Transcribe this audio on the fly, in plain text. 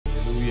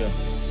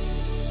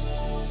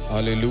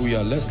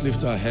Hallelujah. Let's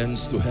lift our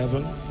hands to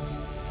heaven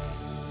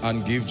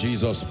and give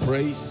Jesus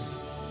praise.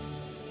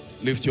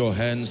 Lift your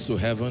hands to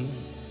heaven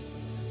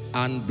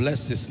and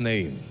bless his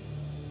name.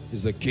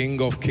 He's the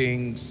King of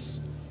Kings,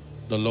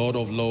 the Lord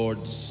of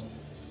Lords,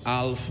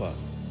 Alpha,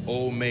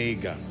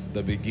 Omega,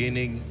 the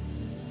beginning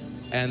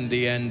and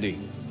the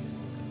ending.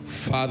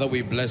 Father,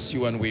 we bless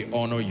you and we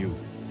honor you.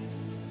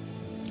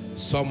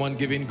 Someone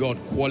giving God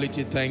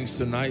quality thanks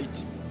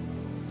tonight.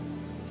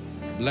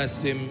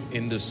 Bless him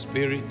in the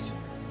spirit.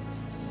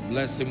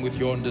 Bless him with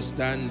your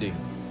understanding.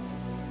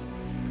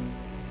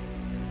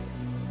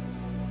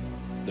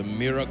 The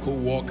miracle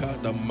worker,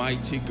 the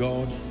mighty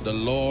God, the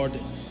Lord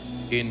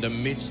in the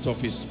midst of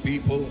his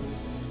people,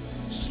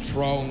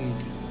 strong,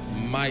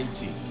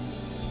 mighty.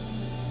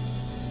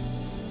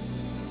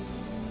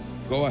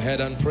 Go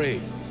ahead and pray.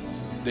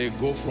 They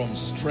go from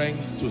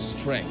strength to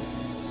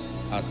strength.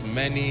 As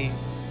many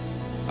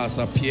as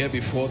appear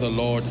before the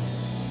Lord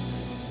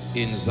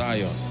in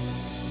Zion.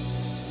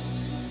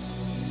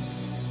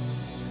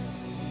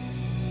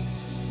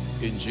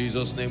 In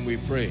Jesus' name we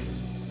pray.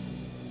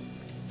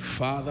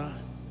 Father,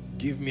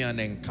 give me an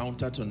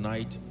encounter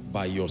tonight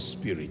by your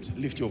Spirit.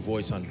 Lift your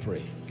voice and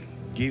pray.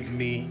 Give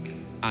me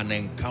an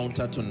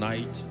encounter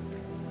tonight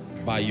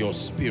by your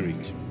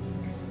Spirit.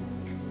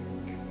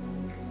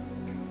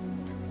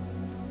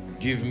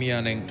 Give me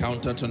an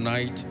encounter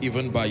tonight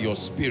even by your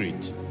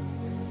Spirit.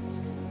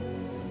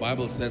 The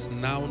Bible says,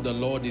 now the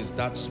Lord is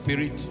that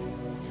Spirit,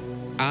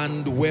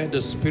 and where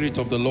the Spirit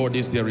of the Lord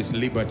is, there is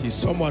liberty.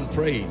 Someone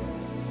pray.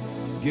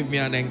 Give me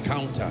an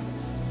encounter.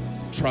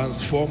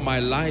 Transform my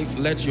life.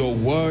 Let your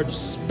word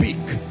speak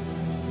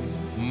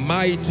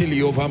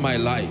mightily over my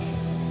life.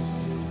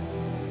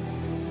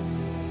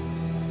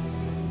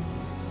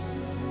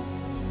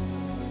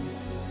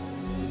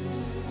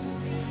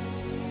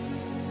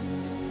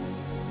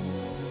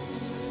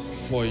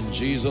 For in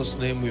Jesus'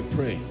 name we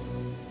pray.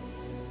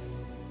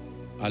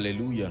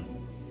 Hallelujah.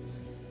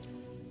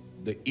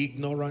 The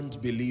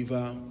ignorant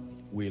believer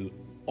will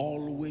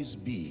always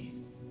be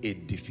a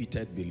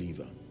defeated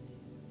believer.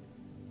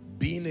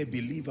 Being a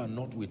believer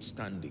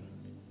notwithstanding,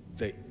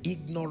 the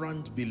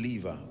ignorant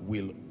believer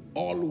will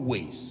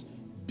always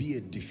be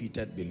a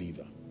defeated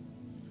believer.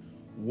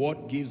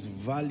 What gives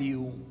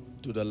value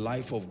to the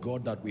life of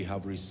God that we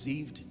have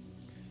received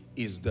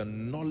is the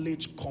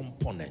knowledge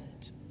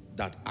component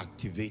that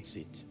activates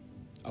it.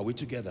 Are we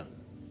together?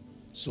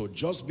 So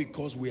just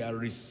because we are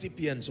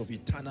recipients of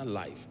eternal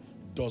life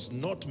does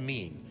not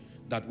mean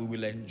that we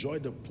will enjoy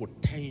the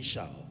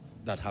potential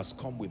that has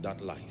come with that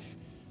life.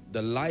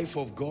 The life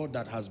of God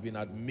that has been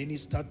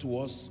administered to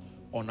us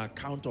on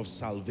account of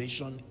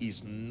salvation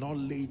is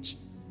knowledge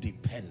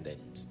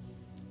dependent.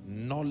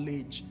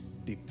 Knowledge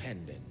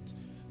dependent.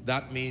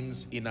 That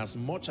means in as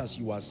much as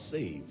you are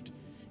saved,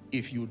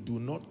 if you do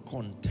not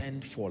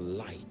contend for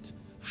light,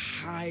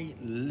 high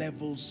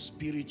level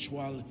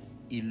spiritual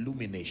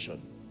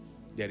illumination,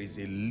 there is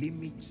a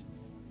limit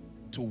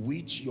to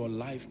which your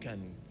life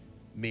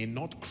may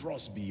not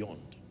cross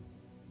beyond.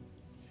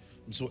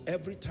 And so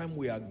every time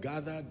we are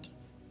gathered,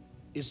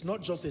 it's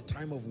not just a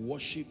time of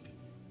worship,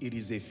 it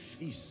is a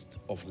feast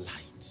of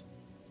light.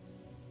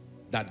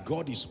 That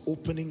God is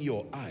opening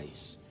your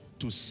eyes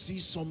to see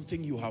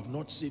something you have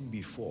not seen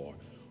before,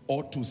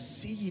 or to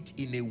see it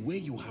in a way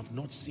you have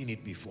not seen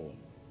it before.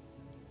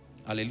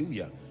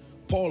 Hallelujah.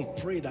 Paul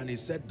prayed and he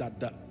said that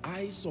the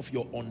eyes of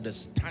your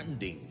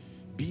understanding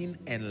being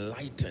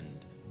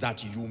enlightened,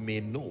 that you may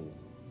know.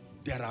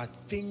 There are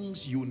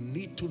things you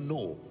need to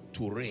know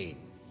to reign.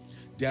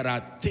 There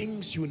are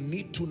things you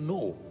need to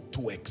know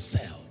to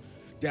excel.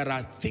 There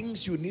are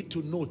things you need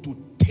to know to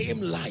tame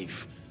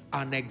life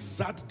and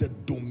exert the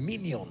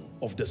dominion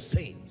of the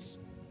saints.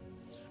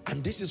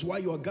 And this is why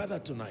you are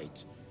gathered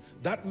tonight.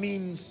 That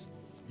means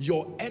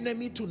your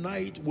enemy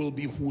tonight will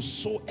be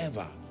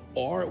whosoever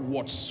or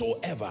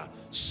whatsoever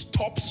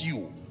stops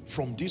you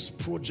from this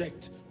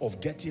project of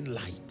getting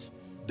light,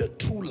 the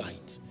true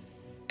light.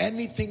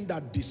 Anything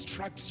that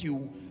distracts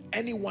you,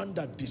 anyone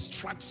that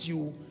distracts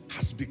you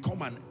has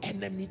become an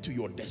enemy to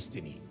your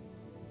destiny.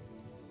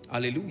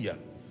 Hallelujah.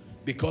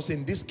 Because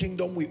in this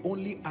kingdom we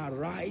only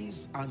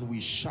arise and we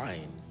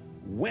shine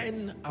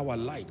when our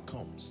light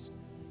comes.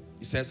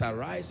 It says,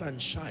 arise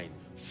and shine,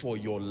 for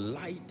your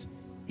light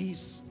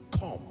is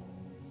come.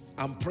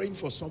 I'm praying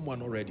for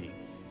someone already.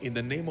 In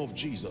the name of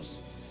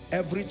Jesus,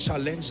 every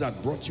challenge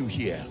that brought you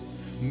here,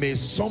 may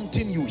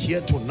something you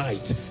hear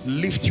tonight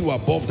lift you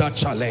above that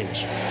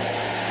challenge.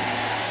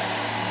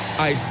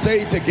 I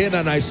say it again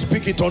and I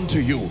speak it unto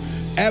you.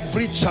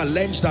 Every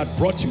challenge that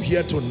brought you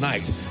here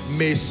tonight,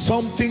 may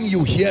something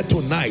you hear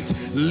tonight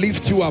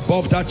lift you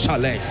above that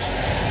challenge.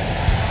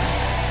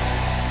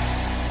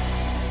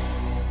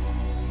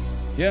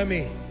 Hear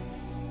me.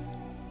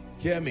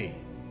 Hear me.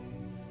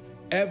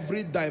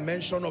 Every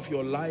dimension of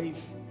your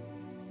life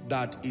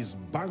that is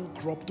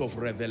bankrupt of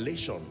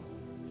revelation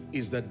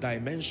is the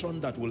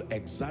dimension that will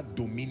exert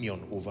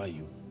dominion over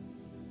you.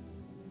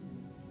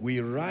 We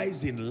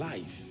rise in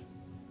life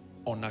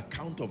on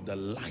account of the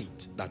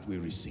light that we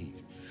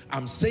receive.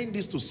 I'm saying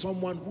this to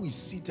someone who is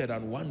seated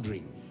and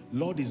wondering,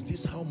 Lord, is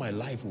this how my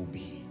life will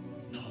be?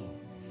 No.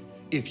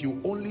 If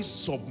you only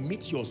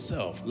submit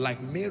yourself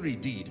like Mary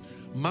did.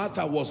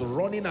 Martha was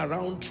running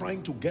around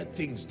trying to get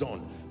things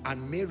done,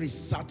 and Mary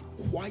sat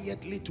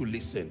quietly to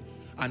listen.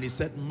 And he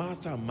said,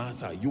 Martha,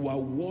 Martha, you are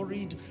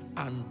worried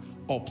and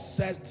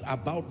obsessed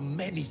about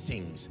many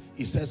things.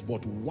 He says,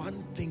 but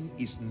one thing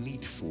is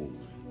needful,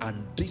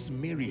 and this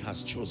Mary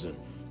has chosen,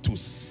 to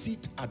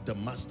sit at the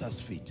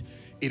Master's feet.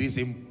 It is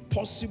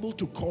impossible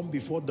to come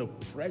before the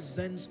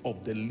presence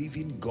of the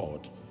living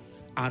God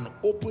and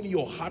open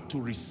your heart to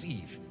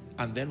receive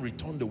and then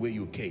return the way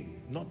you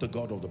came. Not the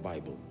God of the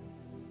Bible.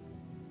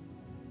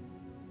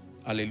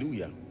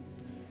 Hallelujah.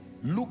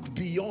 Look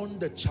beyond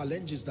the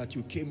challenges that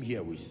you came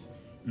here with.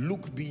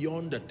 Look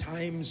beyond the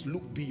times.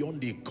 Look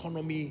beyond the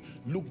economy.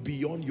 Look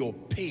beyond your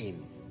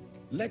pain.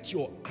 Let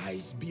your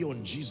eyes be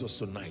on Jesus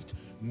tonight,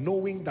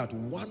 knowing that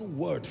one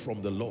word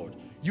from the Lord.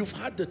 You've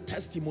heard the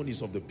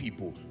testimonies of the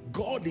people.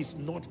 God is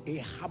not a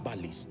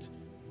herbalist.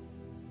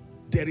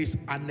 There is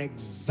an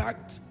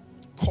exact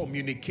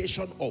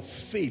communication of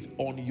faith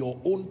on your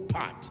own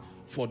part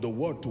for the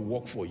word to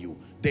work for you.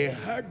 They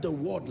heard the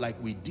word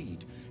like we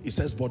did. It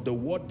says, but the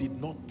word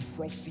did not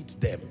profit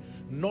them,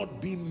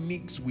 not being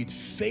mixed with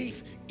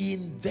faith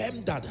in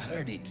them that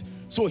heard it.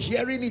 So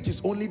hearing it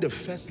is only the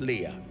first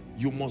layer.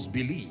 You must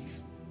believe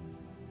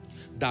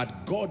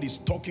that God is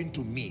talking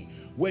to me.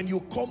 When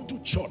you come to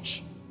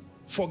church,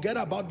 forget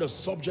about the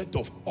subject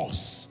of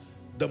us.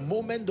 The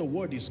moment the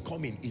word is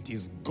coming, it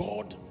is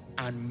God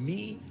and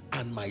me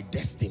and my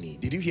destiny.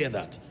 Did you hear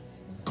that?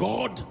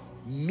 God,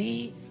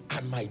 me,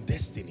 and my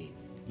destiny.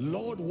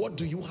 Lord, what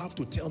do you have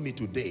to tell me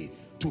today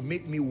to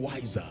make me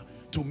wiser,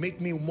 to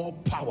make me more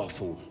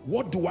powerful?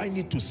 What do I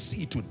need to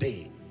see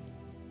today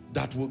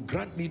that will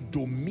grant me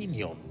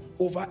dominion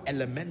over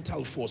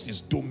elemental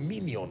forces,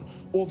 dominion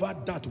over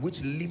that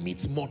which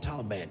limits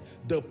mortal men?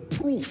 The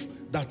proof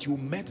that you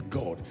met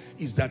God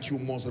is that you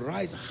must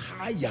rise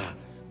higher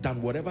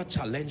than whatever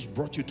challenge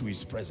brought you to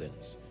his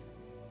presence.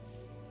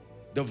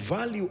 The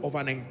value of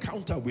an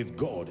encounter with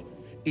God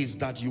is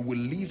that you will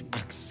live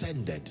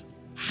ascended,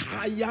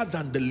 higher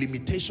than the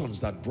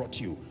limitations that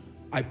brought you.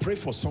 I pray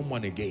for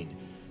someone again.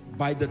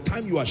 By the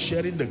time you are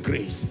sharing the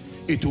grace,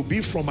 it will be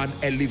from an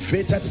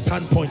elevated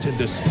standpoint in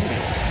the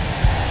spirit.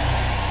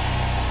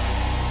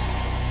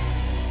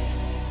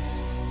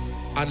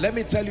 And let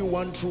me tell you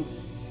one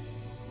truth.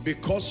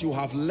 Because you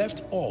have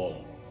left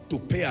all to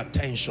pay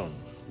attention,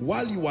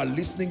 while you are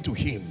listening to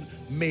him,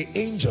 may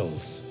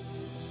angels,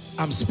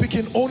 I'm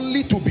speaking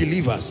only to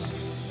believers,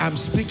 I'm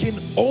speaking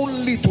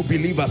only to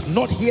believers,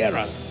 not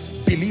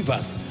hearers,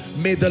 believers.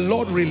 May the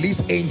Lord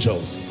release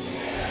angels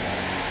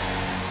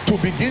to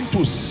begin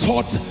to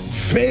sort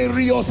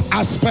various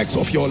aspects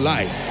of your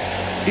life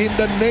in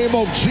the name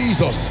of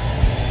Jesus.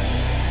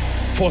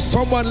 For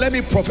someone, let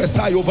me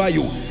prophesy over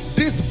you.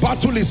 This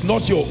battle is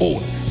not your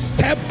own.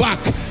 Step back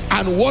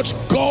and watch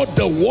God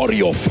the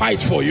warrior fight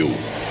for you.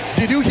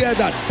 Did you hear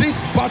that?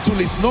 This battle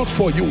is not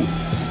for you.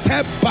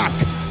 Step back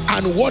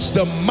and watch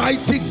the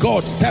mighty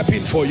God step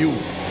in for you.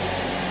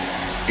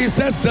 It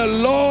says the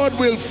Lord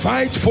will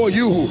fight for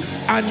you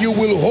and you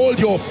will hold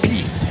your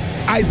peace.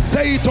 I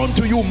say it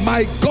unto you,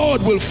 my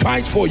God will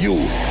fight for you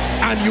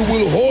and you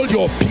will hold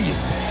your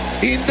peace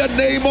in the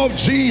name of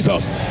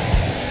Jesus.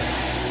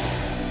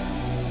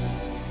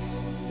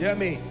 Hear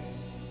me.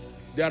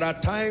 There are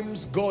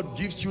times God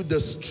gives you the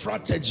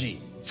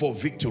strategy for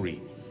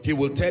victory. He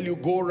will tell you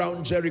go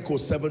around Jericho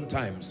 7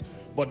 times,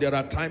 but there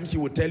are times he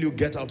will tell you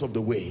get out of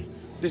the way.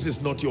 This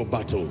is not your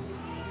battle.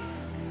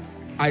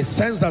 I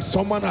sense that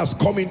someone has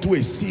come into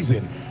a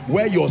season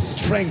where your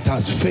strength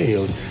has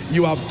failed.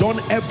 You have done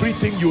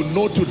everything you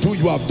know to do.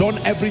 You have done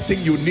everything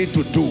you need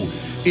to do.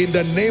 In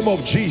the name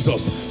of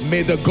Jesus,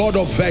 may the God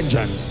of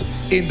vengeance,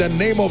 in the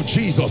name of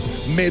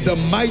Jesus, may the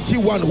mighty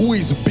one who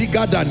is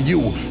bigger than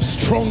you,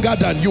 stronger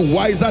than you,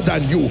 wiser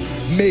than you,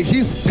 may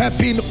he step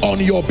in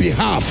on your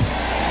behalf.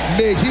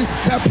 May he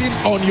step in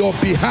on your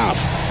behalf.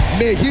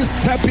 May he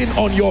step in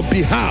on your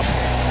behalf.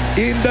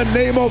 In the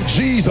name of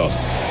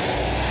Jesus.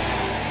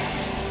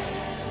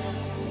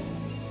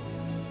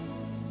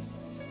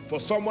 For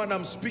someone,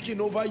 I'm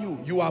speaking over you.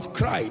 You have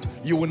cried.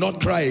 You will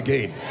not cry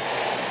again.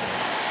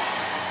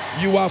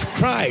 You have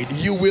cried.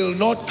 You will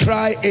not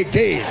cry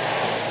again.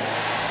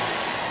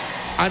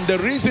 And the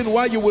reason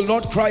why you will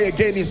not cry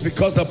again is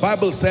because the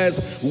Bible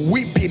says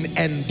weeping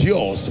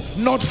endures,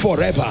 not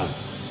forever,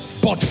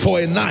 but for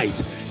a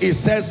night. It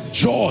says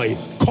joy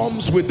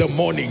comes with the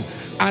morning.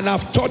 And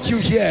I've taught you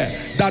here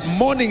that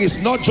morning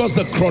is not just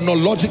the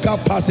chronological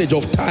passage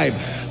of time.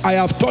 I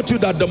have taught you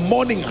that the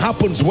morning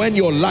happens when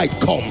your light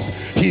comes.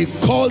 He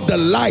called the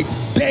light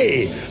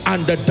day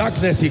and the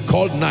darkness he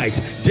called night.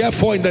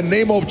 Therefore, in the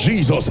name of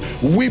Jesus,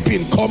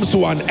 weeping comes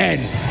to an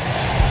end.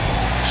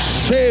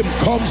 Shame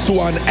comes to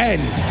an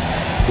end.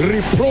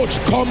 Reproach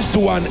comes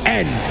to an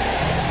end.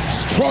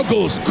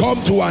 Struggles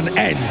come to an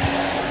end.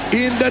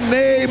 In the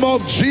name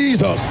of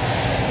Jesus.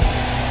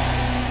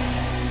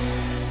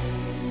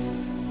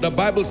 The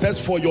Bible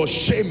says for your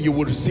shame you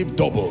will receive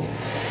double.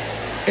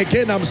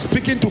 Again, I'm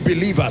speaking to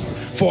believers.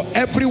 For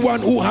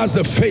everyone who has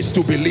a faith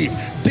to believe,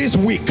 this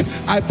week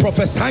I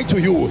prophesy to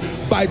you,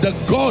 by the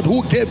God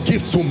who gave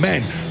gifts to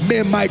men,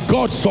 may my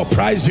God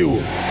surprise you.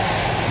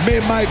 May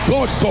my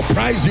God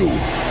surprise you.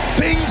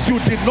 Things you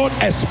did not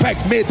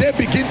expect, may they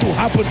begin to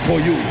happen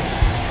for you.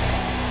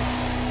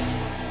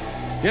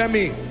 Hear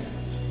me.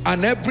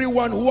 And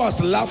everyone who has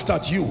laughed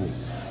at you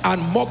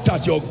and mocked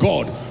at your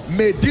God,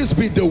 may this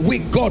be the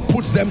week God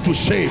puts them to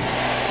shame.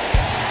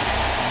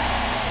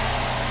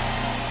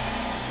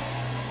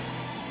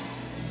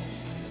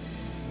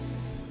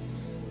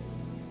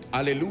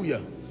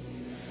 Hallelujah.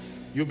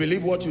 You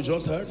believe what you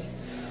just heard?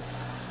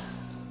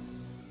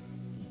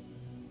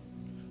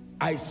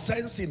 I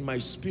sense in my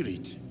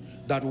spirit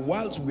that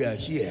whilst we are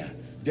here,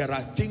 there are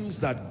things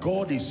that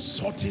God is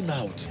sorting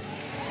out.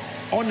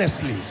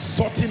 Honestly,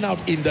 sorting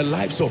out in the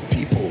lives of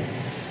people.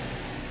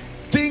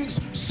 Things,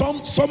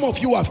 some of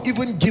you have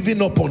even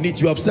given up on it.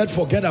 You have said,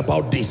 forget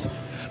about this.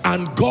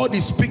 And God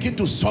is speaking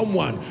to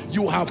someone.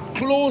 You have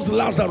closed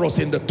Lazarus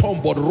in the tomb,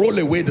 but roll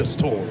away the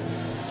stone.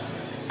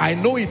 I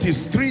know it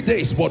is 3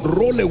 days, but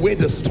roll away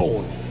the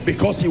stone,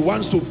 because he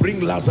wants to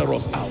bring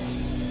Lazarus out.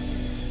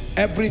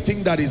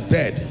 Everything that is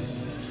dead,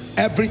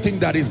 everything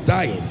that is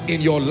dying in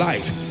your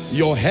life,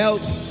 your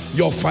health,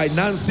 your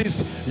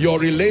finances, your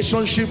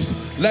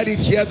relationships, let it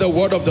hear the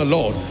word of the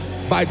Lord.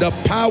 By the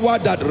power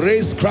that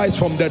raised Christ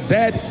from the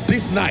dead,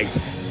 this night,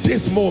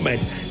 this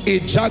moment,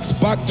 it jacks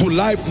back to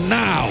life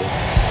now.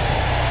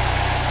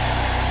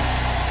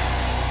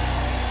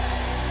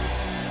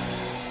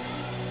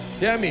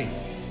 Hear me.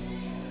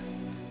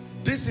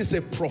 This is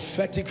a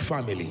prophetic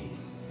family.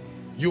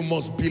 You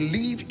must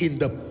believe in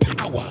the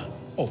power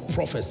of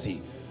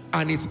prophecy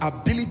and its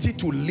ability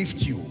to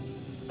lift you.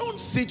 Don't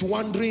sit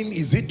wondering,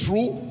 is it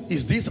true?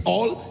 Is this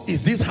all?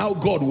 Is this how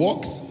God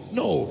works?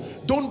 No.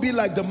 Don't be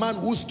like the man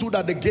who stood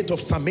at the gate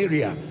of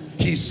Samaria.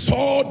 He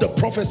saw the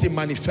prophecy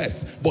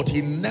manifest, but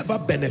he never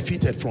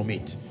benefited from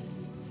it.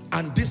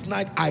 And this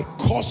night, I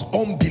curse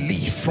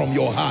unbelief from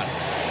your heart.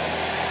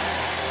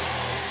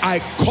 I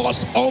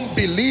curse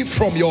unbelief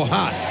from your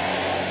heart.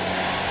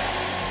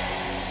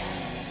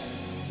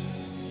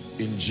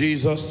 In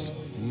Jesus'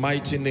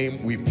 mighty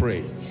name we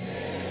pray.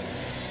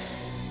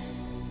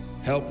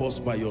 Help us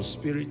by your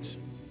Spirit.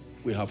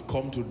 We have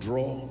come to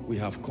draw. We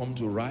have come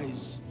to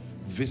rise.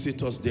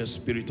 Visit us, dear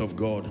Spirit of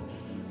God.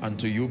 And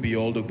to you be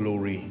all the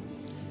glory.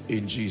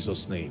 In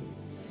Jesus' name.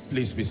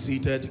 Please be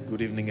seated.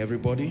 Good evening,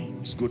 everybody.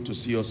 It's good to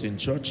see us in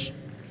church.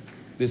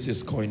 This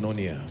is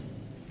Koinonia.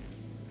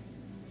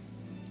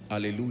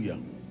 Hallelujah.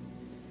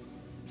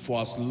 For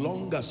as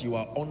long as you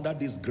are under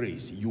this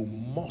grace, you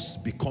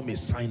must become a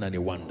sign and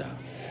a wonder.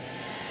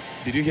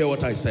 Did you hear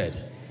what I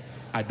said?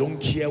 I don't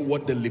care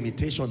what the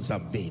limitations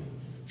have been.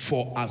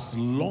 For as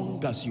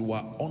long as you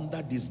are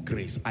under this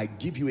grace, I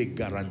give you a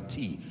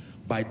guarantee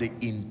by the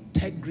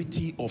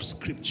integrity of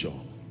Scripture.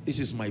 This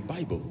is my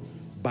Bible.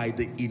 By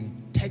the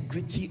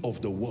integrity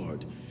of the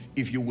word,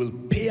 if you will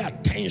pay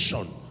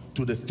attention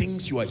to the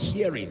things you are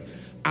hearing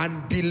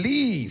and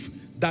believe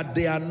that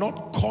they are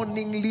not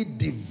cunningly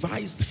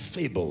devised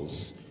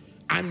fables,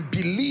 and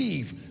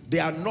believe they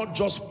are not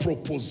just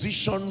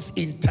propositions,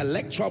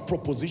 intellectual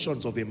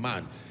propositions of a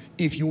man.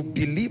 If you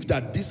believe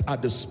that these are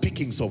the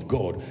speakings of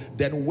God,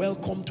 then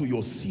welcome to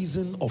your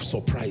season of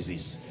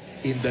surprises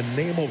in the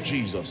name of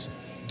Jesus.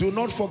 Do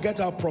not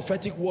forget our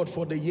prophetic word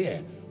for the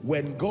year.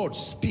 When God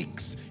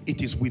speaks,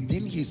 it is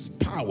within his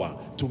power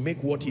to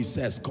make what he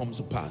says come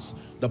to pass.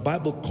 The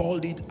Bible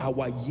called it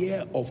our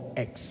year of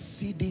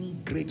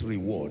exceeding great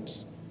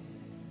rewards.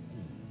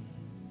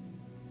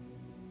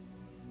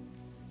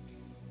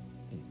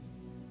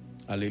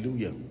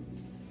 Hallelujah.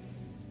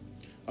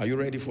 Are you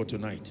ready for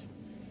tonight?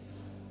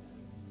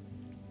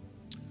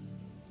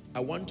 I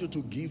want you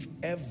to give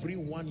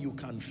everyone you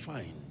can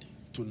find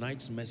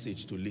tonight's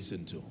message to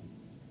listen to.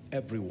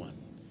 Everyone,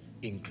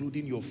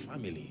 including your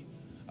family.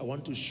 I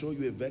want to show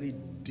you a very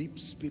deep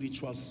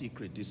spiritual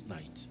secret this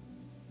night.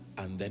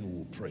 And then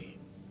we'll pray.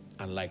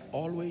 And like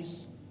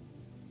always,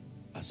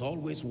 as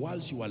always,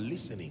 whilst you are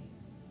listening,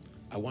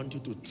 I want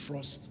you to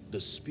trust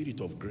the Spirit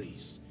of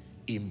grace,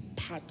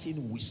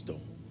 imparting wisdom.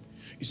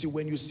 You see,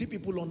 when you see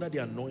people under the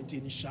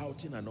anointing,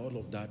 shouting and all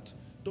of that,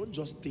 don't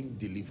just think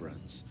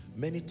deliverance.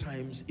 Many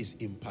times it's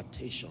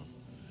impartation.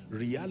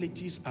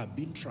 Realities are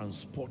being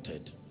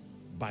transported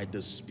by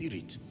the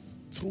Spirit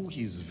through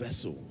his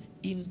vessel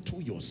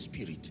into your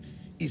spirit.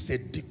 It's a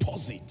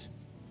deposit.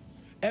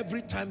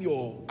 Every time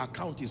your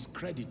account is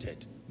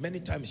credited, many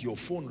times your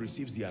phone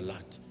receives the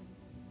alert.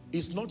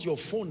 It's not your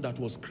phone that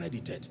was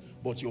credited,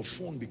 but your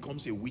phone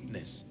becomes a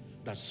witness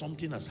that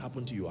something has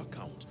happened to your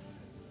account.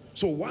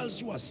 So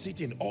whilst you are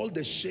sitting, all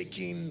the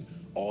shaking,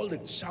 all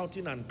the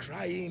shouting and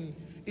crying,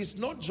 it's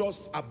not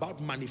just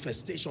about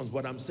manifestations,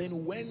 but I'm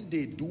saying when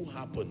they do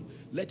happen,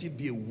 let it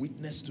be a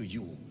witness to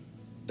you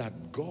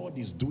that God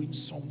is doing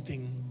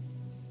something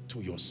to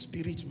your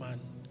spirit, man,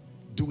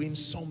 doing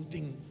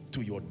something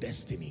to your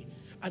destiny.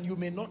 And you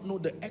may not know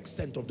the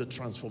extent of the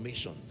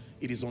transformation.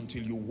 It is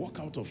until you walk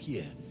out of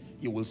here,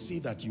 you will see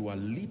that you are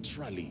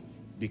literally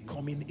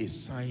becoming a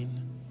sign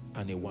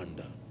and a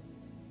wonder.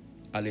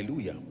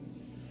 Hallelujah.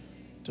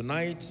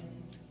 Tonight,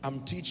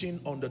 I'm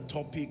teaching on the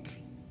topic,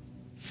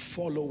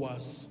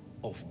 followers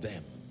of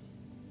them.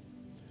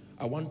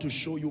 I want to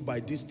show you by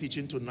this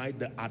teaching tonight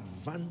the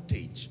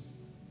advantage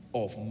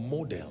of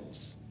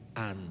models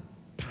and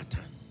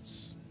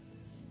patterns.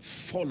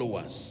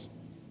 Followers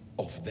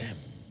of them.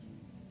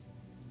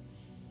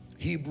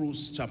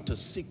 Hebrews chapter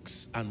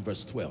 6 and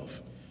verse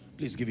 12.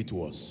 Please give it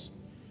to us.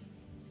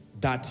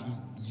 That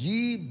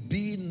ye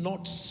be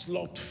not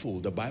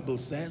slothful, the Bible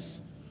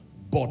says,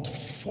 but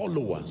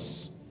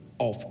followers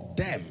of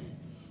them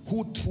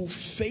who through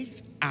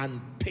faith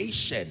and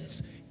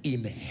patience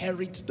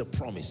inherit the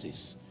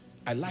promises.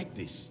 I like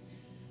this.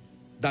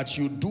 That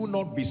you do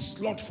not be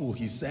slothful,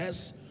 he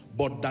says,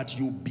 but that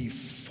you be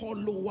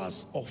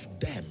followers of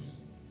them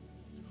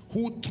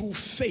who through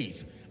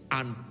faith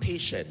and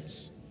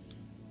patience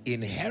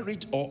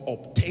inherit or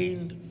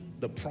obtain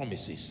the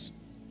promises.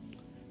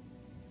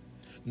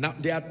 Now,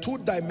 there are two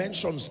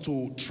dimensions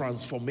to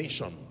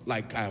transformation,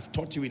 like I have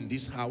taught you in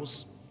this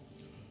house.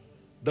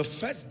 The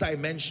first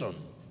dimension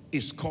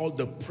is called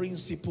the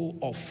principle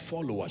of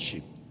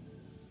followership.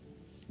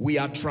 We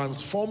are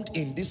transformed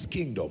in this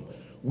kingdom.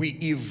 We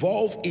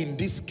evolve in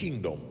this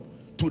kingdom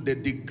to the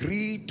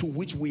degree to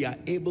which we are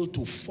able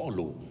to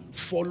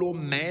follow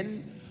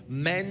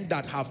men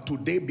that have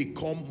today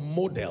become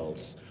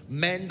models,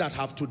 men that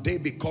have today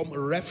become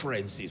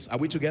references. Are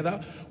we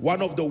together?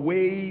 One of the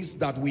ways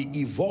that we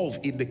evolve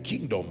in the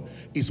kingdom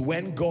is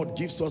when God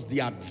gives us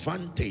the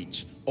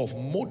advantage of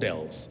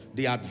models,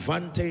 the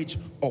advantage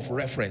of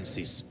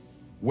references.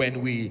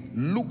 When we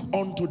look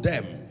unto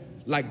them,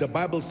 like the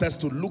Bible says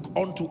to look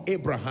unto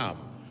Abraham,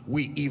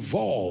 we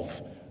evolve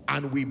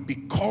and we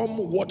become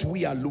what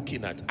we are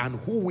looking at and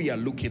who we are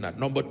looking at.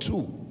 Number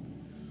two,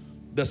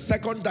 the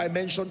second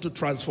dimension to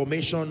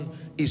transformation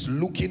is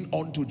looking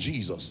unto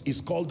Jesus.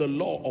 It's called the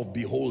law of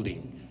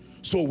beholding.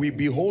 So we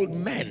behold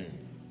men,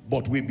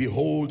 but we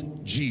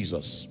behold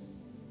Jesus.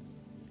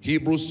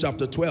 Hebrews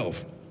chapter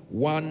 12,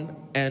 1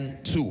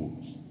 and 2.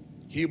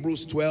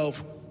 Hebrews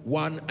 12,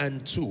 1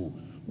 and 2.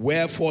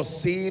 Wherefore,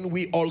 seeing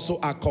we also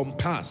are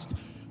compassed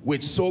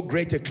with so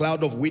great a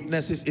cloud of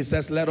witnesses, it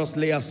says, let us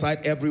lay aside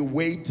every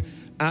weight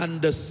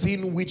and the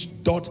sin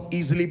which doth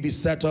easily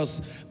beset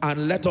us,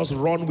 and let us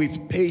run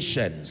with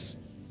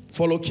patience.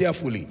 Follow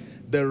carefully.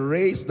 The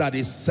race that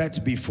is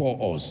set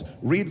before us.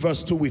 Read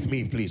verse 2 with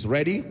me, please.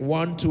 Ready?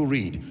 1, 2,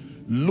 read.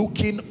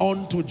 Looking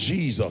unto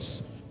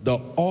Jesus, the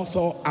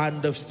author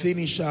and the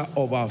finisher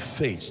of our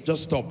faith.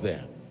 Just stop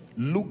there.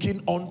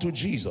 Looking unto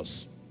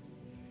Jesus.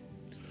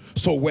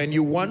 So when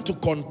you want to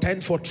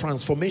contend for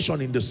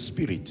transformation in the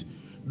spirit,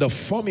 the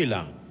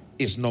formula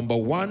is number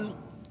one,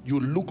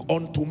 you look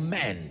unto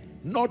men.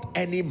 Not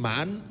any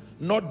man,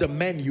 not the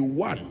men you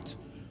want,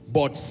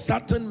 but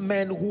certain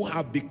men who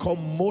have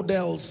become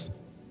models,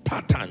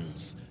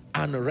 patterns,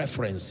 and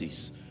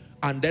references.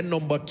 And then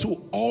number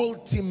two,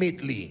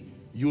 ultimately,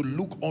 you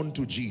look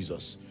unto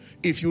Jesus.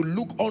 If you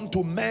look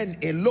unto men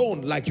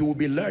alone, like you will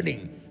be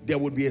learning, there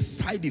will be a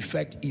side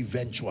effect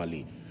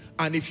eventually.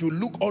 And if you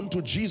look unto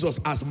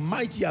Jesus, as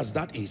mighty as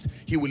that is,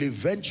 he will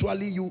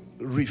eventually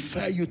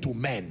refer you to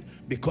men,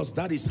 because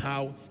that is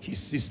how his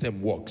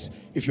system works.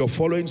 If you're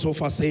following so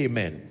far, say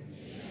amen.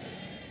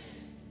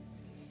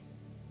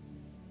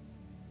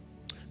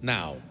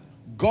 Now,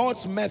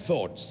 God's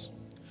methods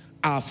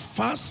are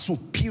far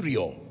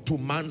superior to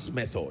man's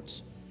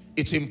methods.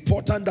 It's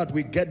important that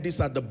we get this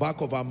at the back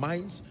of our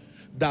minds,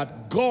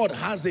 that God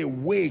has a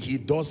way he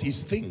does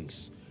his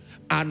things,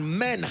 and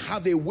men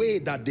have a way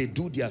that they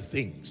do their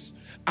things,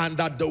 and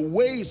that the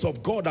ways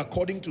of God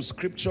according to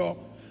scripture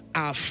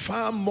are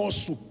far more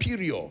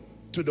superior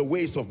to the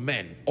ways of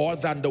men, or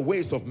than the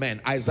ways of men.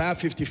 Isaiah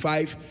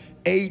 55,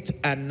 8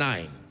 and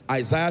 9.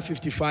 Isaiah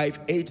 55,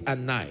 8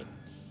 and 9.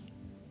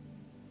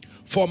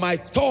 For my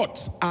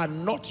thoughts are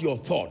not your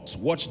thoughts.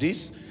 Watch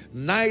this.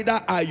 Neither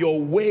are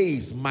your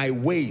ways my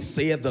ways,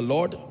 saith the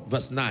Lord.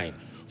 Verse 9.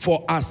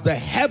 For as the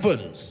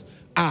heavens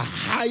are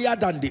higher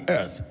than the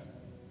earth,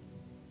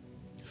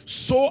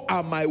 so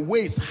are my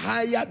ways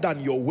higher than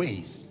your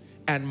ways,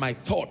 and my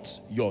thoughts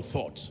your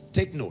thoughts.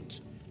 Take note.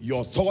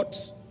 Your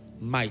thoughts,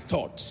 my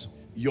thoughts.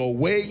 Your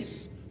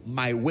ways,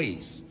 my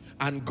ways.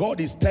 And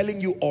God is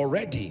telling you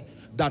already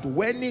that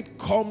when it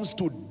comes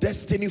to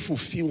destiny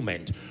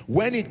fulfillment,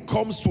 when it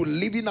comes to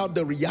living out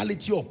the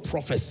reality of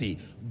prophecy,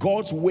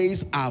 God's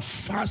ways are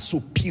far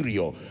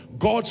superior.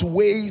 God's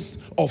ways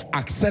of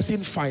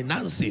accessing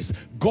finances,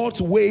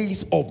 God's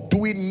ways of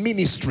doing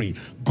ministry,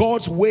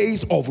 God's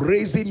ways of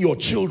raising your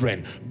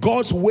children,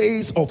 God's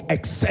ways of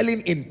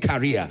excelling in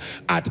career.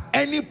 At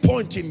any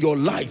point in your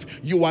life,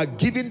 you are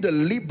given the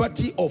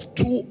liberty of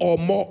 2 or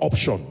more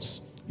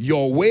options.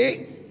 Your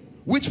way,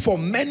 which for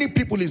many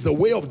people is the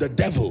way of the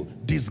devil,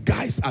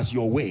 disguised as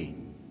your way.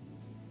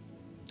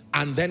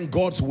 And then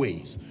God's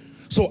ways.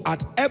 So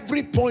at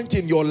every point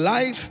in your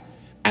life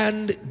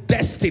and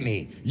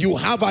destiny, you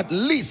have at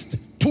least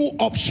 2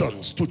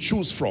 options to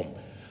choose from.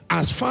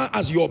 As far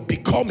as your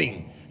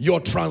becoming, your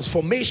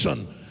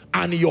transformation,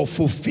 and your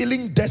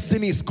fulfilling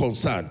destiny is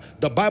concerned,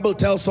 the Bible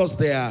tells us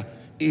there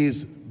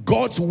is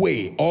God's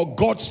way or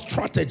God's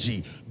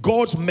strategy,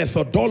 God's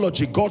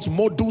methodology, God's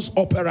modus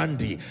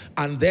operandi,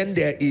 and then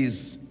there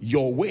is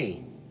your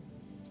way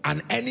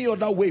and any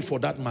other way for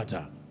that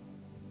matter.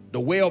 The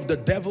way of the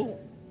devil,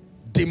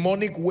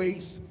 demonic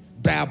ways,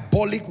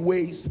 diabolic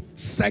ways,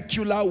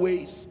 secular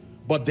ways,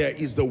 but there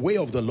is the way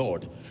of the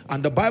Lord.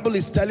 And the Bible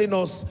is telling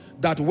us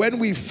that when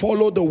we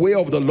follow the way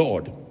of the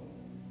Lord,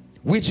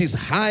 which is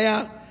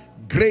higher,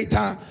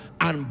 greater,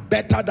 and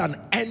better than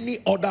any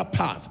other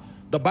path,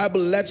 the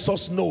Bible lets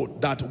us know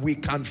that we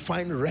can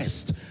find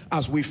rest,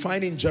 as we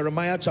find in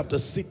Jeremiah chapter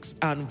 6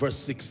 and verse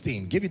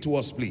 16. Give it to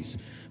us, please.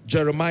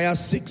 Jeremiah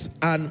 6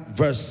 and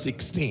verse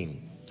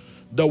 16.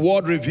 The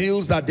word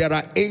reveals that there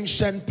are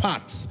ancient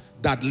paths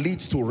that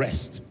leads to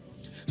rest.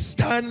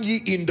 Stand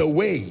ye in the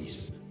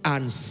ways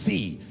and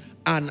see,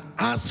 and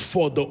ask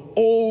for the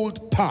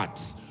old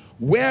paths.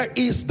 Where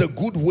is the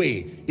good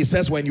way? It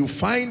says, when you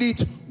find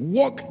it,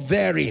 walk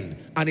therein.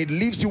 And it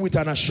leaves you with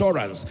an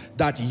assurance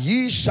that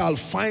ye shall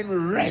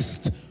find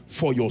rest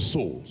for your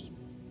souls.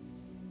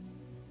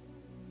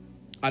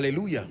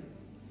 Hallelujah.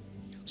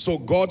 So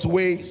God's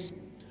ways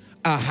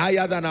are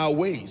higher than our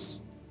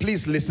ways.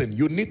 Please listen.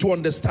 You need to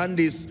understand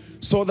this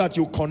so that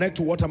you connect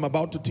to what I'm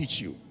about to teach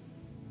you.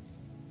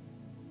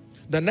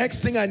 The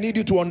next thing I need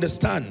you to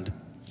understand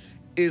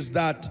is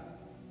that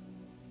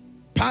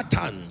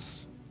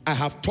patterns, I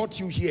have taught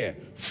you here,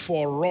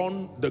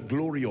 forerun the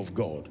glory of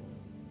God.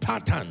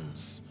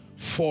 Patterns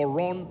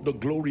forerun the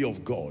glory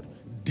of God.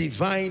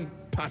 Divine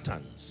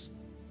patterns.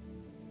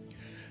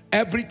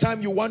 Every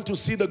time you want to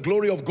see the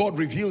glory of God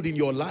revealed in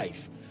your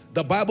life,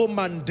 the Bible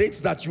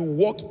mandates that you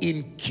walk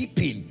in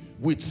keeping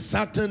with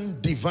certain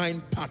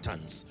divine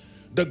patterns.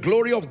 The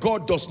glory of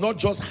God does not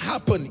just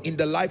happen in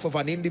the life of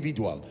an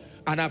individual.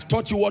 And I've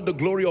taught you what the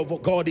glory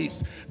of God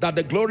is. That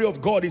the glory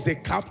of God is a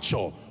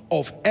capture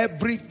of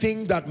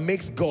everything that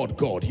makes God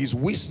God. His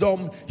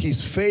wisdom,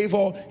 His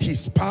favor,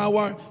 His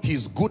power,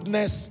 His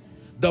goodness,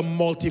 the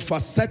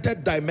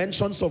multifaceted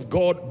dimensions of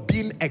God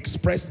being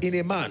expressed in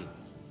a man.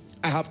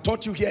 I have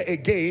taught you here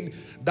again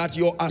that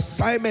your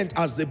assignment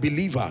as the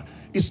believer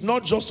is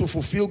not just to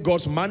fulfill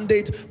God's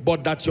mandate,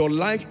 but that your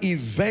life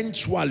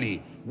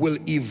eventually will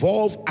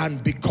evolve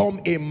and become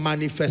a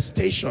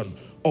manifestation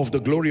of the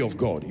glory of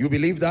God. You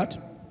believe that?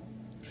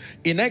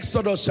 In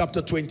Exodus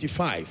chapter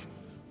 25,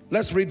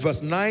 let's read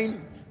verse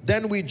 9,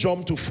 then we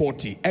jump to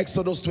 40.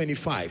 Exodus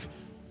 25.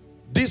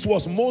 This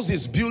was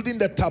Moses building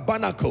the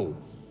tabernacle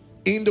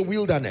in the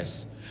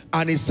wilderness.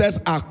 And it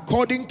says,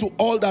 according to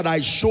all that I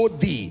showed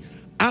thee,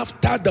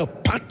 after the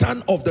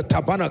pattern of the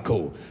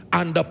tabernacle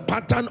and the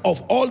pattern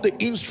of all the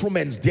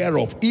instruments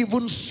thereof,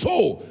 even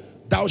so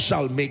thou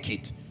shalt make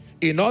it.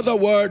 In other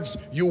words,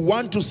 you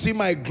want to see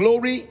my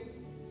glory,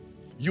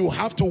 you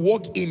have to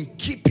walk in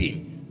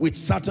keeping with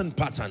certain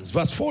patterns.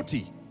 Verse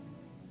 40.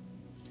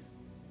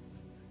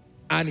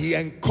 And he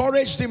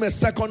encouraged him a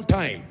second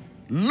time,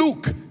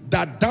 look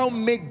that thou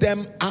make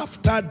them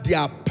after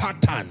their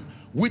pattern,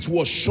 which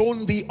was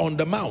shown thee on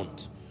the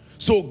mount.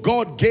 So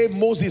God gave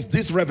Moses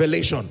this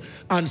revelation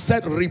and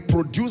said,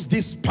 reproduce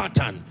this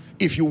pattern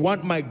if you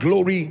want my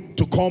glory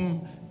to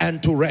come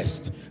and to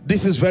rest.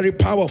 This is very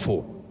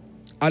powerful.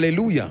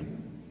 Hallelujah.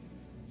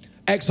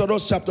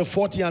 Exodus chapter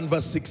 40 and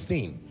verse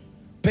 16.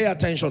 Pay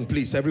attention,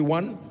 please,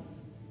 everyone.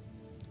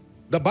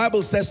 The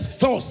Bible says,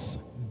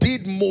 thus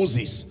did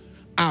Moses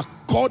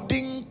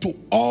according to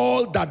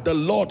all that the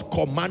Lord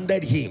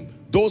commanded him.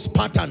 Those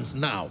patterns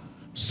now,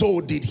 so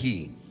did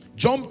he.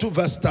 Jump to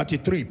verse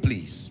 33,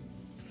 please.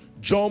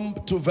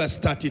 Jump to verse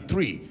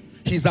 33.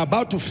 He's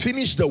about to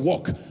finish the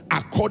work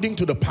according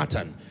to the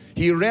pattern.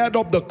 He reared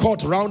up the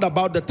court round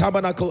about the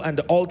tabernacle and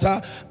the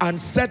altar and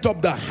set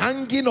up the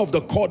hanging of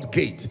the court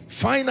gate.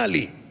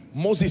 Finally,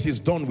 Moses is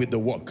done with the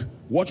work.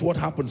 Watch what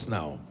happens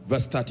now.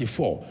 Verse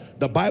 34.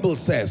 The Bible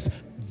says,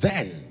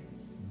 then,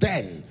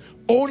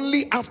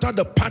 only after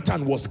the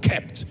pattern was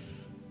kept,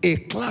 a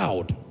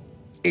cloud,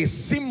 a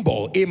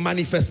symbol, a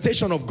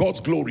manifestation of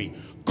God's glory,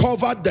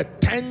 covered the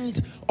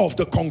tent of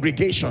the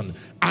congregation,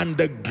 and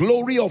the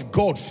glory of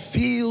God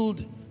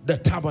filled the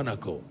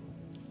tabernacle.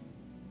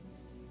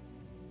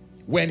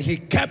 When he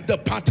kept the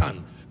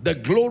pattern, the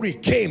glory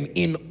came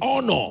in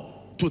honor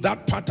to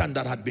that pattern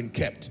that had been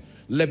kept.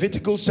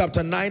 Leviticus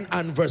chapter 9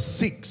 and verse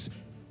 6.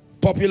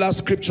 Popular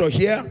scripture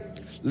here.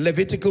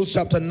 Leviticus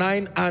chapter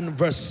 9 and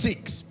verse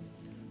 6.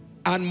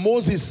 And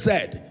Moses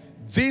said,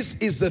 this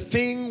is the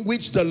thing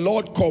which the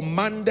Lord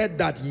commanded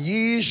that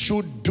ye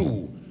should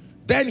do.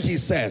 Then he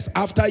says,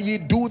 after ye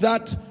do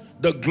that,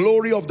 the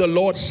glory of the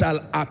Lord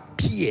shall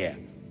appear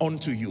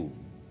unto you.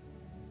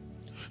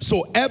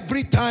 So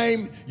every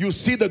time you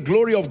see the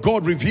glory of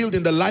God revealed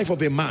in the life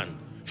of a man,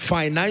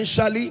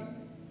 financially,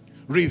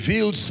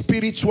 revealed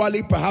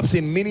spiritually, perhaps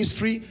in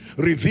ministry,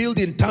 revealed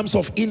in terms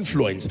of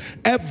influence,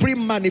 every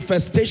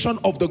manifestation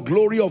of the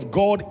glory of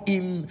God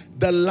in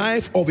the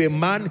life of a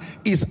man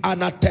is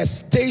an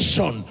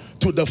attestation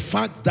to the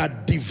fact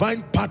that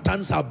divine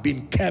patterns have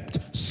been kept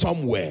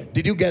somewhere.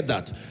 Did you get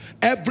that?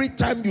 Every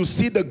time you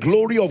see the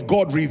glory of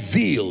God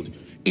revealed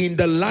in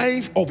the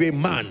life of a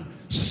man,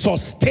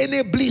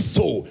 sustainably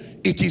so,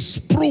 it is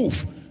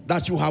proof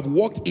that you have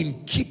walked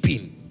in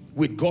keeping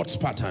with God's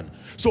pattern.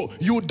 So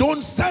you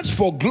don't search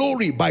for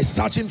glory by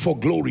searching for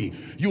glory.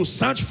 You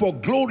search for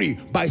glory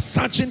by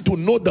searching to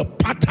know the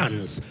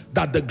patterns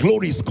that the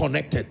glory is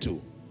connected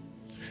to.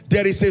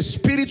 There is a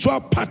spiritual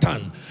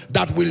pattern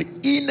that will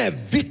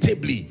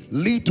inevitably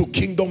lead to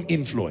kingdom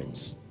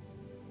influence.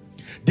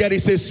 There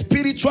is a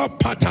spiritual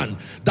pattern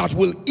that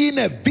will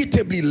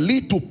inevitably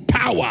lead to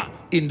power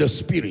in the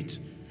spirit.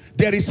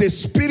 There is a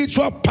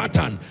spiritual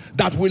pattern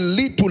that will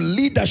lead to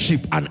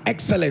leadership and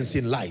excellence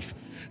in life.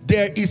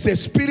 There is a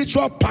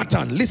spiritual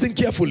pattern, listen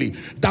carefully,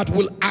 that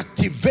will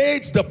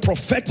activate the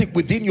prophetic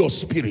within your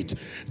spirit.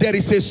 There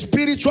is a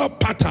spiritual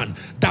pattern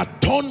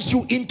that turns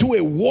you into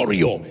a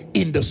warrior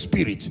in the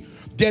spirit.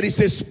 There is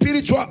a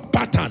spiritual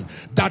pattern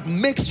that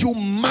makes you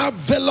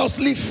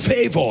marvelously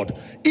favored,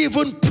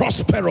 even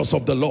prosperous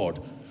of the Lord.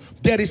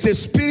 There is a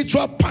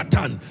spiritual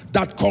pattern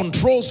that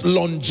controls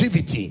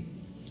longevity.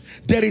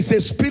 There is a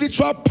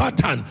spiritual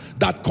pattern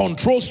that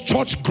controls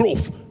church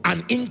growth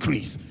and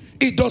increase.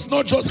 It does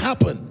not just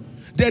happen.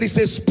 There is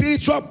a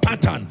spiritual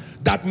pattern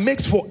that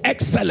makes for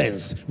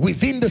excellence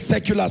within the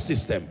secular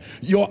system.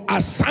 Your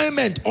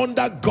assignment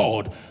under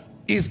God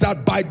is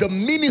that by the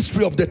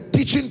ministry of the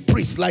teaching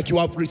priest, like you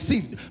have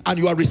received and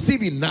you are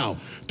receiving now,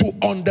 to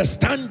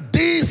understand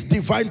these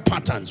divine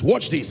patterns,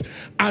 watch this,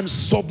 and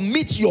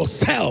submit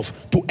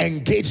yourself to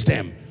engage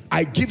them.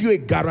 I give you a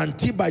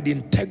guarantee by the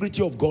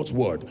integrity of God's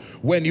word,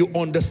 when you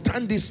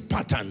understand these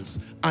patterns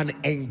and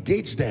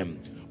engage them,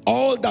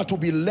 all that will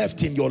be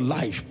left in your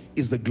life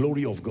is the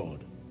glory of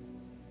God.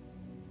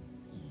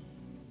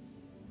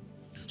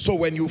 So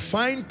when you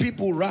find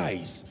people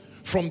rise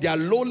from their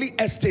lowly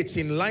estates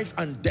in life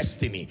and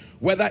destiny,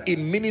 whether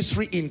in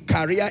ministry, in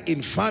career,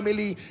 in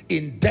family,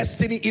 in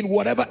destiny, in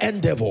whatever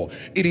endeavor,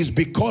 it is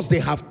because they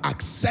have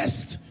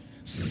accessed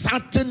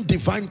certain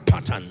divine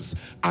patterns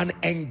and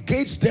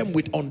engaged them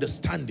with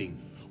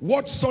understanding.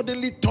 What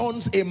suddenly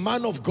turns a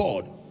man of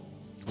God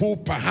who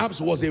perhaps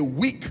was a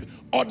weak,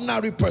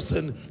 ordinary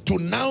person to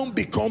now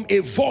become a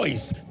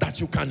voice that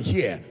you can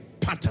hear?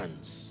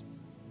 Patterns.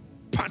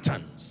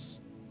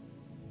 Patterns.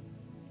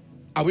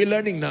 Are we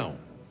learning now?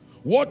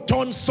 What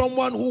turns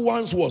someone who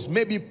once was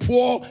maybe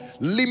poor,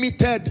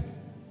 limited,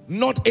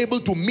 not able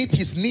to meet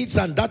his needs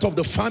and that of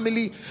the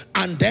family,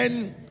 and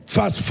then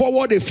fast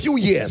forward a few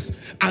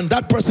years and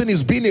that person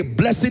is being a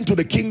blessing to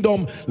the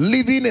kingdom,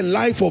 living a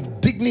life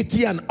of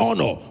dignity and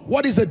honor?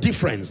 What is the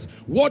difference?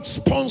 What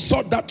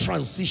sponsored that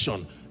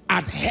transition?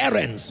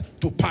 Adherence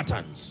to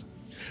patterns.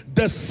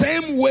 The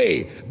same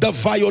way the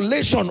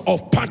violation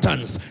of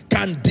patterns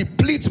can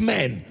deplete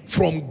men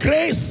from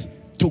grace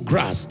to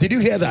grass. Did you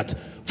hear that?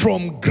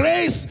 From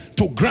grace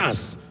to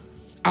grass.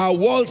 Our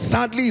world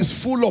sadly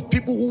is full of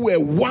people who were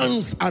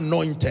once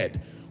anointed,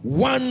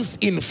 once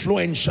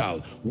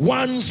influential,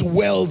 once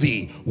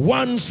wealthy,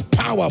 once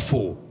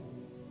powerful.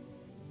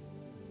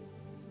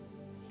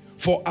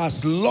 For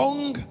as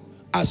long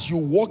as you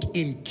walk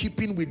in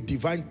keeping with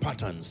divine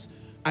patterns,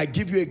 I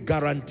give you a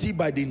guarantee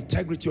by the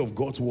integrity of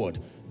God's word,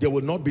 there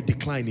will not be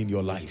decline in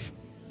your life.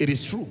 It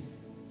is true.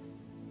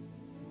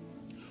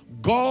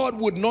 God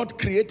would not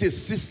create a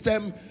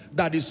system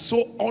that is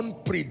so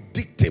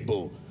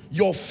unpredictable.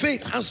 Your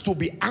faith has to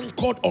be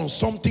anchored on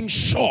something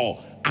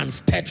sure and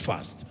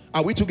steadfast.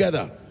 Are we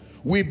together?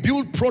 We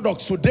build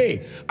products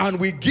today and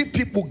we give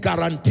people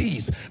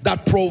guarantees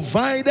that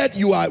provided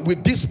you are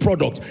with this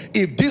product,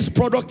 if this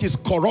product is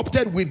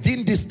corrupted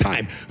within this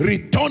time,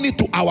 return it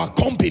to our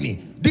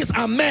company. These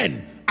are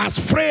men as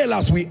frail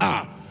as we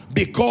are,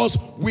 because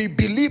we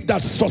believe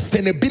that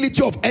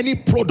sustainability of any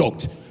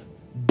product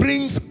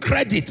brings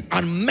credit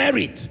and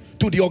merit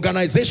to the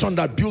organization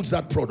that builds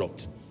that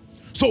product.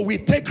 So we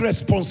take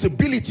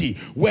responsibility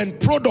when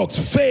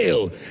products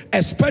fail,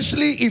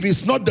 especially if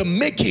it's not the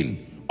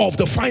making of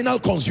the final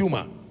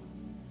consumer.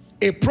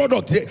 A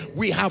product,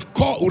 we have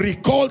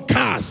recalled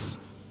cars,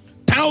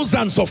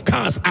 thousands of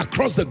cars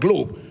across the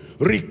globe,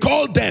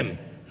 recalled them,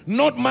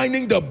 not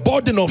minding the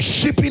burden of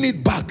shipping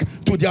it back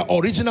to their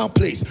original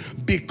place,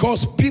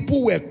 because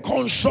people were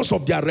conscious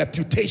of their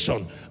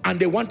reputation and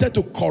they wanted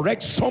to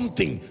correct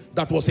something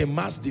that was a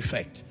mass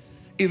defect.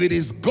 If it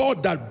is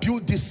God that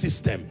built this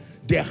system,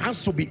 there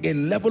has to be a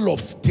level of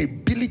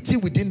stability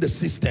within the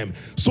system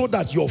so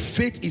that your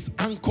faith is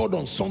anchored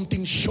on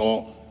something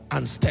sure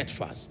and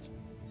steadfast.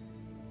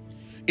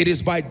 It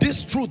is by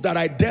this truth that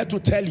I dare to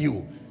tell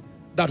you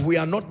that we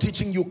are not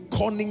teaching you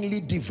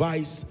cunningly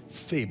devised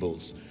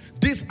fables.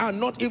 These are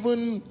not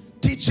even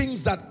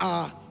teachings that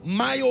are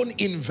my own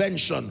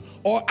invention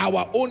or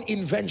our own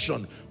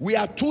invention. We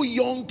are too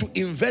young to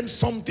invent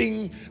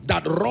something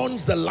that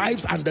runs the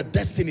lives and the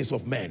destinies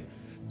of men.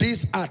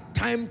 These are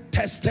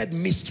time-tested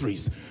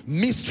mysteries.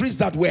 Mysteries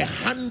that were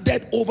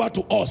handed over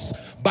to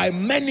us by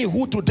many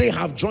who today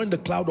have joined the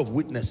cloud of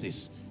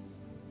witnesses.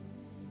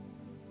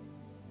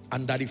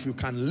 And that if you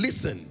can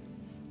listen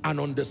and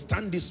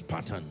understand these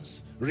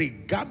patterns,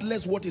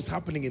 regardless what is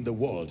happening in the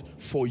world,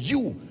 for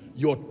you,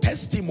 your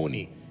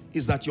testimony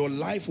is that your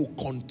life will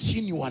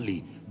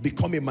continually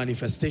become a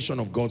manifestation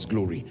of God's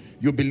glory.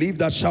 You believe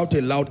that? Shout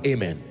a loud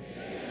amen.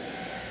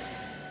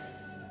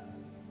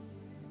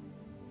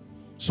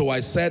 So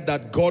I said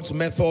that God's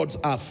methods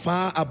are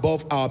far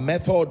above our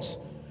methods,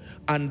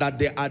 and that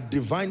there are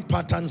divine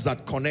patterns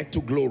that connect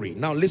to glory.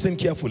 Now listen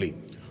carefully.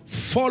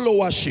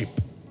 Followership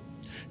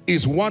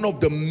is one of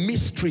the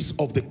mysteries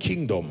of the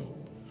kingdom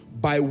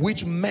by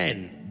which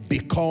men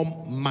become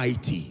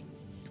mighty.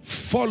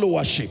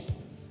 Followership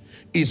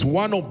is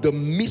one of the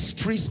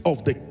mysteries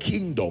of the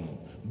kingdom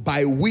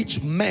by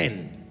which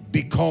men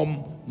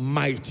become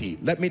mighty.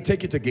 Let me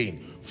take it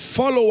again.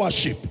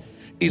 Followership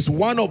is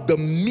one of the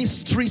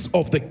mysteries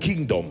of the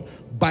kingdom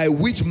by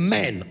which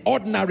men,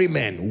 ordinary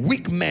men,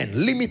 weak men,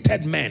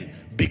 limited men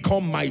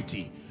become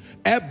mighty.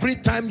 Every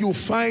time you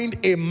find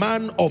a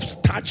man of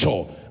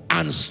stature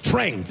and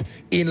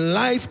strength in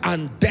life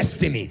and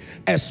destiny,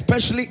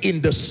 especially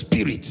in the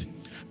spirit,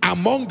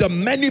 among the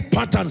many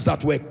patterns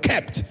that were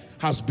kept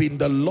has been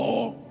the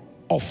law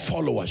of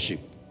followership.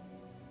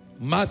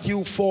 Matthew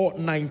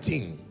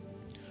 4:19.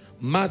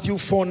 Matthew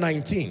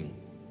 4:19.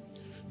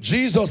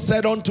 Jesus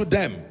said unto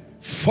them,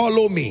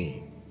 follow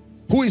me.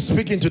 Who is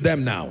speaking to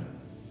them now?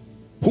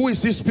 Who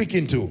is he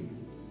speaking to?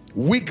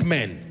 Weak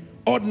men,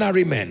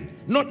 ordinary men,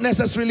 not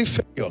necessarily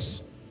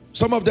failures.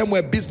 Some of them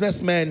were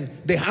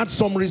businessmen, they had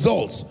some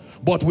results,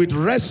 but with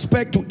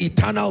respect to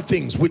eternal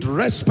things, with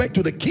respect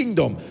to the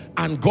kingdom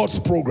and God's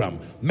program,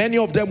 many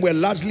of them were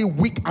largely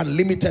weak and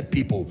limited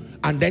people.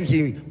 And then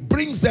he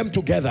brings them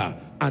together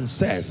and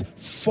says,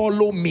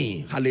 follow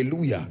me.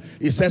 Hallelujah.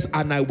 He says,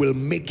 and I will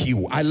make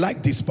you. I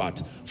like this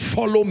part.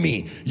 Follow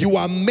me. You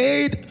are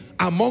made,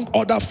 among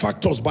other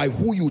factors, by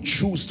who you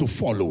choose to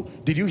follow.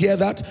 Did you hear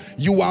that?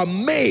 You are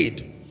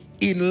made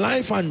in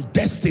life and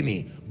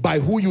destiny by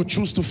who you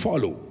choose to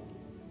follow.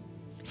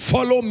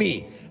 Follow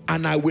me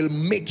and I will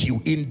make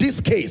you, in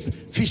this case,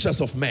 fishers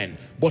of men.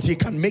 But he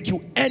can make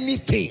you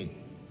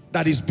anything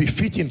that is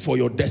befitting for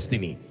your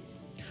destiny.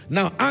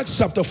 Now, Acts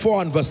chapter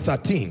 4 and verse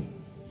 13,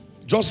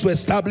 just to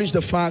establish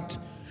the fact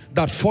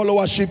that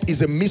followership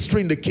is a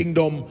mystery in the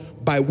kingdom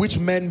by which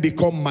men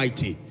become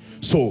mighty.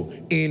 So,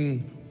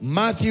 in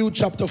Matthew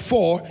chapter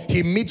 4,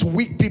 he meets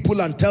weak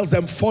people and tells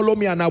them, follow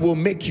me and I will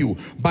make you.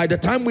 By the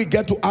time we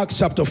get to Acts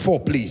chapter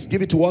 4, please,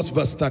 give it to us,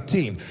 verse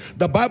 13.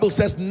 The Bible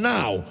says,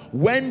 now,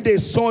 when they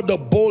saw the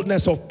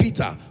boldness of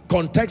Peter,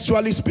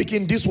 contextually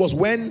speaking, this was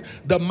when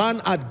the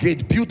man at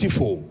Gate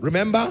Beautiful,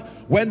 remember?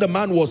 When the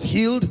man was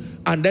healed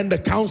and then the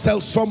council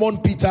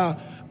summoned Peter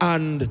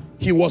and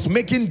he was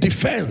making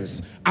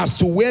defense as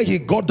to where he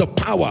got the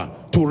power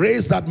to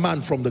raise that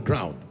man from the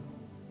ground.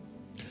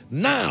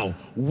 Now,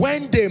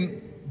 when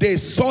they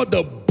saw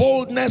the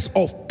boldness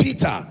of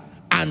Peter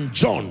and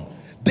John,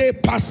 they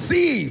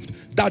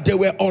perceived that they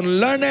were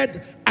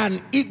unlearned and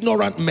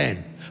ignorant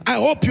men. I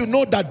hope you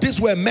know that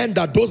these were men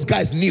that those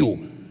guys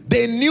knew.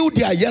 They knew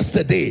their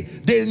yesterday.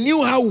 They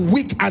knew how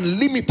weak and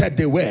limited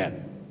they were.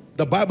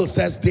 The Bible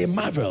says they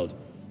marveled.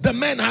 The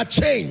men had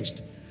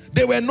changed.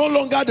 They were no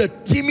longer the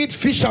timid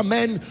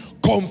fishermen,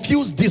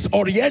 confused,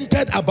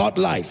 disoriented about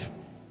life.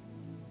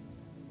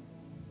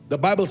 The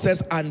Bible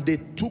says, and they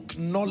took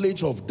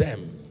knowledge of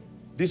them.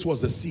 This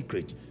was the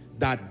secret,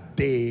 that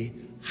they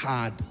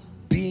had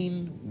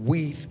been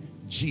with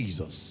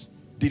Jesus.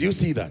 Did you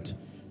see that?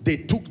 They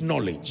took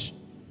knowledge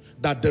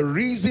that the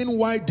reason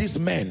why these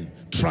men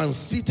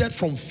transited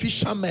from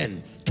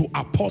fishermen to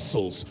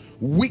apostles,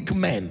 weak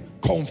men,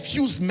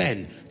 confused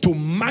men, to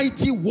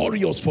mighty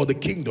warriors for the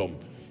kingdom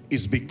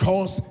is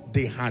because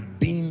they had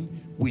been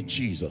with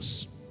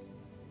Jesus.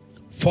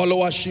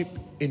 Followership,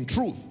 in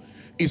truth,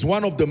 is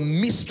one of the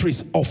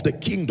mysteries of the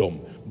kingdom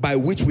by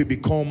which we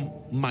become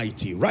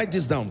mighty. Write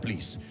this down,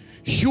 please.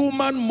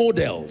 Human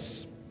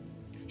models,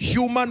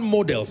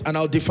 and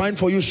I'll define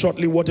for you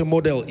shortly what a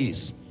model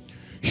is.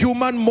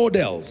 Human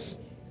models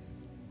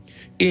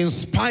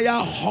inspire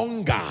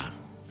hunger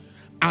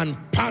and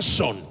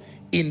passion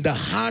in the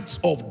hearts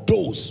of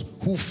those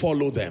who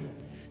follow them.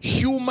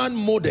 Human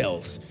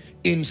models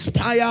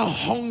inspire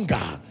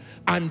hunger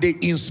and they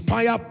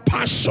inspire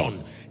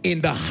passion in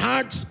the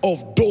hearts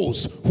of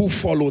those who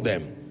follow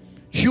them.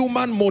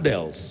 Human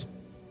models.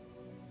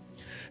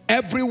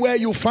 Everywhere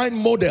you find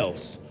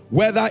models,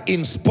 whether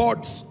in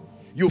sports,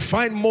 you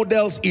find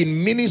models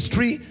in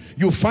ministry,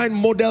 you find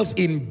models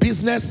in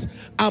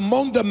business.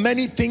 Among the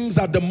many things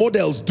that the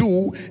models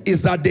do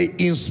is that they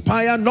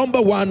inspire,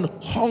 number one,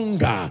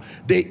 hunger.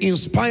 They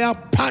inspire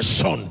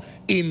passion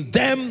in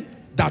them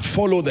that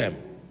follow them.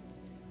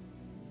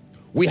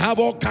 We have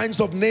all kinds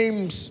of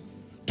names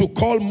to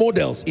call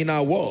models in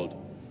our world.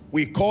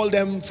 We call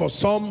them, for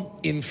some,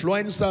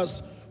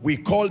 influencers. We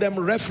call them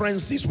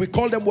references. We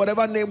call them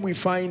whatever name we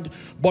find.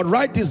 But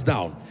write this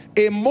down.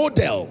 A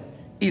model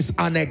is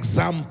an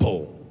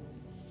example.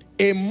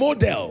 A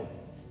model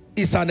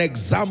is an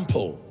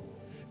example.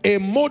 A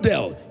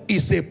model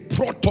is a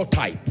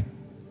prototype.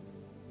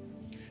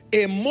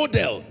 A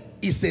model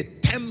is a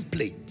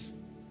template.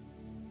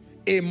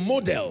 A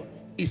model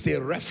is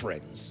a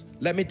reference.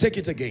 Let me take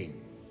it again.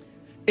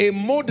 A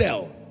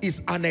model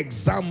is an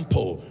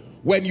example.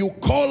 When you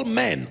call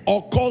men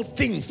or call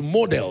things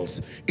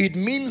models, it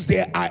means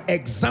there are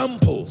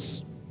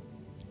examples.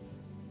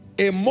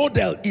 A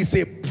model is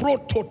a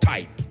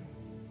prototype.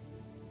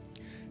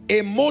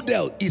 A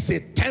model is a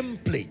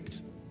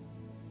template.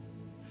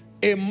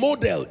 A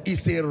model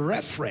is a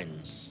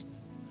reference.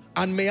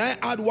 And may I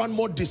add one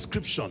more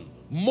description?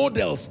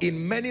 Models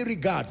in many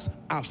regards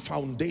are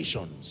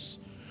foundations,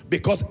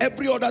 because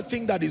every other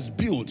thing that is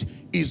built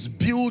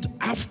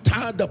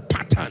after the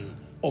pattern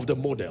of the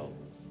model.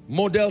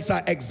 Models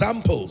are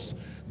examples,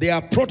 they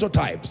are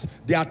prototypes,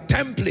 they are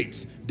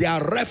templates, they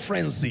are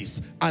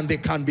references, and they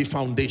can be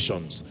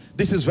foundations.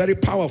 This is very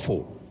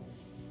powerful.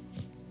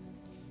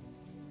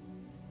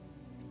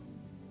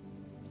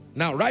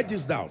 Now write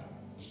this down.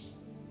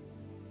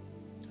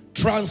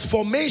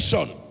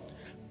 Transformation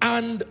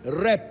and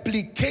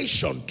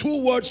replication.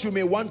 Two words you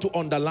may want to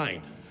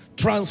underline.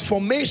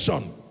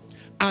 Transformation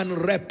and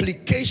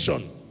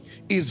replication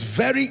is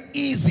very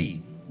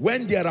easy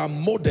when there are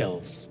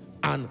models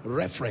and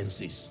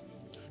references.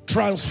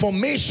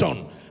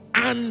 Transformation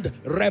and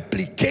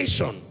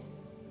replication.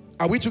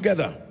 Are we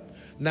together?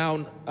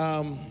 Now,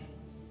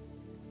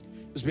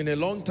 it's been a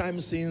long time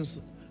since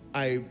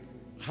I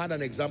had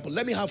an example.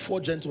 Let me have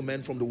 4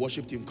 gentlemen from the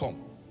worship team come.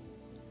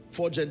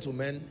 4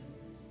 gentlemen.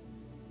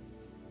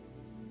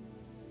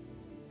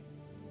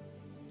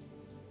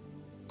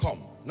 Come.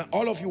 Now,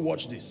 all of you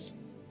watch this.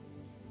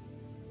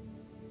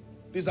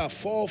 These are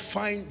 4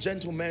 fine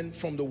gentlemen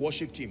from the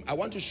worship team. I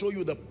want to show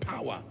you the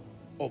power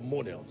of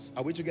models.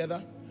 Are we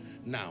together?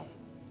 Now,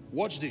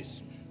 watch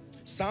this.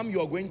 Sam,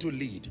 you are going to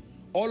lead.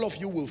 All of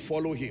you will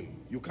follow him.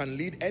 You can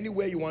lead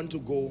anywhere you want to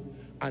go,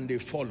 and they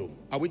follow.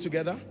 Are we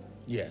together?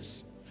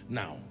 Yes.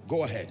 Now,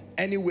 go ahead.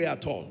 Anywhere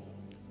at all.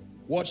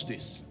 Watch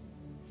this.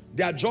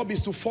 Their job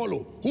is to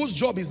follow. Whose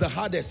job is the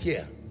hardest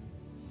here?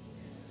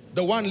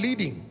 The one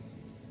leading.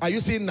 Are you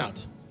seeing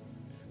that?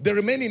 The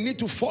remaining need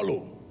to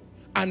follow.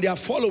 And they are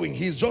following.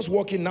 He's just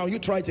walking now. You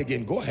try it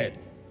again. Go ahead.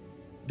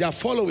 They are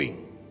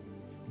following.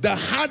 The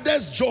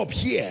hardest job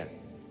here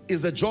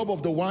is the job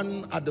of the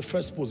one at the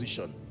first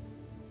position.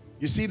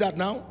 You see that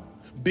now?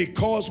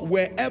 Because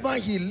wherever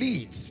he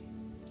leads.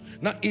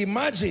 Now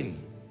imagine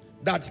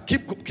that,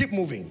 keep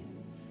moving.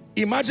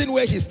 Imagine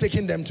where he's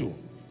taking them to.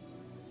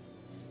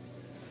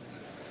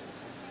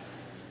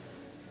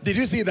 Did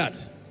you see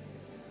that?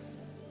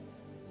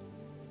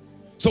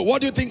 So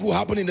what do you think will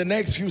happen in the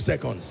next few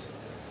seconds?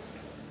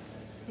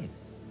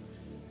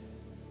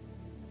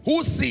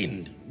 Who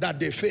sinned that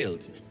they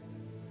failed?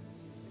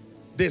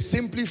 They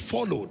simply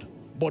followed,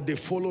 but they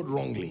followed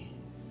wrongly.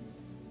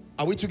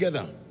 Are we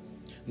together?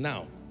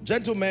 Now,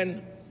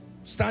 gentlemen,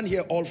 stand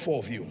here, all 4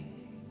 of you.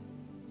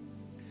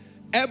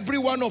 Every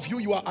one of you,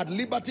 you are at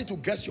liberty to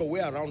guess your way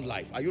around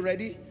life. Are you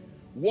ready?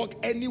 Walk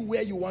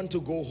anywhere you want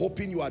to go,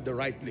 hoping you are at the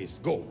right place.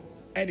 Go.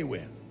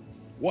 Anywhere.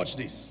 Watch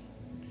this.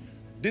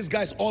 These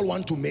guys all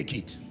want to make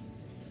it.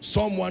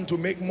 Some want to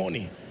make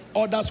money.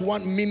 Others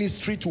want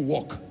ministry to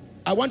work.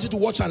 I want you to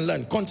watch and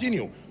learn.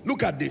 Continue.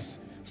 Look at this.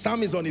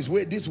 Sam is on his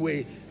way this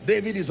way.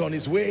 David is on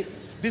his way.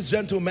 This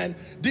gentleman,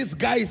 this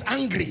guy is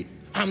angry.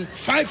 I'm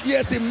 5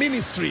 years in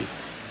ministry.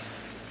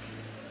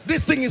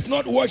 This thing is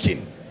not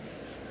working.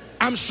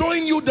 I'm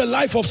showing you the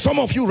life of some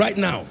of you right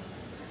now.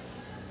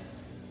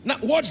 Now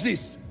watch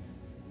this.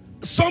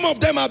 Some of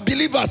them are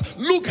believers.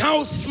 Look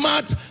how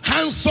smart,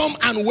 handsome,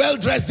 and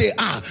well-dressed they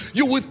are.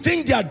 You would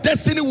think their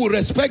destiny will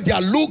respect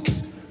their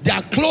looks,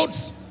 their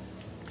clothes.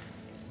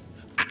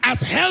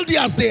 As healthy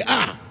as they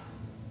are.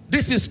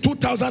 This is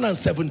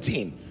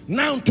 2017.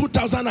 Now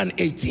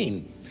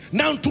 2018.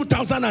 Now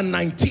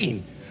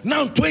 2019.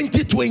 Now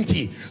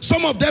 2020.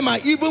 Some of them are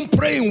even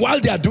praying while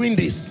they are doing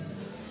this.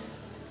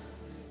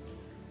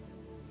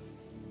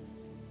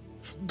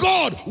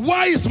 God,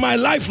 why is my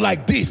life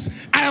like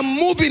this? I am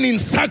moving in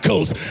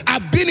circles.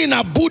 I've been in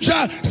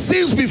Abuja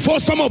since before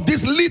some of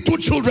these little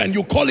children,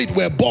 you call it,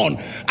 were born.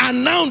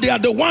 And now they are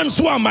the ones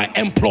who are my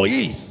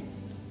employees.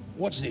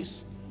 Watch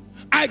this.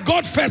 I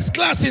got first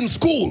class in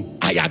school.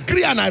 I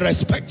agree and I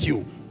respect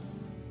you.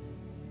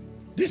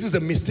 This is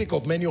the mistake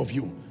of many of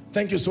you.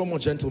 Thank you so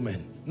much,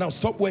 gentlemen. Now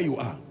stop where you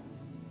are.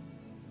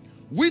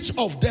 Which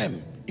of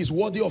them is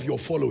worthy of your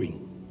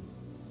following?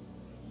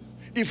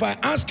 If I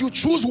ask you,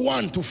 choose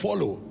one to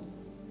follow.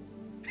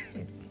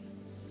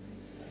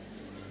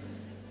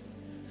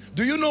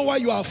 Do you know why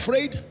you are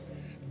afraid?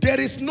 There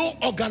is no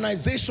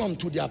organization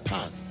to their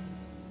path.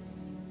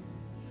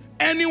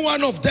 Any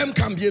one of them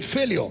can be a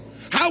failure.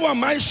 How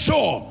am I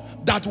sure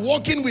that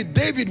walking with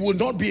David will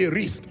not be a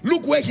risk?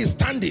 Look where he's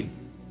standing.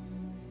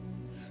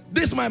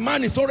 This, my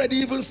man, is already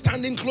even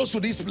standing close to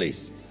this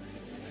place.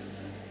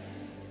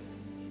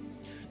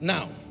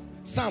 Now,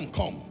 Sam,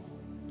 come.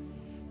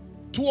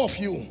 2 of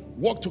you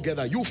walk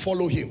together. You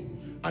follow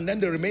him. And then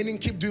the remaining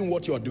keep doing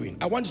what you are doing.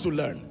 I want you to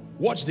learn.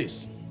 Watch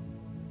this.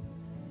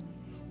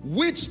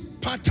 Which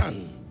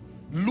pattern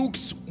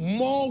looks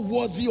more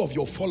worthy of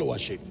your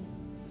followership?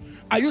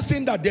 Are you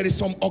seeing that there is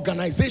some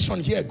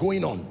organization here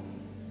going on?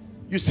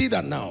 You see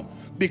that now?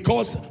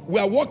 because we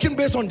are working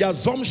based on the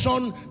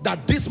assumption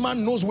that this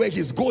man knows where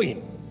he's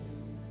going.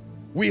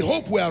 We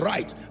hope we are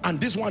right, and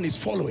this one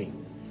is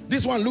following.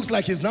 This one looks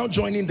like he's now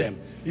joining them.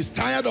 He's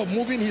tired of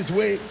moving his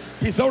way.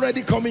 He's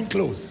already coming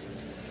close.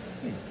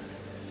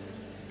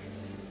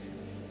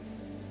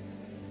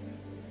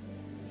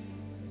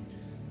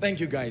 Thank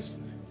you, guys.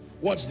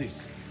 Watch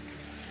this.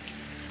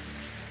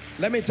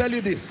 Let me tell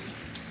you this.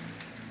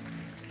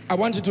 I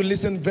want you to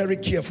listen very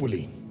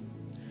carefully.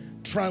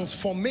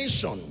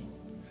 Transformation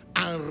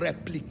and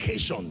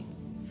replication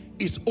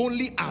is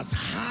only as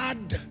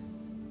hard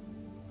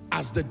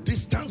as the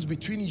distance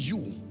between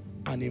you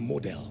and a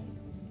model.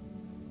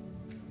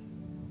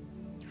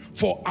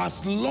 For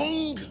as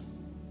long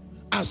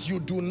as you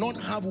do not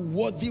have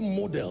worthy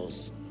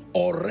models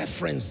or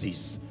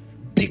references,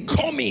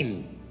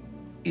 becoming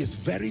is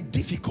very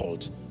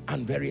difficult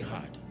and very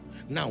hard.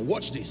 Now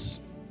watch this.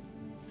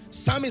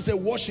 Sam is a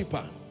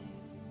worshiper.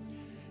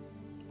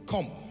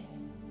 Come.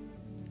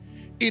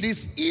 It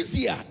is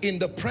easier in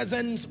the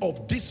presence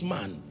of this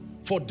man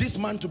for this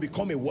man to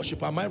become a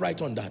worshiper. Am I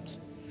right on that?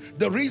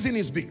 The reason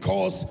is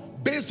because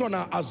based on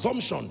our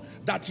assumption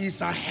that he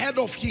is ahead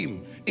of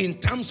him in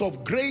terms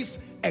of grace,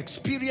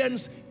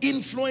 experience,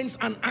 influence,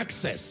 and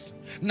access.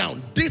 Now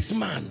this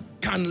man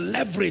can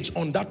leverage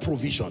on that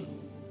provision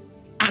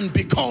and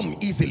become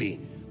easily.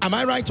 Am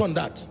I right on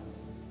that?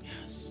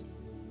 Yes.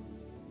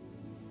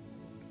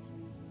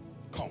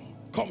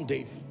 Come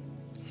Dave.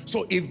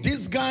 So if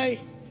this guy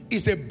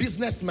is a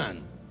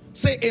businessman,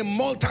 say a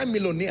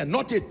multi-millionaire,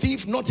 not a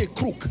thief, not a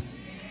crook.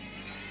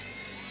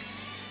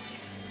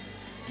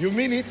 You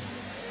mean it?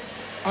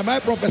 Am I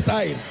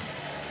prophesying?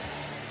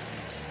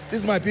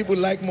 These my people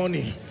like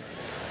money.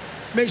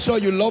 Make sure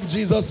you love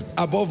Jesus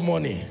above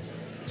money.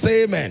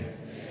 Say amen.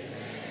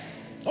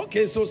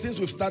 Okay, so since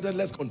we've started,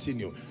 let's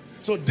continue.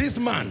 So this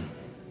man,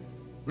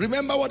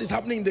 remember what is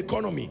happening in the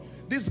economy.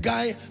 This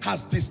guy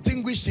has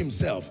distinguished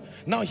himself.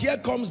 Now here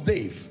comes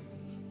Dave,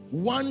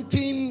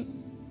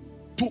 wanting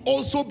to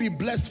also be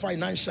blessed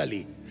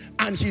financially,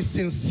 and he's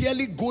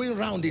sincerely going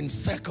around in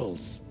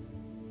circles.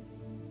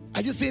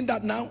 Are you seeing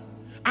that now?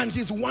 And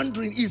he's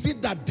wondering, is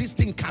it that this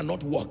thing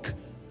cannot work?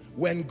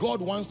 When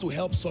God wants to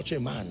help such a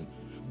man,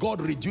 God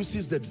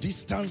reduces the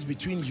distance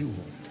between you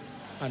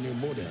and a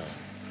model.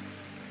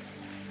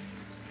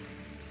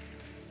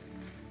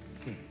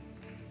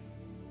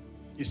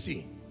 You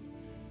see,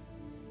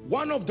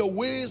 one of the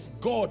ways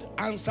God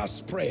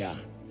answers prayer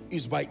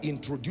is by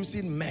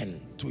introducing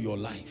men to your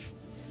life.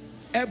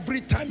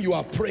 Every time you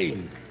are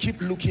praying, keep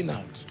looking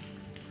out.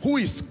 Who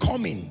is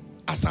coming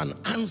as an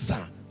answer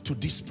to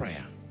this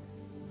prayer?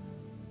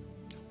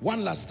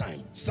 One last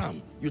time.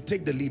 Sam, you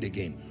take the lead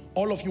again.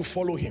 All of you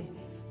follow him.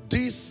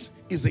 This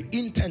is the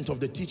intent of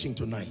the teaching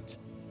tonight.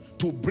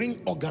 To bring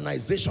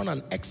organization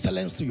and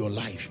excellence to your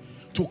life.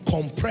 To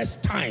compress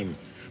time.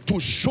 To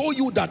show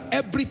you that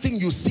everything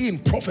you see in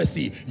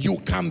prophecy, you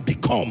can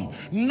become.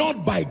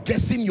 Not by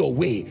guessing your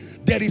way.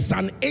 There is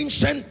an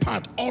ancient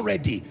path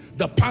already.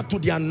 The path to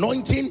the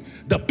anointing,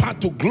 the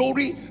path to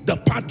glory, the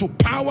path to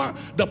power,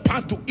 the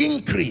path to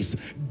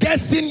increase.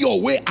 Guessing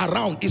your way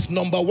around is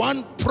number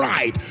one,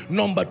 pride.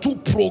 Number two,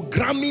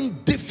 programming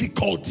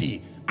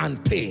difficulty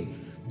and pain.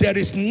 There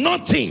is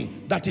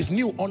nothing that is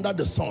new under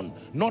the sun.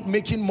 Not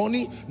making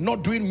money,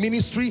 not doing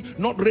ministry,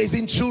 not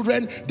raising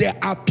children. There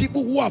are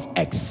people who have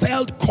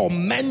excelled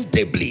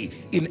commendably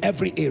in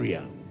every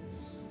area.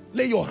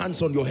 Lay your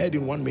hands on your head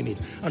in 1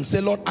 minute and say,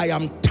 Lord, I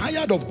am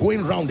tired of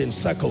going round in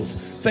circles.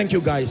 Thank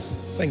you, guys.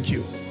 Thank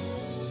you.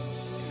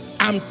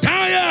 I'm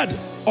tired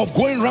of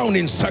going round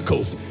in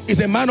circles.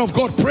 Is a man of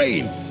God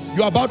praying?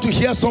 You're about to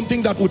hear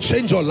something that will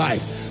change your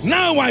life.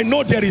 Now I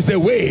know there is a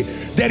way.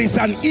 There is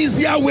an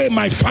easier way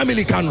my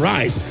family can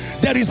rise.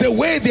 There is a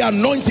way the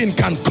anointing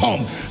can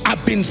come.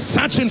 I've been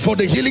searching for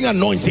the healing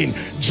anointing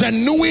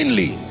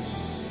genuinely.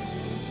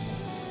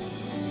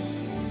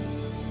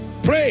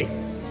 Pray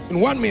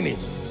in 1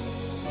 minute.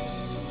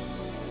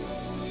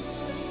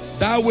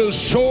 Thou will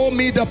show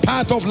me the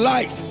path of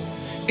life.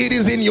 It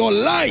is in your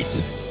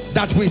light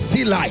that we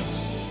see light.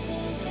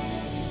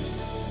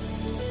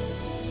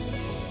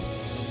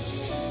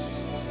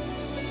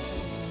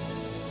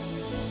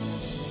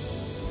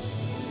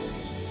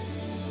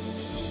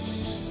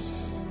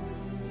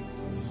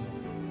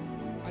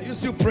 Are you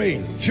still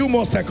praying? Few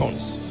more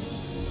seconds.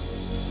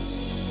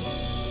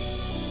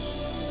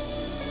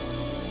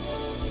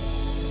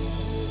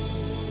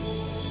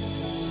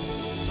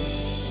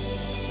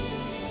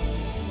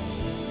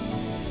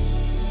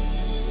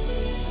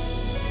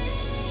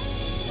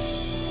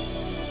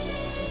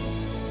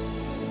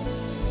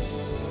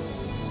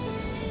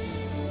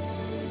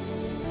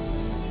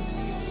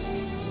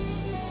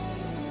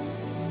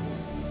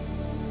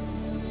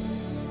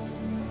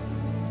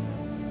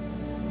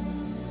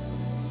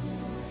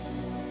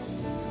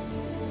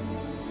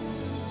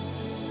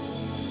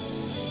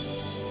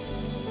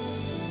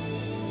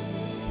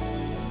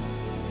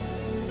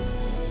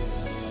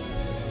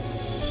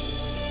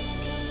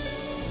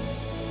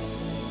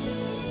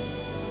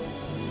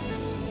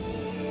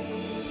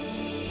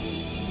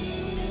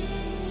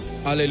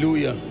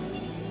 Hallelujah.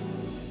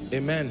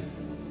 Amen.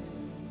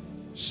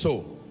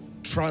 So,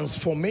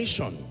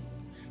 transformation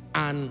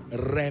and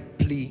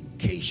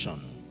replication.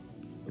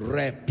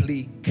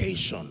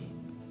 Replication.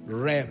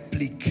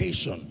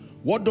 Replication.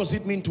 What does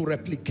it mean to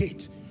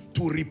replicate?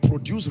 To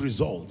reproduce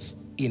results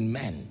in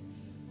men.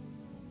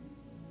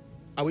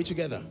 Are we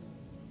together?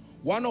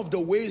 One of the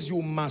ways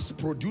you must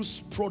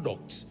produce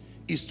products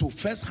is to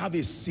first have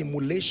a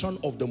simulation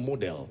of the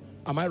model.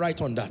 Am I right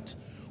on that?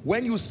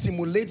 When you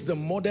simulate the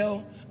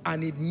model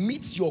and it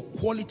meets your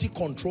quality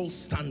control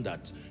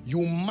standard,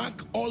 you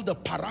mark all the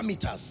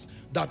parameters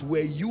that were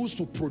used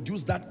to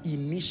produce that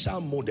initial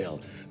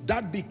model.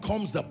 That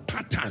becomes the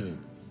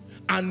pattern.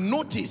 And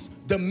notice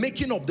the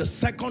making of the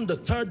second, the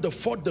third, the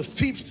fourth, the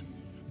fifth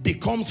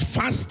becomes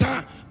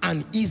faster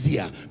and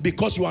easier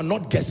because you are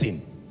not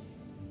guessing.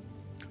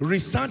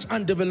 Research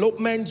and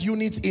development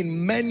units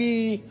in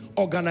many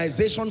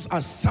organizations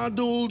are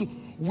saddled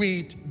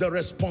with the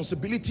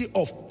responsibility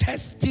of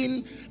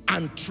testing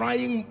and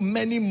trying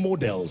many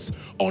models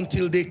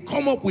until they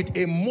come up with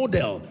a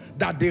model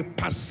that they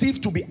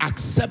perceive to be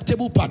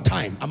acceptable per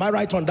time. Am I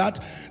right on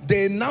that?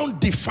 They now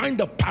define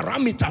the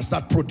parameters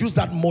that produce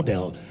that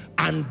model,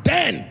 and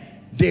then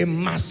they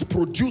must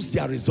produce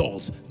their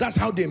results. That's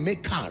how they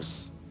make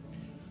cars.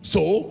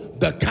 So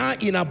the car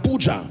in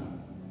Abuja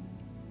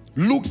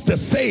looks the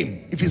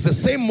same if it's the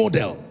same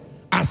model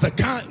as the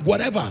car,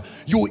 whatever.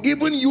 You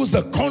even use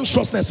the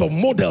consciousness of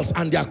models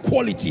and their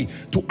quality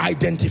to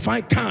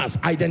identify cars,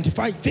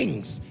 identify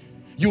things.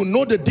 You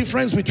know the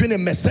difference between a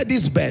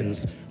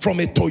Mercedes-Benz from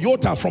a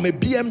Toyota, from a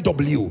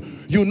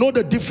BMW. You know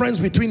the difference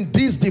between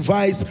this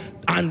device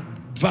and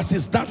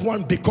versus that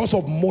one because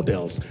of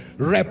models.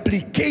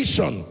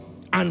 Replication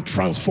and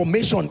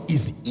transformation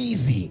is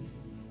easy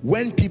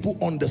when people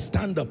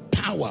understand the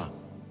power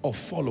of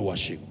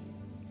followership.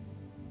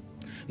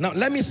 Now,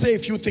 let me say a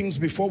few things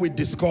before we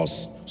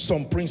discuss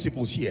some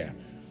principles here.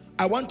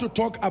 I want to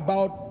talk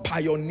about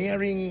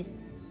pioneering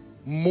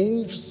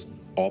moves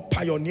or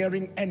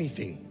pioneering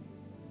anything.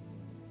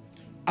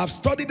 I've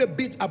studied a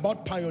bit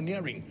about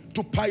pioneering.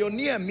 To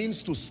pioneer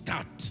means to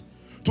start.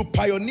 To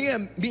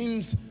pioneer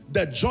means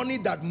the journey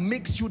that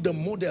makes you the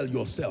model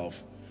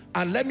yourself.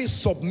 And let me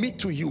submit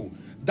to you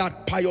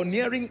that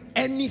pioneering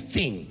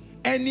anything,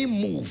 any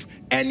move,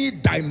 any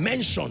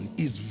dimension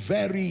is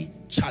very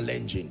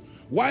challenging.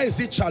 Why is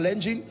it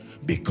challenging?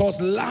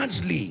 Because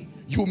largely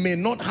you may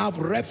not have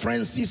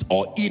references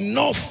or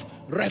enough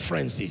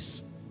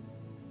references.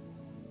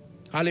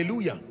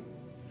 Hallelujah.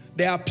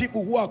 There are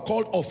people who are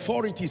called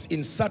authorities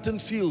in certain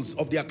fields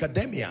of the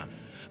academia.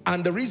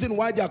 And the reason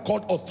why they are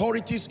called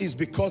authorities is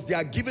because they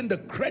are given the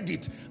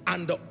credit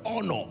and the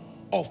honor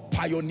of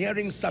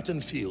pioneering certain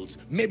fields.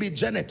 Maybe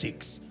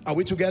genetics. Are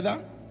we together?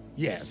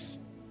 Yes.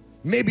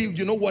 Maybe,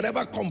 you know,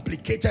 whatever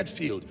complicated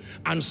field.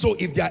 And so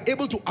if they are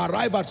able to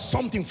arrive at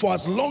something for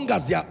as long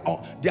as they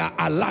are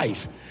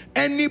alive,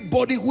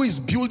 anybody who is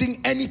building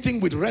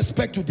anything with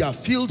respect to their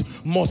field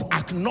must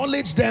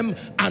acknowledge them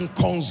and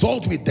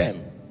consult with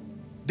them.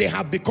 They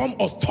have become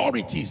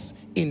authorities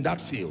in that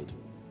field.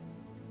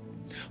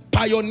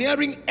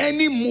 Pioneering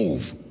any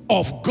move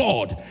of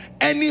God,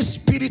 any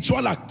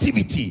spiritual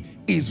activity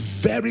is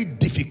very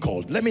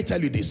difficult. Let me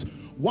tell you this.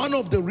 One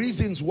of the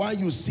reasons why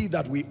you see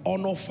that we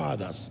honor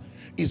fathers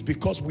is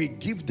because we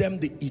give them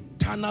the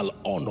eternal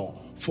honor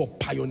for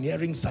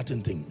pioneering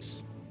certain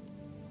things.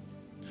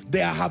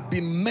 There have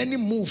been many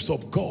moves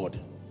of God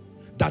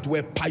that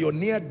were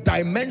pioneered,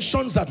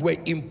 dimensions that were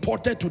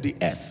imported to the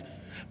earth.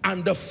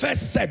 And the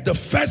first set, the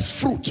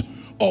first fruit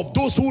of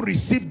those who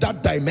received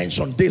that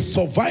dimension, they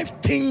survived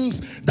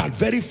things that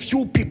very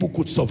few people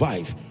could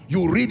survive.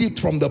 You read it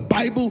from the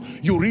Bible,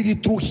 you read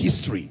it through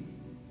history.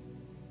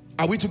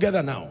 Are we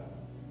together now?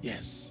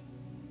 Yes.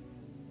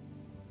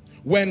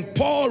 When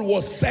Paul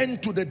was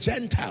sent to the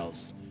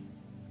Gentiles,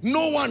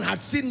 no one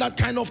had seen that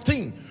kind of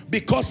thing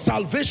because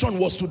salvation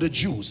was to the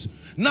Jews.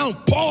 Now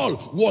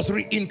Paul was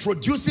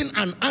reintroducing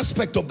an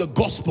aspect of the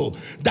gospel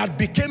that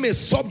became a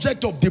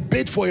subject of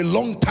debate for a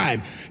long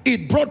time.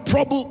 It brought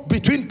trouble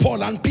between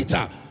Paul and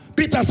Peter.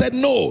 Peter said,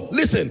 no,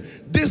 listen,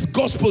 this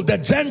gospel, the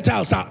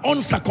Gentiles are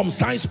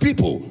uncircumcised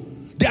people.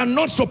 They are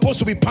not supposed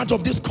to be part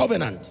of this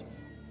covenant.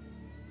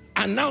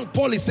 And now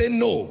Paul is saying,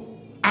 no,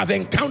 I've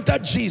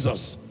encountered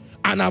Jesus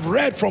and I've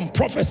read from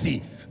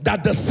prophecy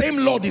that the same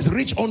Lord is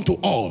rich unto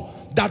all,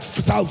 that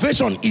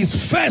salvation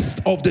is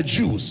first of the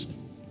Jews.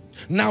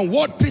 Now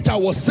what Peter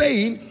was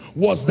saying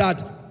was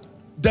that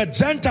the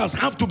Gentiles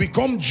have to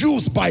become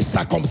Jews by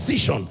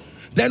circumcision.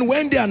 Then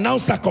when they are now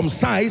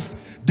circumcised,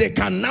 they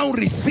can now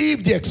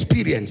receive the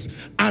experience.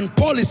 And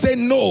Paul is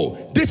saying,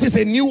 no, this is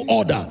a new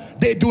order.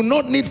 They do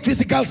not need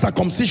physical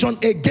circumcision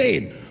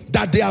again.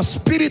 That they are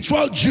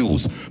spiritual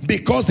Jews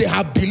because they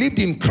have believed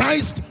in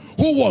Christ,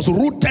 who was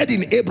rooted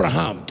in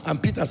Abraham.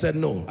 And Peter said,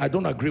 no, I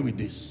don't agree with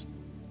this.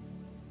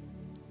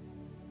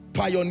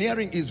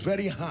 Pioneering is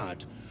very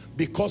hard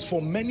because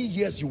for many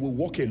years you will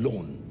walk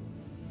alone.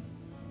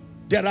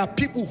 There are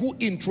people who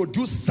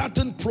introduce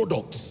certain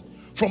products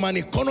from an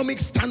economic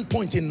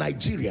standpoint in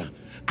Nigeria,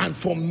 and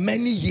for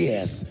many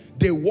years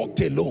they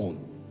walked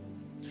alone.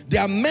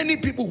 There are many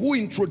people who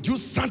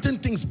introduce certain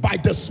things by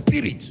the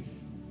Spirit.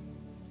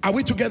 Are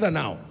we together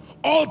now?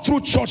 All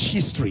through church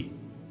history,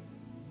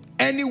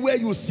 anywhere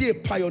you see a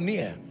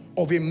pioneer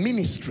of a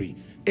ministry,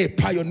 a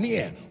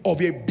pioneer of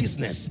a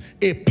business,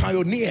 a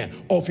pioneer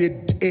of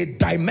a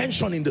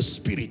dimension in the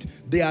Spirit,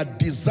 they are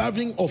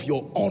deserving of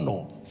your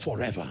honor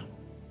forever.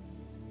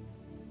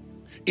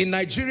 In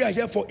Nigeria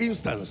here, for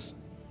instance,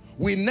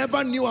 we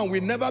never knew and we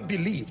never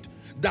believed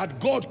that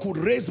God could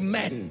raise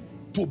men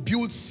to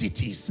build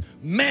cities,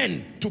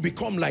 men to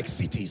become like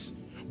cities.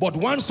 But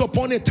once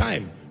upon a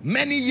time,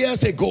 many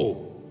years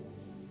ago,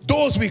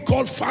 those we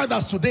call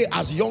fathers today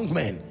as young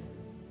men,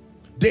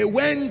 they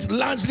went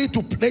largely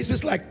to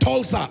places like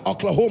Tulsa,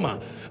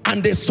 Oklahoma,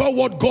 and they saw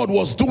what God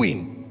was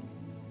doing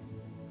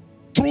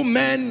through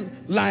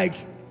men like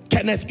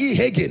Kenneth E.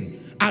 Hagin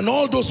and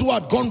all those who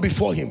had gone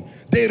before him.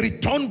 They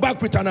returned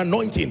back with an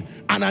anointing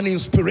and an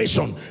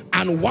inspiration,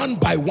 and one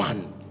by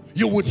one,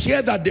 you would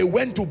hear that they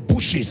went to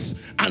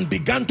bushes and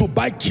began to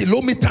buy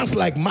kilometers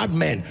like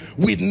madmen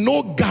with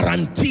no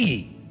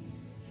guarantee.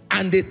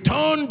 And they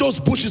turned those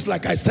bushes,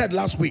 like I said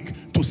last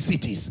week, to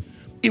cities.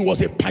 It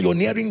was a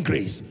pioneering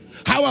grace.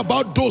 How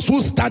about those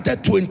who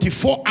started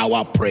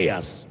 24-hour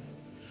prayers?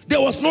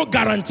 There was no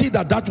guarantee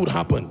that that would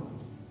happen.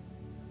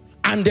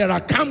 And there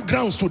are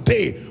campgrounds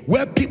today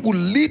where people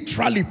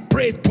literally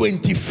pray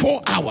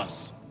 24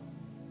 hours.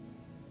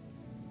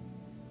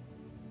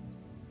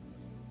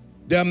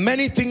 There are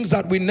many things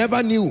that we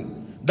never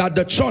knew that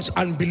the church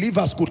and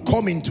believers could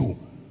come into.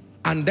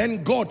 And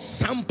then God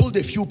sampled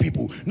a few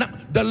people. Now,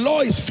 the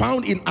law is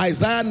found in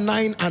Isaiah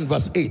 9 and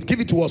verse 8. Give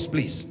it to us,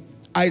 please.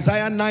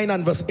 Isaiah 9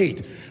 and verse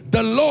 8.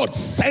 The Lord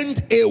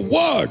sent a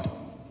word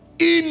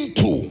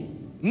into,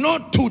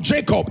 not to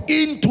Jacob,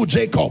 into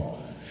Jacob.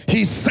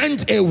 He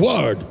sent a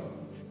word,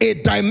 a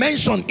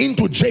dimension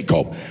into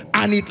Jacob,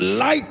 and it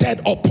lighted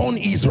upon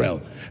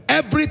Israel.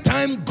 Every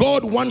time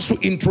God wants to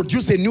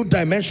introduce a new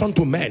dimension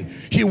to men,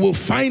 he will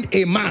find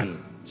a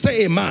man.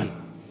 Say a man.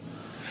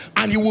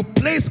 And he will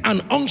place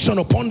an unction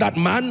upon that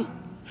man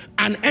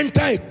and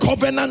enter a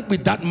covenant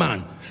with that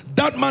man.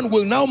 That man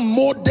will now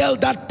model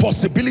that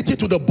possibility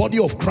to the body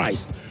of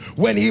Christ.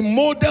 When he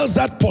models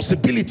that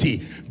possibility,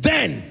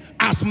 then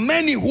as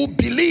many who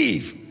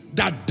believe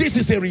that this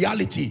is a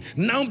reality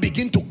now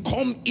begin to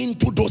come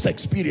into those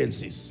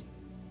experiences.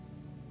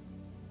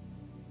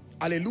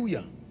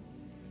 Hallelujah.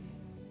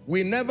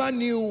 We never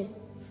knew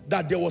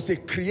that there was a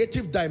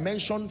creative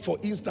dimension, for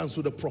instance,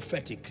 to the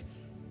prophetic.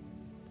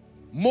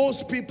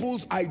 Most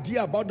people's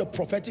idea about the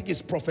prophetic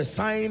is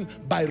prophesying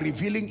by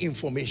revealing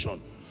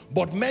information.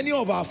 But many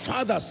of our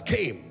fathers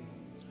came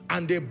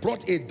and they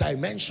brought a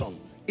dimension,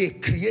 a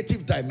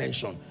creative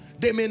dimension.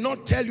 They may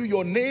not tell you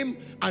your name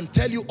and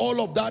tell you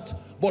all of that,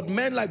 but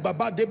men like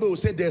Baba Debe will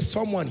say, there's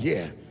someone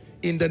here,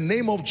 in the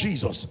name of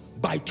Jesus,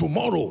 by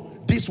tomorrow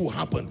this will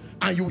happen.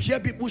 And you hear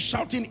people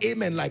shouting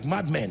amen like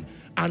madmen,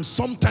 and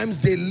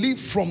sometimes they live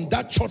from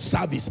that church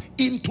service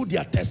into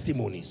their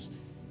testimonies.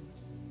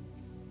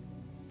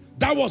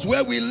 That was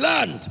where we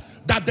learned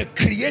that the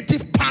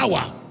creative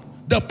power,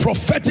 the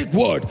prophetic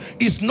word,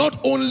 is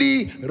not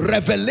only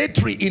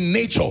revelatory in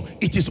nature,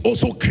 it is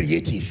also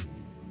creative.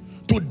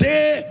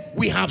 Today,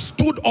 we have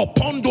stood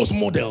upon those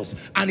models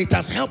and it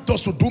has helped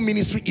us to do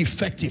ministry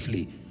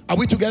effectively. Are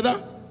we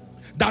together?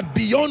 That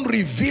beyond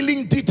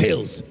revealing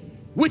details,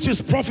 which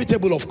is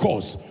profitable of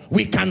course,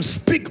 we can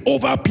speak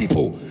over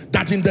people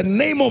that in the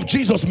name of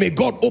Jesus, may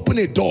God open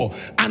a door.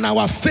 And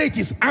our faith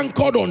is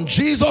anchored on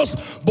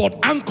Jesus, but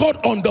anchored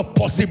on the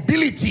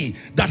possibility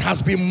that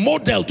has been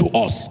modeled to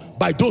us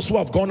by those who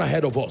have gone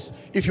ahead of us.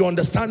 If you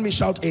understand me,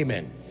 shout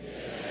amen.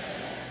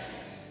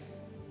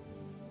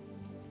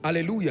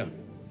 Hallelujah.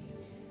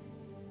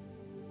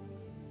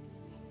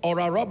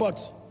 Oral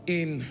Roberts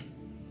in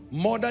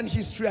modern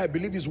history, I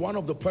believe, is one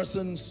of the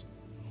persons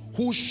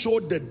who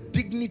showed the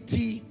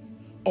dignity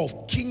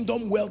of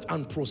kingdom wealth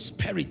and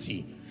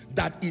prosperity,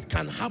 that it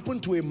can happen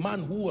to a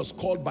man who was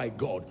called by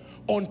God.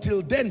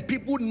 Until then,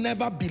 people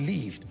never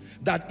believed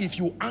that if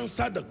you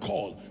answer the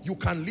call, you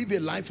can live a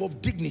life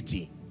of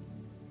dignity.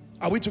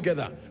 Are we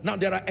together? Now,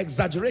 there are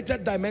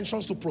exaggerated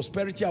dimensions to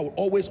prosperity I will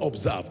always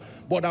observe,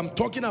 but I'm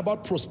talking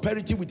about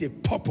prosperity with a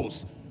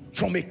purpose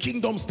from a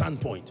kingdom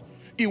standpoint.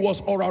 It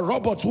was Oral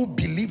Roberts who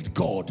believed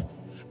God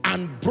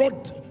and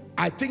brought,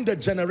 I think, the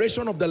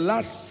generation of the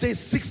last, say,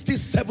 60,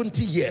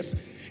 70 years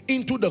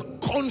into the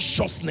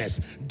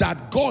consciousness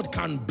that God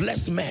can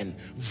bless men,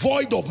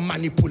 void of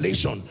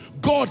manipulation.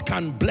 God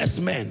can bless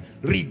men,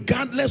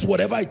 regardless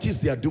whatever it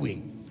is they are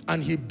doing.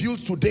 And he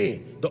built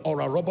today the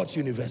Oral Roberts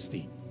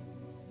University.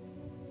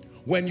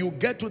 When you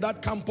get to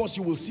that campus,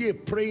 you will see a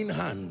praying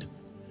hand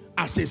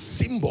as a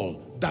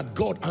symbol that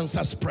God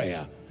answers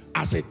prayer,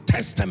 as a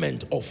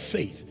testament of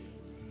faith.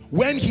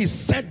 When he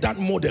set that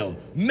model,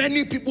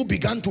 many people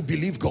began to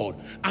believe God.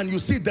 And you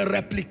see, the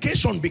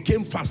replication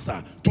became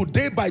faster.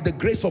 Today, by the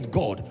grace of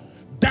God,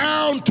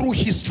 down through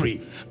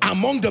history,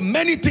 among the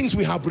many things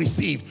we have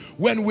received,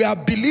 when we are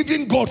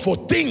believing God for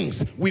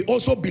things, we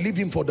also believe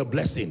him for the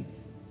blessing.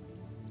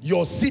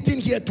 You're sitting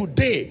here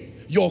today,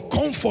 your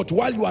comfort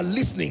while you are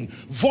listening,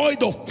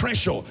 void of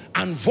pressure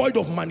and void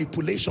of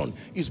manipulation,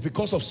 is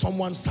because of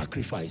someone's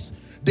sacrifice.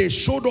 They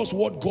showed us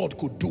what God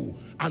could do,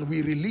 and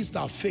we released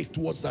our faith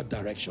towards that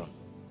direction.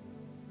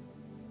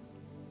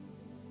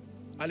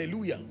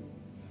 Hallelujah.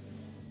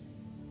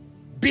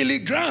 Billy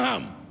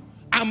Graham,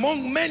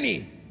 among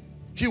many,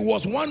 he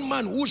was one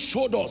man who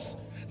showed us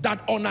that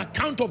on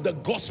account of the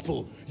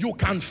gospel, you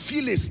can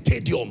fill a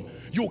stadium,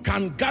 you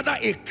can gather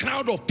a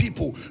crowd of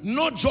people,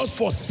 not just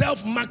for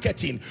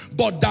self-marketing,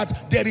 but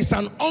that there is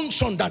an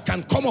unction that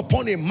can come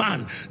upon a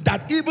man,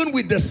 that even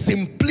with the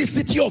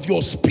simplicity of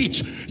your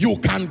speech, you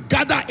can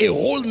gather a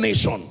whole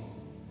nation.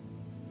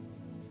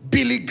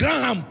 Billy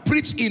Graham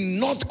preached in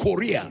North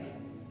Korea.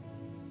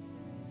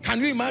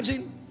 Can you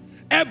imagine?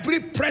 Every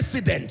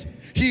president,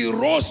 he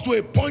rose to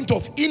a point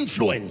of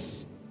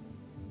influence.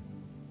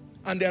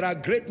 And there are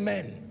great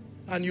men,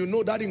 and you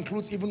know that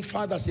includes even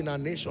fathers in our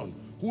nation,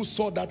 who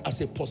saw that as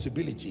a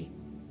possibility.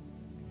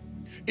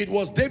 It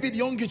was David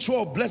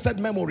Yonggi of blessed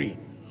memory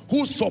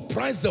who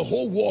surprised the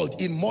whole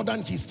world in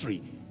modern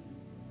history.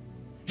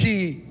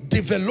 He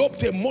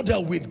developed a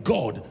model with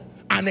God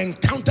and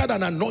encountered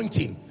an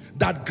anointing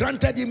that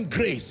granted him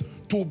grace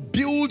to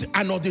build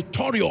an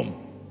auditorium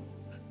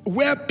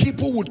where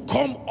people would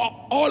come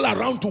all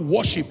around to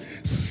worship.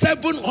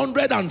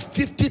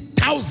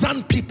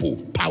 750,000 people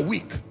per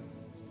week.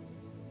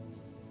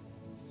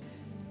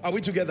 Are we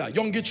together?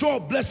 Yonggi Cho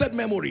of blessed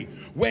memory.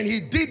 When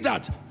he did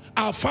that,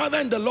 our father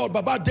in the Lord,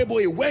 Baba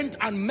Deboe, went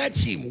and met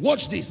him.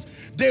 Watch this.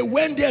 They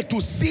went there to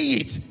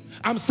see it.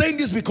 I'm saying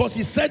this because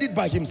he said it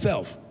by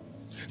himself.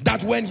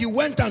 That when he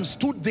went and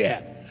stood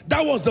there,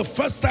 that was the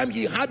first time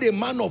he had a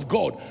man of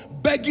God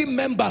begging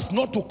members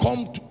not to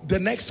come the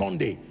next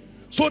Sunday,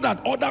 so that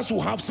others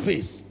will have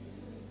space.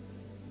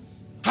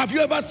 Have you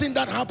ever seen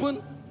that happen?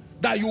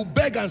 That you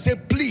beg and say,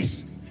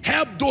 please,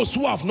 help those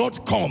who have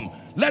not come.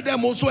 Let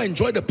them also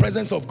enjoy the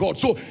presence of God.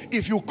 So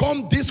if you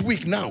come this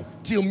week now,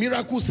 till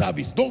miracle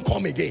service, don't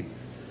come again.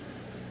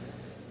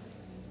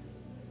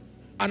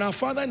 And our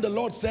father in the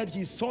Lord said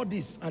he saw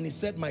this and he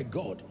said, my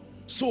God,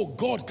 so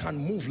God can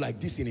move like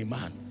this in a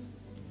man.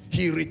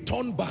 He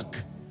returned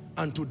back,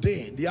 and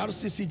today the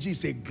RCCG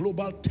is a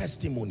global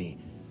testimony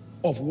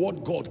of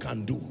what God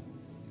can do.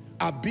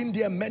 I've been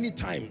there many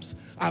times.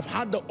 I've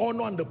had the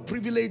honor and the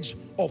privilege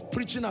of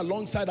preaching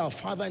alongside our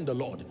father in the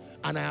Lord,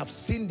 and I have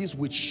seen this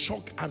with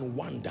shock and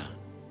wonder.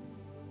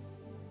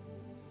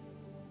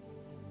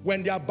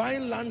 When they are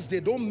buying lands, they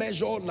don't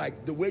measure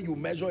like the way you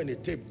measure in a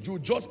tape. You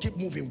just keep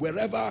moving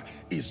wherever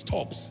it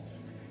stops.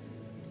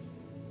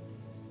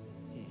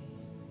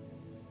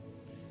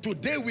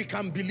 Today we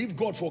can believe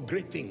God for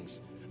great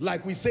things.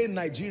 Like we say in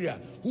Nigeria,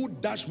 who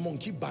dash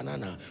monkey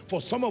banana?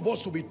 For some of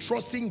us to be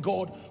trusting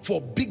God for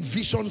big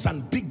visions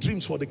and big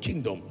dreams for the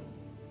kingdom.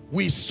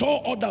 We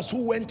saw others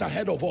who went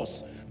ahead of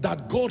us,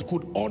 that God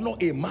could honor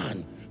a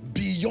man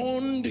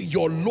beyond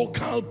your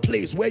local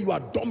place where you are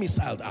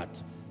domiciled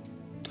at.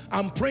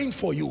 I'm praying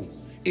for you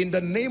in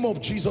the name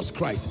of Jesus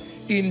Christ.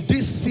 In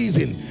this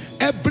season,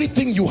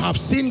 everything you have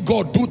seen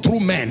God do through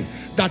men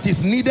that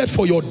is needed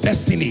for your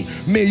destiny,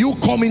 may you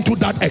come into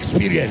that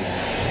experience.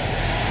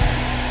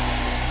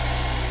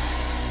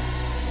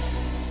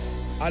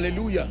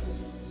 Hallelujah.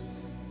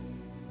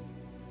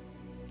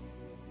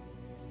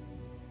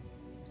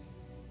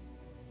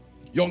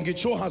 Yonggi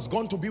Cho has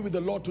gone to be with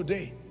the Lord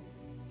today.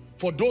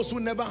 For those who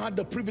never had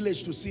the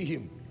privilege to see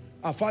him,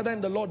 our father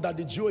in the Lord,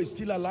 Daddy Joe, is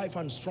still alive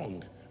and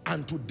strong.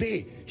 And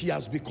today, he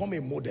has become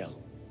a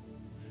model.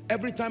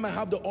 Every time I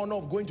have the honor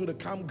of going to the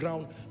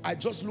campground, I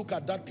just look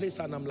at that place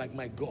and I'm like,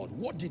 my God,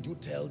 what did you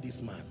tell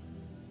this man?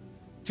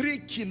 3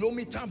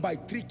 kilometers by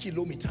 3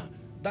 kilometers.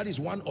 That is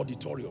one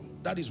auditorium.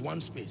 That is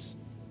one space.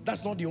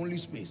 That's not the only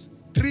space.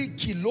 3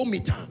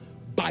 kilometers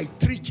by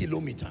 3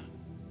 kilometers.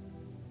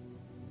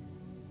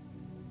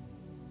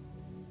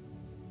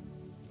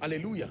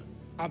 Hallelujah.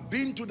 I've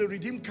been to the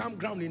Redeemed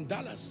Campground in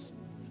Dallas.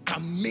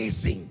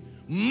 Amazing.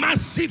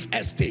 Massive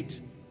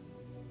estate.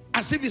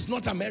 As if it's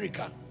not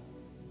America.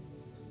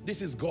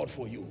 This is God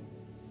for you.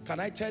 Can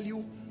I tell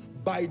you,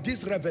 by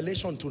this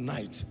revelation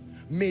tonight,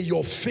 may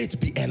your faith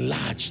be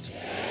enlarged.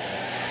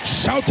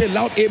 Shout a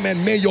loud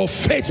amen. May your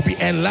faith be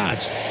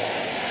enlarged.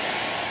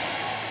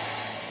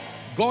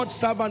 God's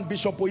servant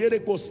Bishop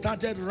Oyedepo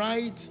started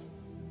right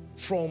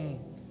from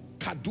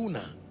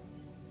Kaduna.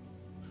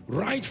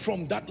 Right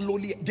from that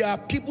lowly. There are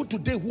people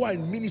today who are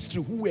in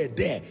ministry who were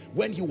there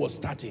when he was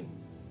starting.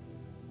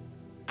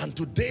 And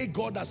today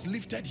God has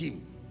lifted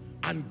him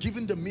and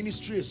given the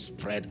ministry a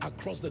spread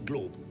across the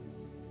globe.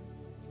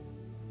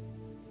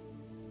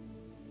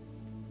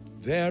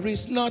 There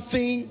is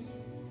nothing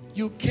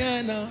you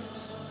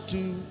cannot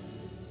do.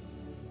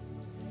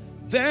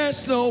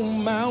 There's no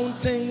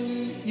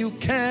mountain you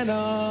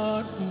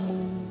cannot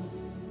move.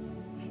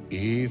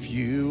 If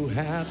you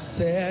have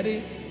said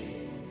it,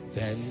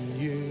 then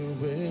you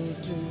will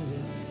do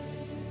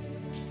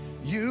it.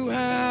 You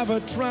have a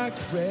track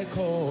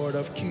record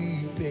of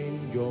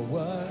keeping your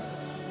word.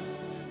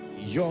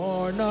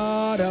 You're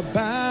not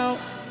about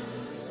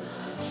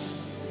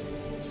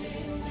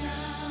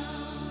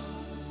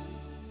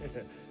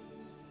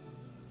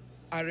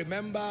I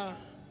remember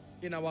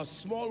in our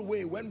small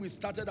way when we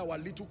started our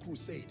little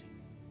crusade,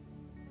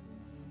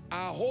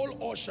 our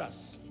whole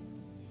ushers,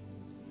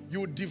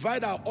 you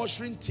divide our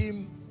ushering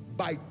team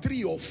by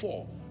 3 or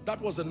 4.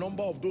 That was the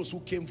number of those who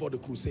came for the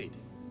crusade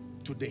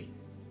today.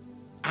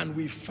 And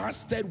we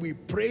fasted, we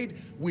prayed,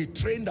 we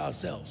trained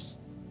ourselves.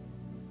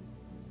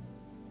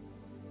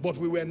 But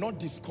we were not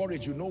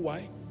discouraged. You know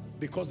why?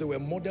 Because there were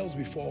models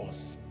before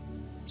us.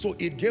 So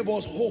it gave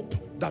us hope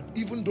that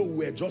even though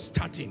we were just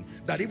starting,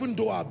 that even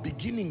though our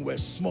beginning were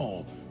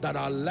small, that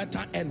our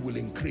latter end will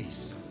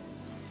increase.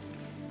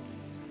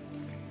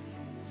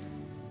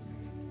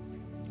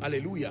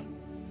 Hallelujah.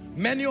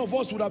 Many of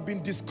us would have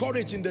been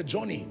discouraged in the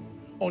journey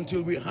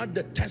until we had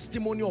the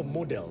testimony of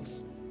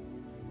models.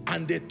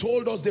 And they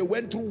told us they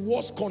went through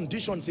worse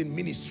conditions in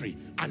ministry,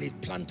 and it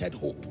planted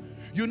hope.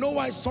 You know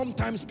why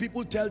sometimes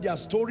people tell their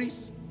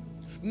stories?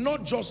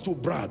 Not just to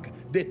brag.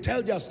 They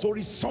tell their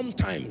stories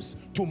sometimes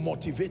to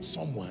motivate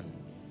someone.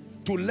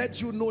 To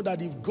let you know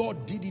that if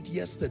God did it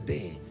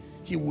yesterday,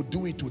 He would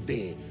do it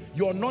today.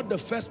 You're not the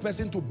first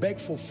person to beg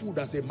for food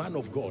as a man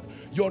of God.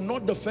 You're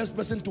not the first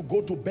person to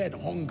go to bed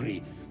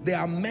hungry. There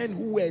are men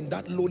who were in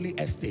that lowly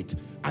estate,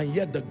 and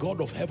yet the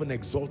God of heaven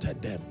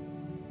exalted them.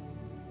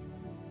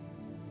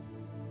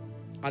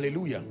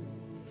 Hallelujah.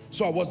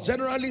 So I was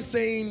generally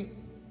saying,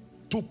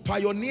 to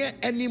pioneer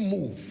any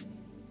move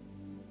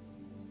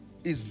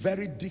is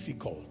very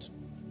difficult.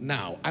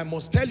 Now, I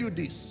must tell you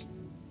this.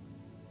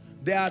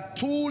 There are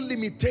 2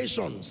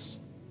 limitations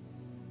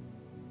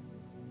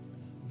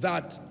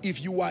that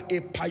if you are a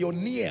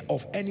pioneer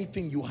of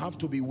anything, you have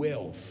to be aware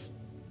of.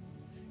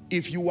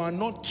 If you are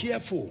not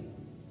careful,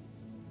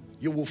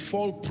 you will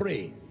fall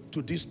prey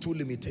to these 2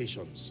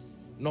 limitations.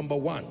 Number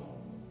 1,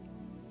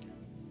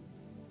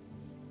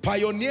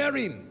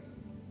 pioneering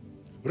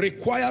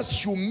requires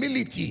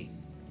humility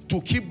to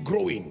keep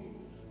growing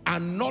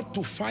and not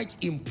to fight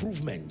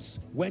improvements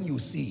when you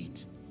see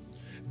it.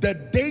 The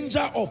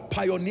danger of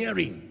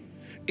pioneering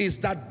is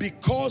that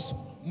because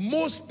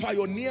most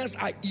pioneers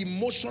are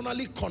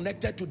emotionally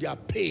connected to their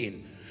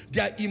pain,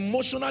 they are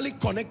emotionally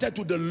connected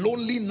to the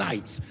lonely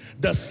nights,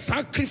 the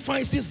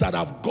sacrifices that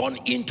have gone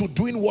into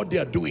doing what they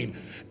are doing.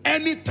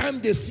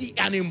 Anytime they see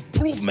an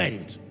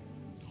improvement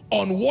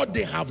on what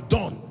they have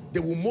done, they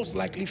will most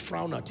likely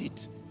frown at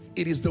it.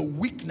 It is the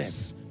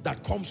weakness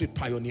that comes with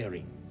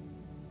pioneering.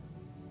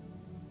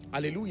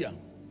 Hallelujah.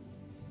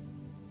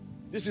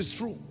 This is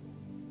true.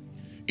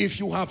 If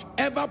you have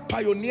ever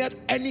pioneered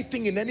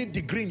anything in any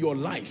degree in your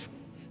life,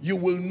 you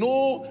will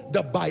know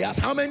the bias.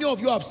 How many of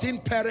you have seen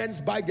parents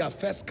buy their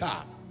first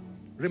car?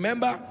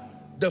 Remember,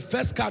 the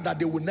first car that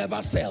they will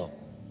never sell.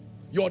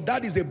 Your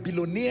dad is a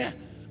billionaire,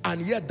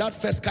 and yet that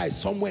first car is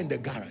somewhere in the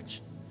garage.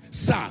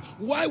 Sir,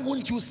 why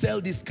won't you sell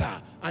this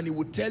car? And he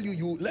would tell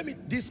you,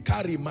 this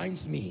car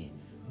reminds me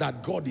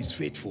that God is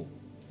faithful.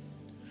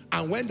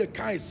 And when the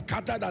car is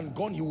scattered and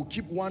gone, he will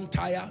keep one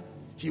tire,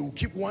 he will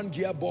keep one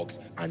gearbox,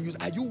 and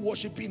are you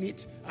worshiping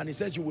it? And he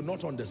says, you will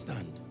not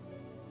understand.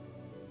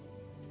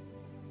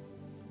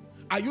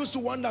 I used to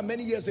wonder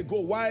many years ago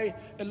why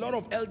a lot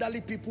of elderly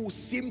people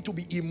seem to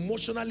be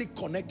emotionally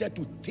connected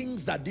to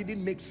things that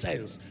didn't make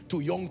sense to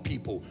young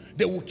people.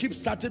 They will keep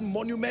certain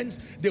monuments,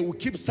 they will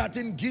keep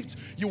certain gifts.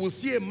 You will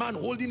see a man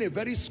holding a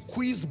very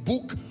squeezed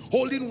book,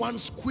 holding one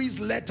squeezed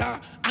letter,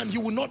 and he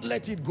will not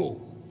let it go.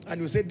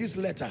 And you say, this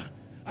letter,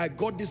 I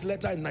got this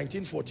letter in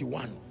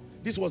 1941.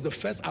 This was the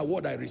first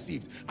award I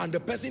received. And the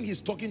person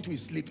he's talking to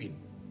is sleeping.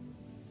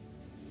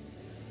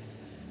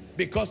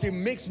 Because it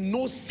makes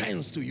no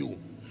sense to you.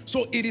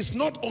 So it is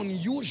not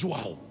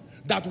unusual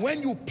that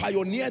when you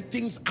pioneer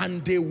things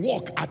and they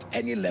work at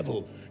any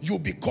level, you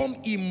become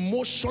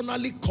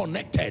emotionally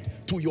connected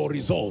to your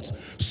results,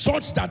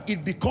 such that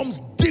it becomes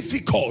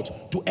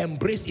difficult to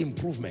embrace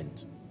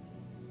improvement.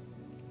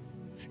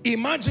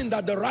 Imagine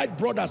that the Wright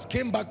brothers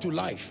came back to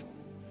life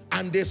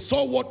and they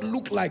saw what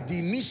looked like the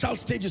initial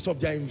stages of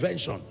their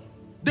invention.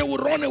 They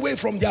would run away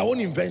from their own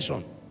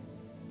invention.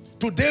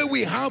 Today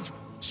we have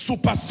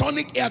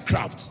supersonic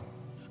aircrafts.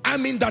 I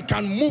mean, that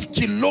can move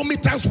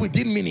kilometers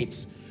within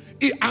minutes.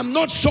 I'm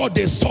not sure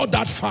they saw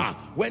that far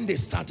when they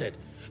started.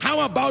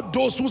 How about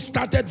those who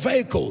started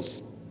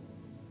vehicles?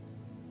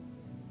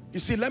 You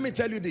see, let me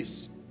tell you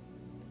this.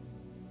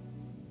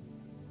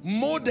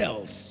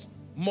 Models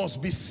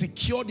must be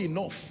secured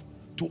enough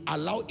to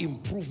allow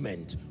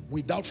improvement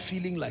without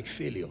feeling like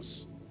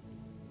failures.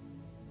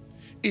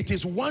 It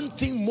is one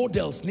thing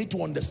models need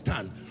to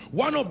understand.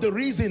 One of the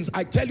reasons,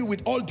 I tell you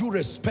with all due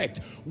respect,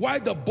 why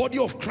the body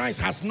of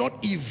Christ has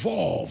not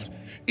evolved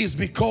is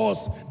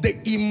because the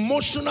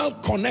emotional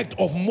connect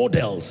of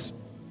models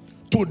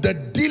to the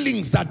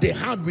dealings that they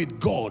had with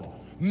God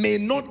may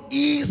not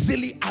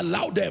easily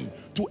allow them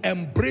to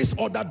embrace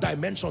other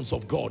dimensions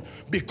of God,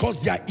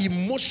 because they are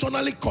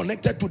emotionally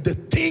connected to the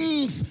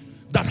things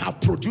that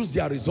have produced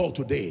their result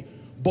today.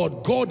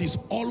 But God is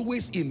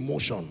always in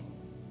motion.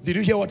 Did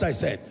you hear what I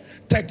said?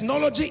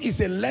 Technology is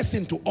a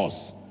lesson to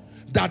us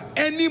that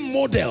any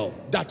model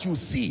that you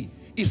see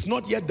is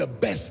not yet the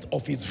best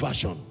of its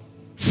version.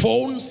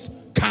 Phones,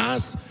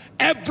 cars,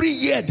 every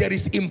year there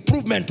is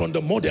improvement on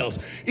the models.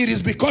 It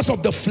is because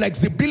of the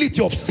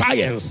flexibility of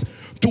science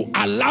to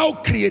allow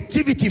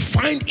creativity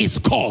find its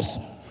course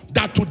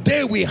that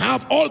today we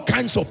have all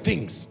kinds of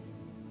things.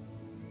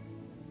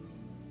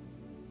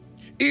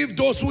 If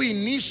those who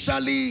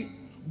initially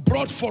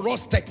brought for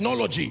us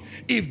technology,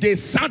 if they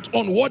sat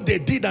on what they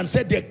did and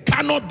said there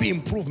cannot be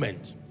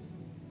improvement.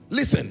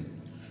 Listen,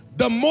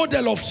 the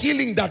model of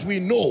healing that we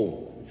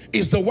know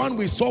is the one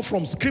we saw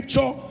from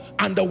scripture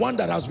and the one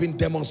that has been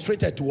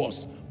demonstrated to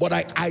us. But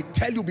I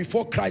tell you,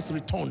 before Christ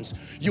returns,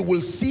 you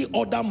will see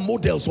other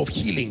models of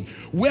healing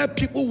where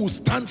people will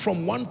stand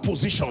from one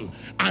position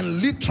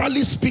and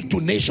literally speak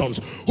to nations.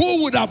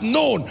 Who would have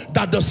known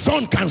that the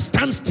sun can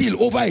stand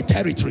still over a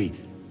territory?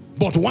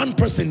 But one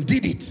person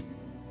did it.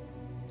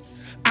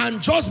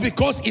 And just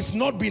because it's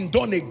not been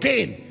done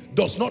again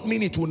does not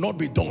mean it will not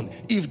be done.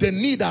 If the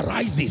need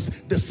arises,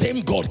 the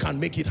same God can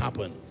make it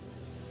happen.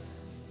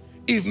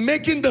 If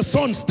making the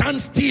sun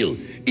stand still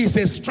is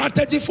a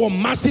strategy for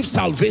massive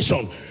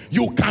salvation,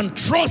 you can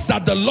trust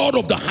that the Lord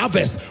of the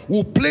harvest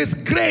will place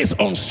grace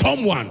on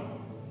someone.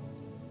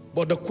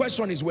 But the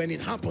question is, when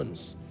it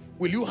happens,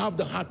 will you have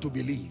the heart to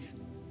believe?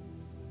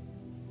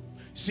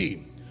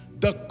 See,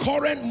 the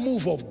current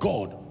move of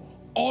God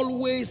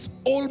almost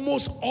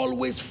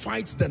always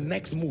fights the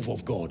next move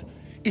of God.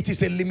 It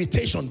is a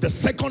limitation, the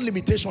second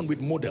limitation with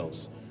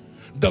models.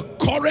 The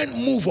current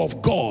move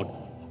of God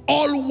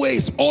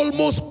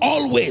almost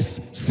always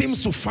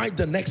seems to fight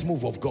the next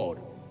move of God.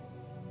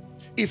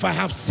 If I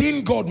have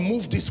seen God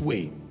move this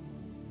way,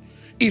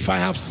 if I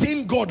have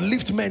seen God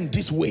lift men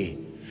this way,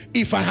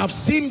 if I have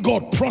seen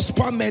God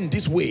prosper men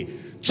this way,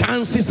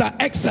 chances are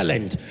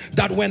excellent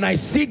that when I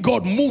see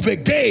God move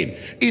again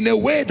in a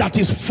way that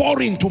is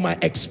foreign to my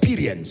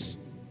experience,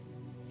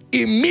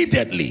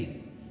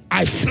 immediately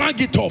I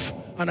flag it off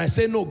and I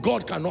say, no,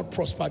 God cannot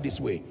prosper this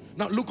way.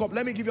 Now look up,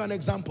 let me give you an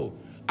example.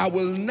 I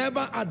will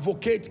never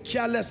advocate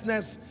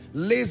carelessness,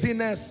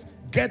 laziness,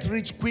 get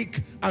rich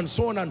quick, and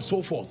so on and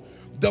so forth.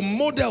 The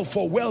model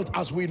for wealth,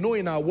 as we know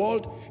in our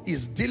world,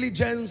 is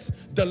diligence,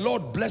 the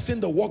Lord blessing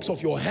the works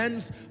of your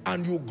hands,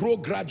 and you grow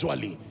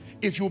gradually.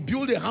 If you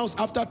build a house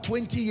after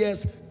 20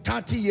 years,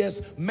 30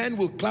 years, men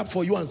will clap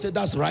for you and say,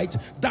 that's right.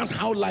 That's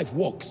how life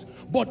works.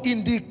 But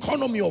in the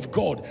economy of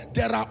God,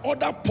 there are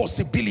other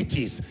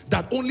possibilities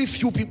that only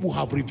few people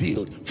have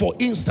revealed. For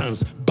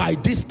instance, by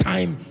this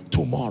time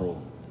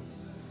tomorrow.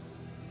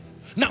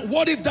 Now,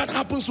 what if that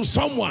happens to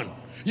someone?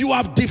 You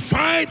have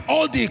defied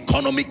all the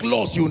economic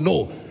laws you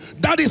know.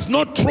 That is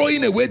not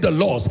throwing away the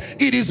laws.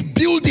 It is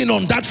building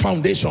on that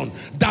foundation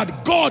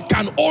that God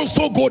can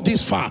also go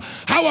this far.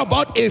 How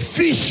about a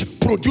fish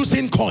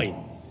producing coin?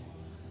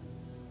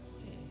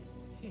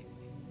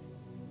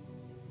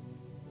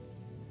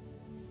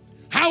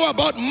 How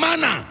about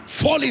manna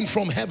falling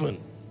from heaven?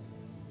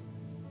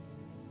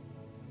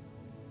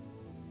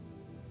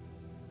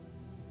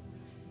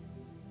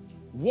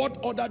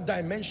 What other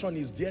dimension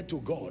is there to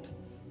God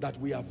that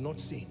we have not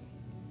seen?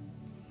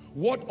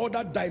 What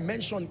other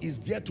dimension is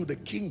there to the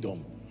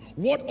kingdom?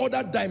 What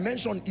other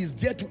dimension is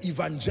there to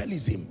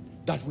evangelism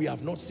that we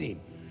have not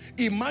seen?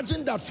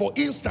 Imagine that, for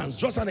instance,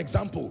 just an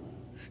example,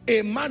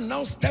 a man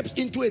now steps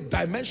into a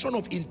dimension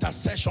of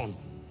intercession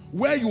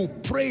where you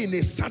pray in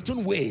a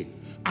certain way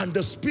and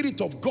the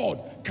Spirit of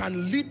God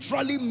can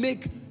literally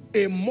make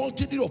a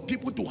multitude of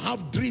people to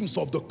have dreams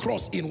of the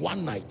cross in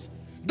one night.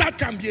 That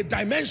can be a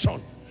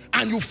dimension.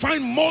 And you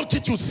find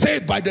multitudes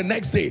saved by the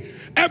next day.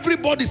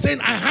 Everybody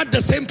saying, I had the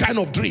same kind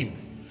of dream.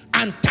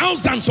 And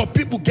thousands of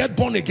people get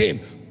born again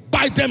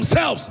by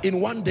themselves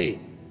in one day.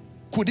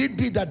 Could it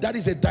be that that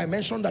is a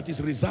dimension that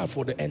is reserved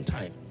for the end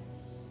time?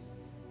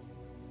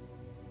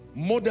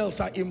 Models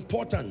are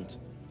important.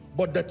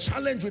 But the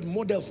challenge with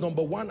models,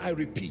 number one, I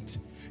repeat,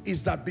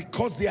 is that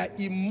because they are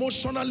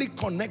emotionally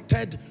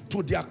connected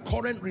to their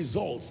current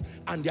results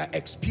and their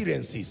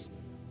experiences,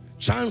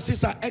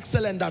 chances are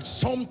excellent that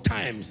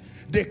sometimes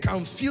they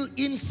can feel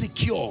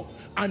insecure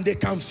and they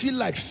can feel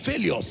like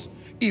failures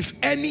if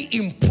any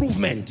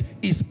improvement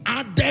is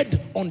added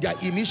on their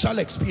initial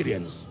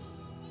experience.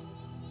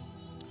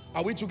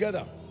 Are we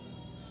together?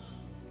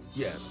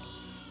 Yes.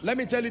 Let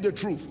me tell you the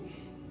truth.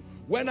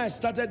 When I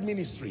started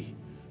ministry,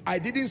 I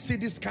didn't see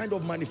this kind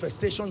of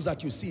manifestations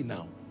that you see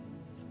now.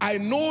 I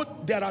know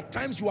there are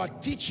times you are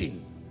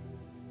teaching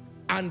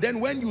and then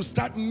when you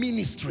start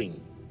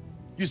ministering,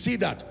 you see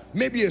that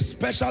maybe a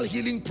special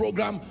healing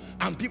program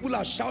and people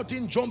are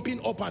shouting,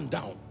 jumping up and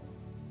down.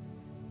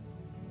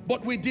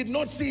 But we did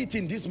not see it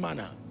in this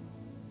manner.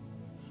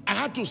 I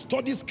had to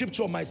study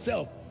scripture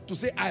myself to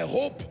say, I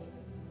hope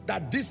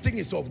that this thing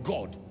is of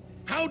God.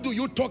 How do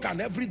you talk and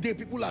every day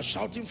people are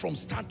shouting from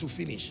start to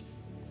finish?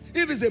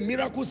 If it's a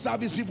miracle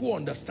service, people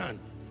understand.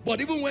 But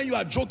even when you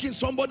are joking,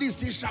 somebody is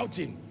still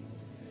shouting.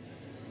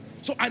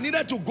 So I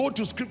needed to go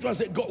to scripture and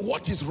say, God,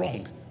 what is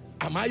wrong?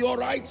 Am I all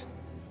right?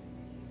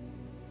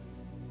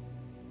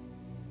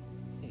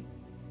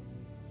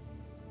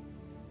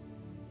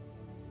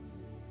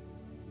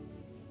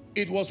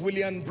 It was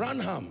William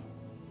Branham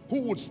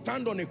who would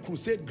stand on a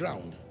crusade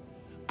ground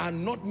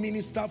and not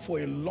minister for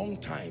a long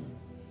time.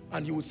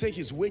 And he would say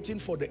he's waiting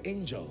for the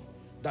angel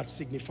that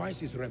signifies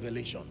his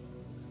revelation.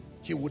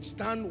 He would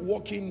stand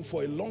walking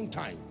for a long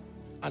time,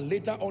 and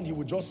later on he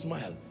would just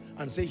smile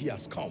and say he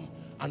has come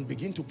and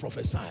begin to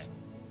prophesy.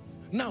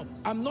 Now,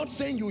 I'm not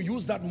saying you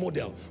use that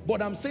model,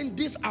 but I'm saying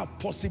these are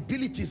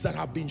possibilities that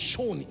have been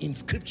shown in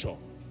scripture,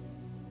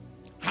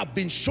 have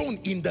been shown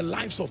in the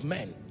lives of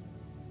men.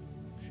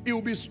 It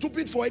would be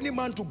stupid for any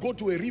man to go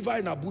to a river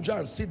in Abuja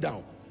and sit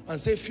down and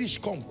say, fish,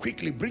 come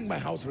quickly, bring my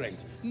house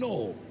rent.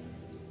 No.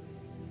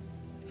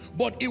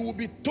 But it would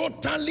be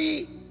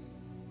totally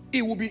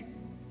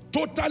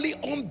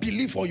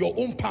unbelief on your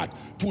own part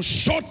to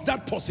shut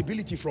that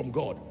possibility from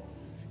God.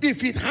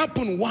 If it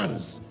happened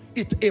once,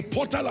 a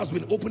portal has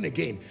been opened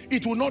again.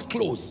 It will not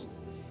close.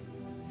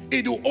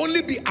 It will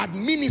only be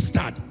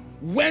administered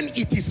when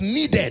it is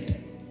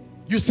needed.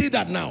 You see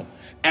that now?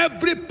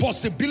 Every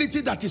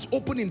possibility that is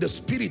open in the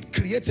spirit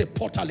creates a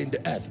portal in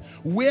the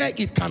earth where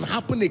it can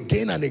happen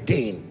again and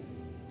again.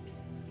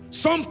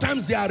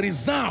 Sometimes they are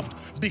reserved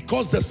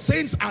because the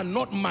saints are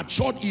not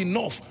matured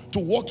enough to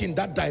walk in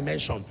that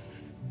dimension.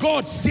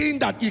 God, seeing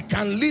that it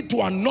can lead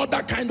to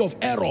another kind of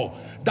error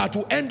that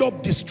will end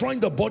up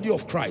destroying the body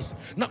of Christ.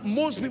 Now,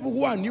 most people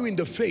who are new in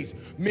the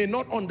faith may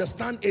not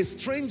understand a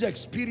strange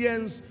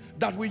experience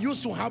that we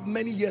used to have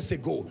many years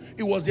ago.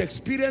 It was the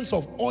experience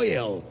of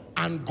oil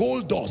and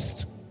gold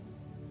dust.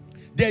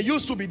 There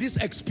used to be these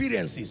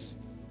experiences.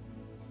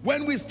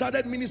 When we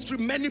started ministry,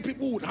 many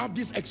people would have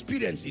these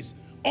experiences.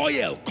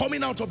 Oil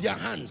coming out of their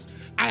hands.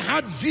 I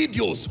had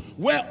videos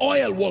where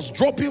oil was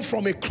dropping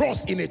from a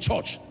cross in a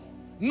church.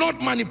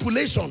 Not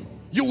manipulation.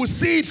 You will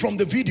see it from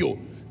the video.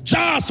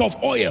 Jars of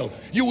oil.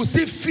 You will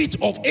see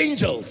feet of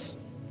angels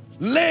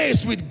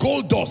laced with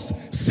gold dust,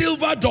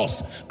 silver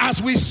dust.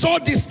 As we saw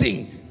this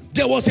thing,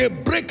 there was a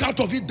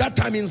breakout of it that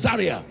time in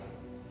Zaria.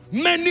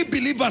 Many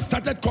believers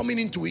started coming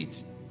into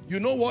it. You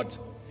know what?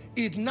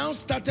 It now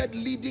started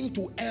leading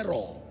to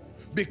error,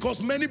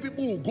 because many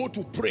people will go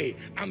to pray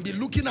and be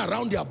looking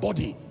around their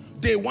body.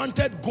 They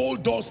wanted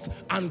gold dust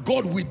and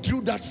God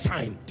withdrew that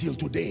sign till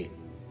today.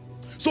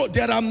 So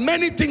there are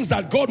many things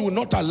that God will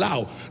not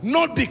allow,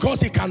 not because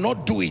he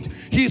cannot do it.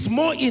 He is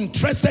more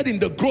interested in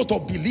the growth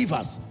of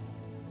believers.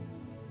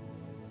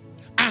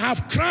 I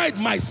have cried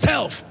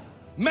myself.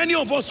 Many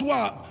of us who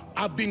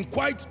have been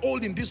quite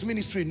old in this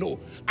ministry know.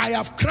 I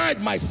have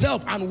cried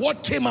myself, and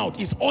what came out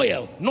is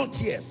oil, not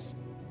tears.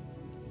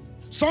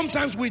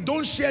 Sometimes we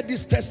don't share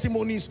these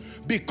testimonies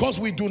because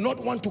we do not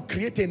want to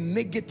create a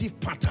negative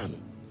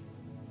pattern.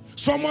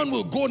 Someone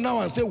will go now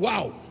and say,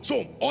 wow,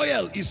 so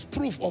oil is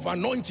proof of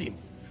anointing,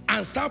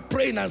 and start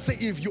praying and say,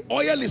 if your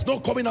oil is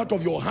not coming out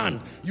of your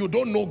hand, you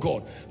don't know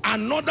God.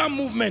 Another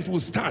movement will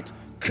start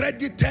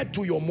credited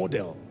to your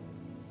model.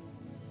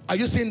 Are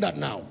you seeing that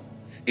now?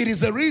 It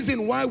is the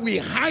reason why we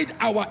hide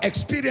our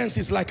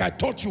experiences, like I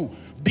taught you,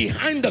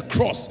 behind the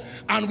cross,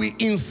 and we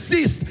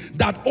insist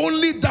that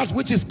only that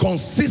which is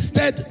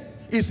consistent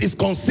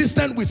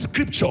with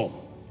scripture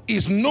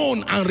is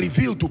known and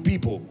revealed to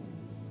people.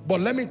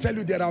 But let me tell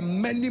you, there are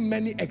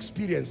many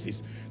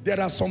experiences. There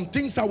are some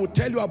things I will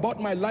tell you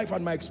about my life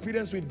and my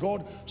experience with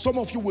God. Some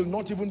of you will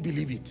not even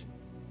believe it.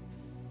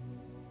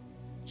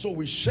 So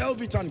we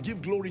shelve it and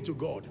give glory to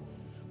God.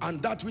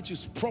 And that which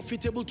is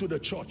profitable to the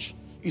church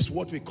is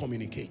what we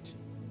communicate.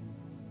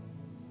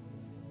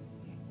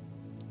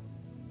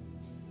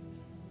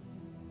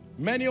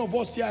 Many of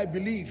us here, I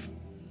believe,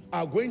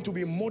 are going to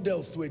be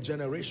models to a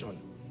generation.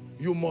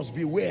 You must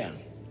beware.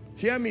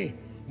 Hear me.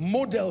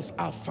 Models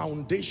are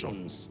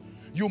foundations.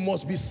 You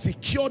must be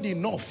secured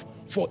enough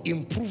for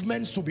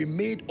improvements to be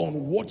made on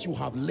what you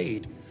have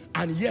laid,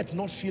 and yet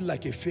not feel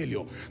like a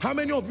failure. How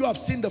many of you have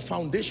seen the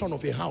foundation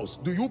of a house?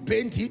 Do you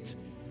paint it?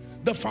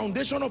 The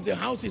foundation of the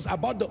house is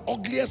about the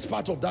ugliest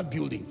part of that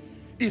building.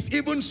 It's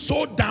even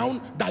so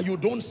down that you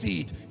don't see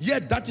it,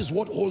 yet that is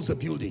what holds the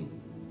building.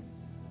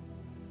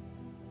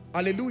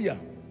 Hallelujah.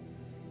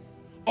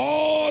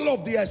 All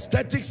of the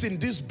aesthetics in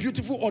this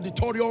beautiful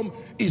auditorium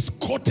is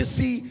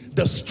courtesy,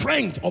 the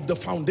strength of the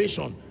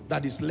foundation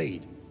that is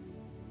laid.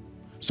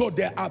 So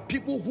there are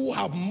people who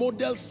have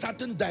modeled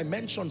certain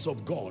dimensions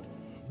of God,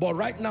 but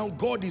right now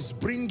God is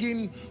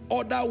bringing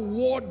other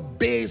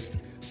word-based,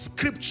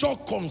 scripture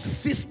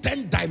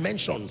consistent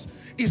dimensions.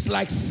 It's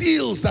like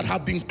seals that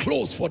have been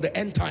closed for the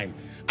end time,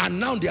 and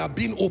now they are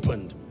being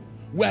opened.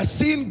 We're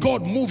seeing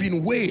God move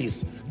in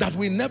ways that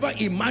we never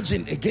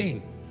imagined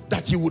again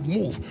that he would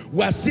move.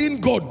 We're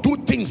seeing God do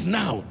things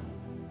now.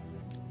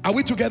 Are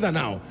we together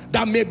now?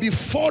 That may be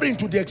foreign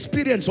to the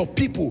experience of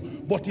people,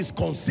 but is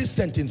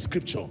consistent in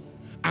scripture.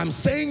 I'm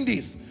saying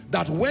this,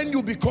 that when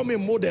you become a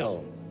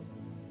model,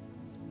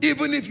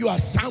 even if you are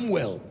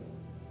Samuel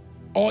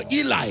or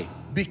Eli,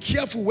 be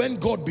careful when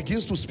God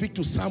begins to speak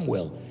to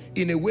Samuel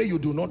in a way you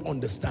do not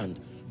understand.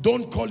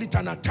 Don't call it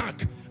an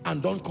attack,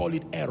 and don't call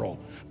it error.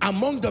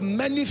 Among the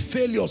many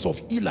failures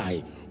of Eli,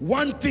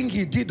 one thing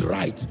he did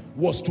right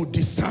was to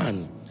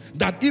discern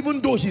that even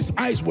though his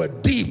eyes were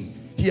dim,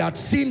 he had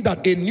seen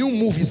that a new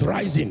move is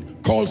rising.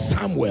 called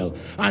Samuel,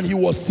 and he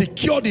was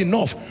secured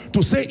enough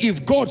to say,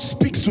 if God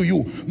speaks to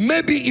you,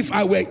 maybe if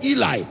I were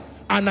Eli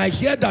and I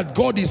hear that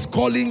God is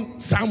calling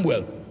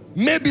Samuel,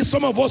 maybe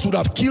some of us would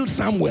have killed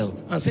Samuel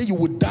and say, you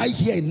would die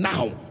here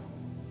now.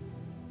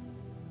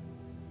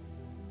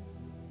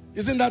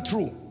 Isn't that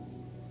true?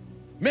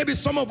 Maybe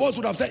some of us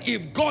would have said,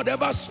 if God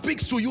ever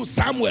speaks to you,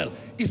 Samuel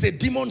is a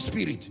demon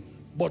spirit.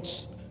 But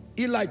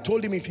Eli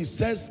told him, if he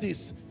says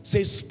this,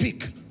 say,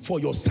 speak, for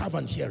your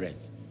servant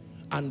heareth.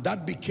 And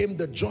that became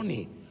the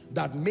journey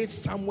that made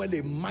Samuel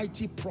a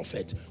mighty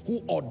prophet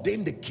who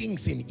ordained the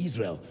kings in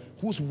Israel,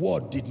 whose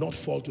word did not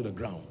fall to the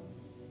ground.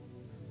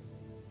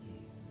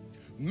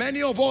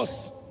 Many of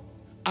us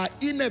are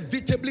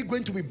inevitably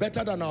going to be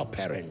better than our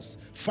parents,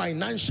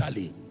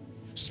 financially,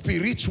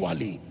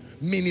 spiritually,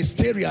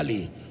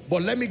 ministerially.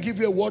 But let me give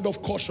you a word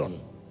of caution.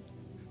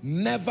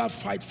 Never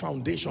fight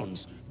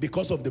foundations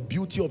because of the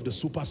beauty of the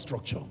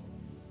superstructure.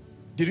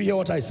 Did you hear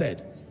what I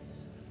said?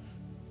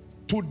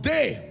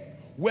 Today,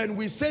 when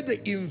we say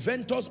the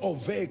inventors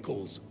of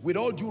vehicles, with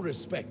all due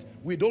respect,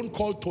 we don't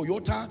call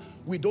Toyota,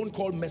 we don't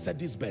call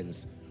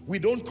Mercedes-Benz, we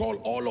don't call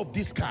all of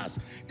these cars,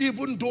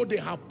 even though they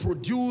have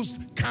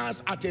produced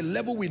cars at a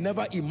level we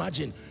never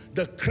imagined,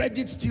 the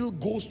credit still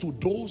goes to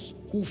those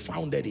who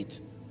founded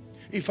it.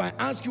 If I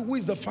ask you who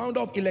is the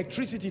founder of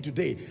electricity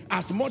today,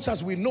 as much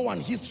as we know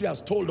and history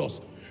has told us,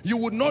 you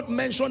would not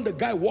mention the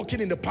guy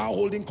working in the power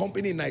holding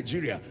company in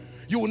Nigeria.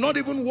 You will not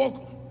even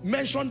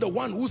mention the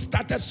one who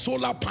started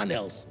solar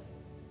panels.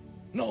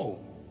 No,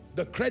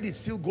 the credit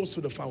still goes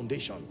to the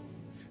foundation.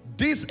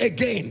 This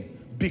again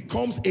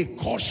becomes a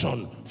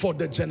caution for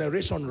the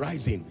generation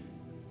rising.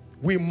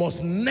 We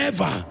must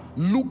never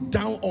look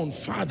down on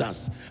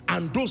fathers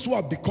and those who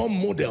have become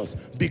models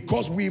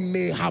because we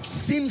may have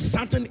seen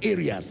certain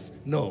areas.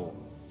 No,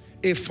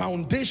 a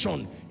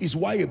foundation is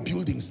why a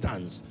building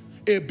stands.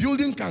 A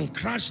building can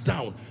crash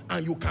down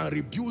and you can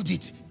rebuild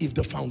it if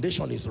the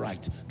foundation is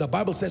right. The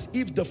Bible says,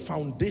 if the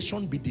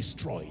foundation be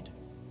destroyed.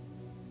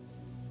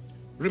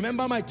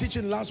 Remember my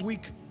teaching last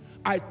week?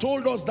 I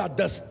told us that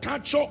the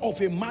stature of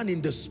a man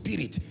in the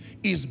spirit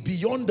is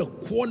beyond the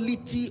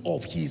quality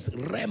of his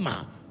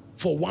rhema,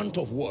 for want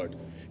of word.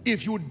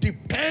 If you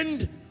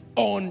depend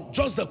on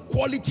just the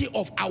quality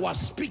of our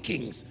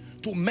speakings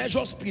to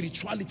measure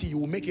spirituality, you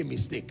will make a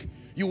mistake.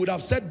 You would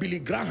have said Billy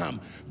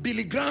Graham.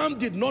 Billy Graham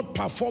did not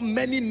perform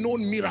many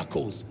known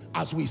miracles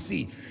as we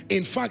see.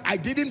 In fact, I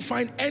didn't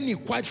find any,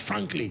 quite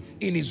frankly,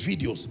 in his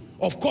videos.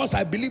 Of course,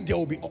 I believe there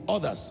will be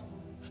others.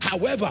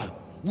 However,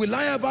 will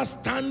I ever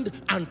stand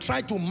and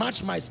try to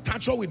match my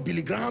stature with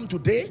Billy Graham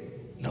today?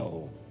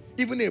 No.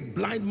 Even a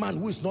blind man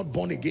who is not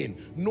born again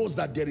knows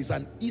that there is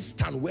an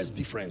east and west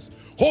difference.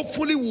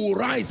 Hopefully we will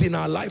rise in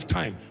our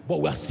lifetime,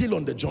 but we are still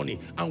on the journey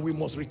and we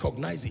must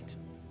recognize it.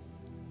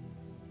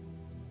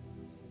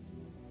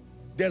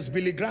 There's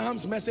Billy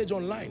Graham's message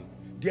online.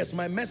 There's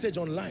my message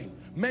online.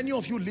 Many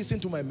of you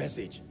listen to my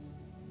message.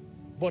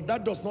 But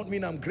that does not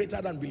mean I'm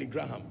greater than Billy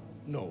Graham.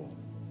 No.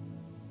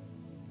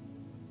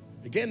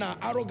 Again, our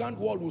arrogant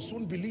world will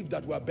soon believe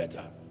that we are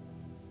better.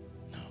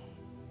 No.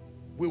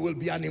 We will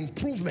be an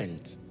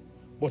improvement.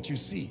 But you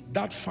see,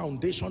 that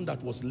foundation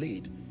that was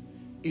laid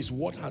is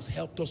what has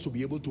helped us to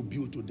be able to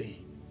build today.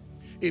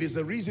 It is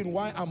the reason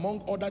why,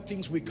 among other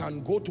things, we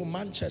can go to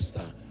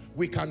Manchester,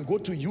 we can go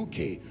to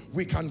UK,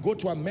 we can go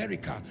to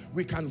America,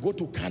 we can go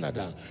to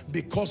Canada,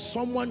 because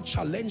someone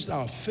challenged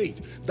our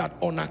faith that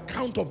on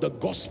account of the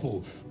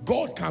gospel,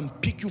 God can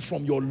pick you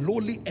from your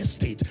lowly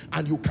estate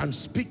and you can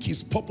speak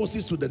his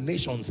purposes to the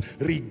nations,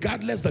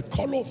 regardless the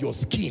color of your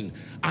skin,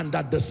 and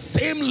that the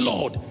same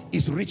Lord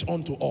is rich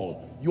unto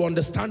all. You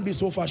understand me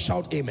so far?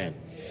 Shout amen.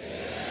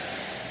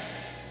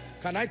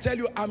 Can I tell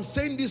you, I'm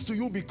saying this to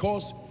you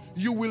because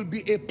you will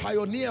be a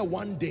pioneer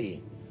one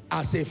day,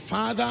 as a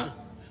father,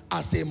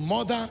 as a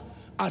mother,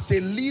 as a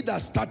leader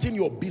starting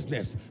your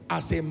business,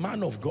 as a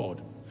man of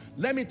God.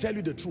 Let me tell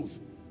you the truth.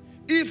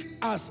 If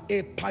as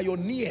a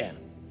pioneer,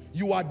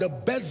 you are the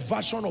best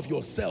version of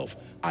yourself,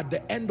 at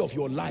the end of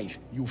your life,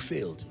 you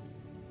failed.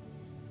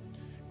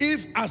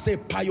 If as a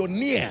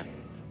pioneer,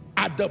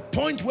 at the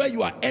point where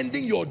you are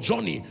ending your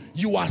journey,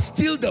 you are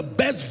still the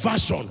best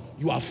version,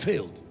 you have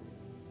failed.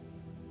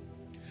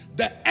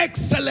 The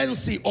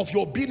excellency of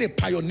your being a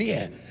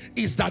pioneer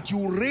is that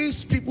you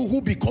raise people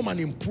who become an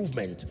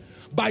improvement.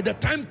 By the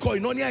time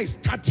Koinonia is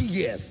 30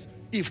 years,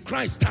 if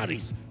Christ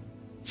tarries,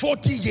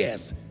 40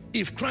 years,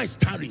 if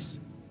Christ tarries.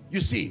 You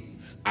see,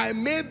 I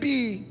may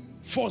be,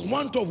 for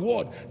want of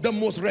word, the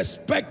most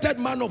respected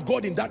man of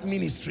God in that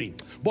ministry,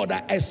 but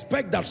I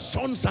expect that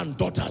sons and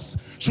daughters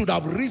should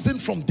have risen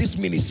from this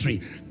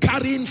ministry,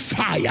 carrying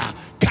fire,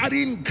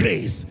 carrying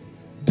grace.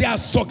 Their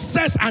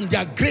success and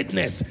their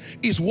greatness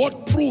is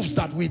what proves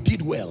that we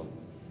did well.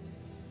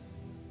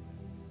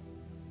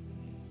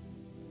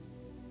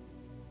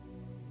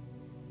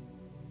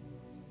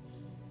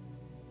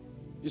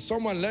 Is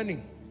someone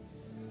learning?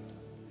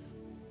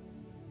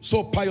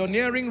 So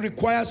pioneering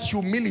requires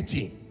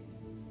humility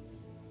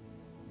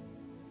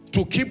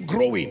to keep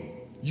growing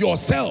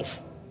yourself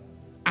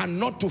and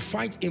not to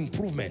fight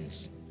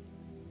improvements.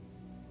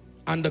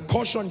 And the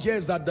caution here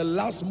is that the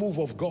last move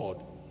of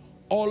God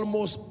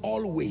almost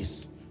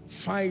always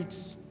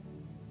fights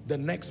the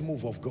next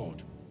move of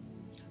God.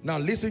 Now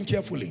listen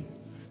carefully.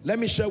 Let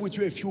me share with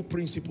you a few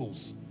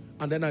principles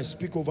and then I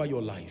speak over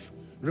your life.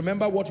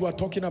 Remember what we are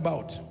talking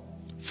about.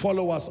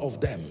 Followers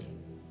of them.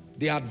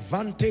 The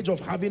advantage of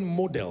having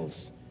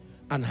models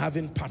and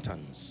having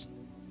patterns.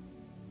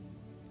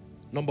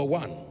 Number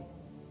one,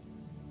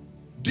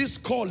 this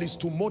call is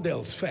to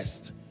models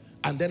first,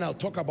 and then I'll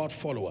talk about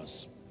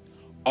followers.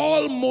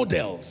 All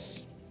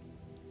models,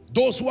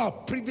 those who are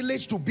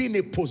privileged to be in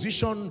a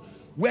position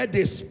where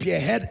they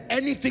spearhead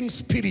anything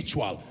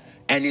spiritual,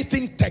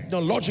 anything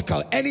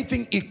technological,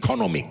 anything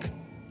economic,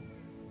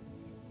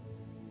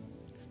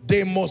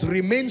 they must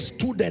remain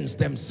students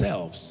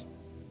themselves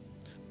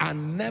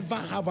and never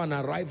have an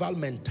arrival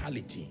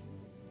mentality.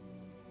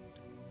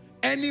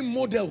 Any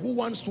model who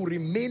wants to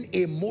remain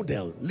a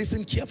model,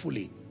 listen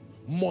carefully,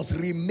 must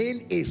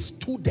remain a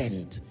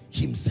student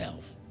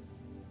himself.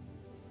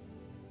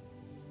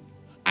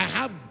 I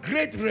have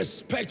great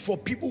respect for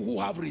people who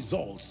have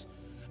results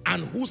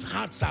and whose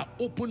hearts are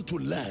open to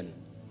learn.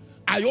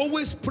 I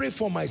always pray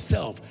for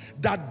myself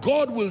that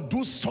God will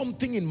do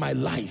something in my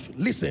life.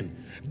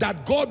 Listen,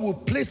 that God will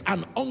place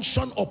an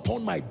unction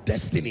upon my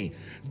destiny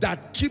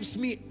that keeps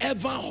me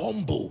ever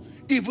humble,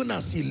 even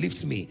as He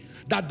lifts me.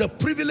 That the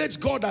privilege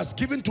God has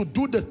given to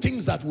do the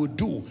things that we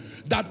do,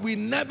 that we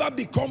never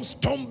become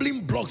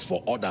stumbling blocks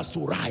for others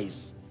to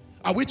rise.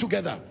 Are we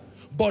together?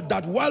 But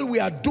that while we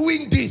are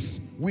doing this,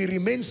 we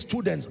remain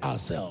students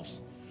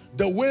ourselves.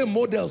 The way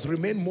models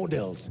remain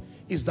models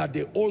is that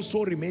they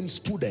also remain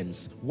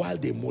students while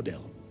they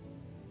model.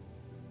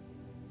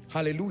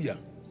 Hallelujah.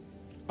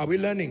 Are we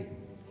learning?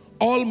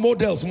 All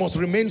models must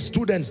remain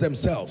students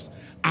themselves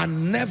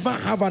and never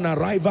have an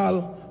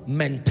arrival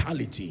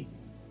mentality.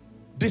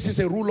 This is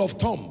a rule of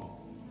thumb.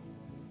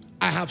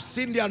 I have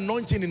seen the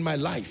anointing in my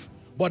life,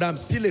 but I'm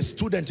still a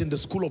student in the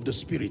school of the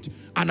Spirit,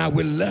 and I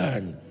will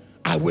learn.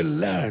 I will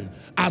learn.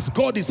 As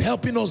God is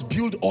helping us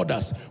build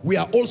others, we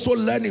are also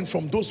learning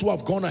from those who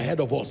have gone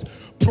ahead of us.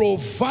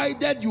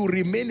 Provided you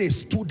remain a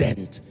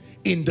student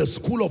in the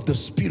school of the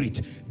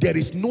Spirit, there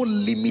is no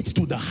limit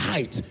to the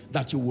height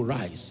that you will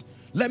rise.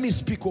 Let me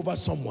speak over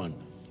someone.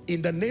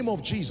 In the name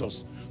of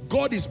Jesus,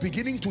 God is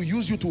beginning to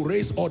use you to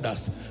raise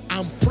others.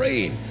 I'm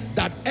praying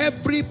that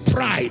every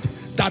pride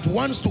that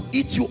wants to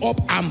eat you up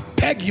and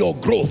peg your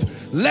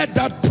growth, let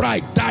that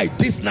pride die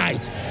this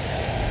night.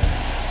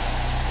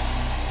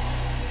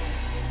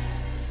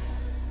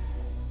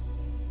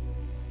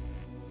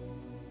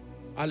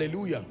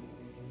 Hallelujah.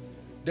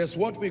 There's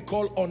what we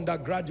call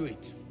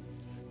undergraduate.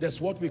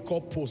 There's what we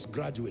call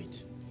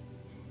postgraduate.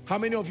 How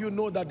many of you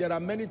know that there are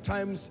many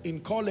times in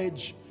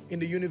college, in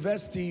the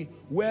university,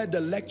 where the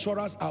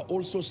lecturers are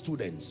also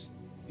students?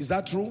 Is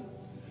that true?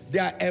 They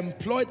are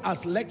employed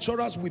as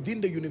lecturers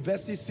within the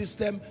university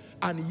system,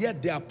 and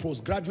yet they are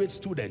postgraduate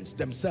students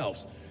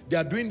themselves. They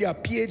are doing their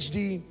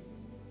PhD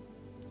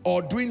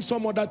or doing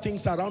some other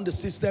things around the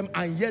system,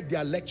 and yet they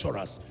are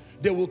lecturers.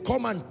 They will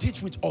come and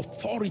teach with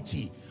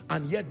authority,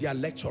 and yet they are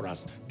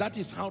lecturers. That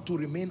is how to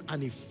remain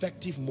an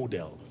effective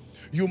model.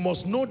 You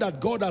must know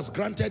that God has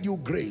granted you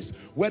grace,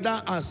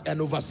 whether as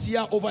an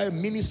overseer over a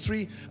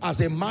ministry,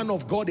 as a man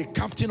of God, a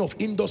captain of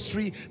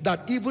industry,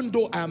 that even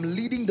though I am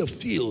leading the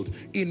field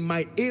in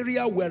my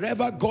area,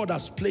 wherever God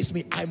has placed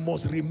me, I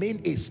must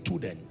remain a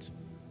student.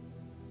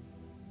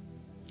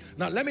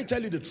 Now, let me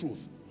tell you the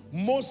truth.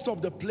 Most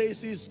of the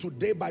places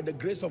today, by the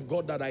grace of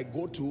God, that I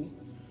go to,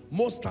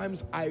 most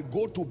times I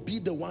go to be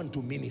the one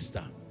to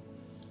minister.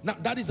 Now,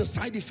 that is a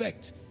side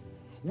effect.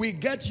 We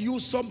get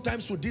used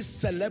sometimes to this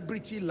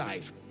celebrity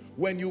life.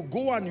 When you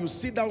go and you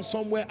sit down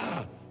somewhere,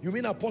 you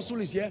mean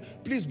Apostle is here?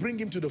 Please bring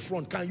him to the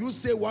front. Can you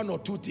say one or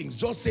two things?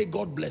 Just say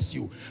God bless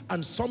you.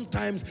 And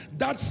sometimes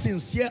that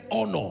sincere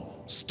honor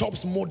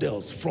stops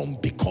models from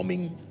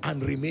becoming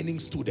and remaining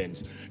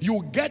students.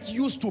 You get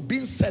used to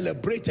being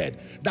celebrated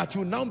that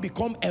you now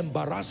become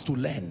embarrassed to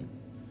learn.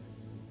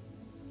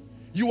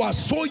 You are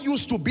so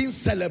used to being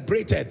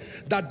celebrated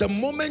that the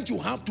moment you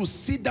have to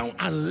sit down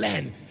and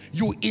learn,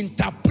 you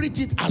interpret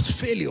it as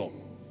failure.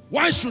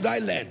 Why should I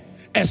learn?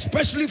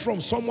 Especially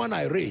from someone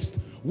I raised.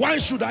 Why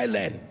should I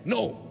learn?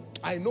 No,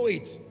 I know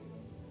it.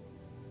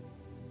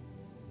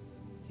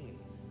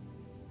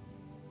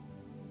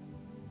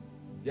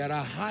 There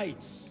are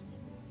heights.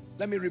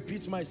 Let me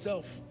repeat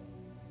myself.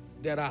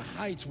 There are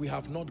heights we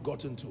have not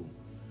gotten to.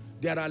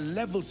 There are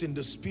levels in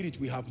the spirit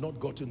we have not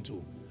gotten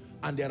to.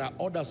 And there are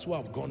others who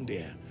have gone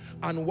there.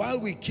 And while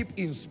we keep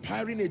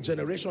inspiring a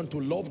generation to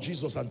love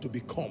Jesus and to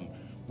become,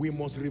 we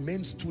must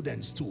remain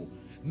students too.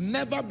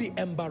 Never be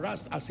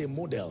embarrassed as a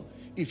model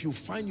if you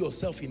find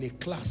yourself in a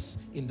class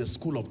in the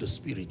school of the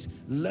Spirit.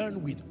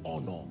 Learn with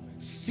honor.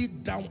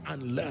 Sit down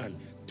and learn.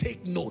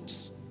 Take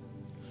notes.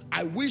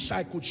 I wish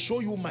I could show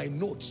you my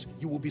notes.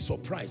 You will be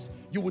surprised.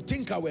 You would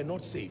think I were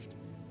not saved.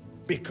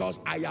 Because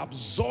I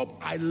absorb,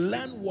 I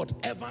learn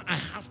whatever I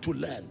have to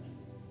learn.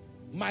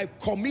 My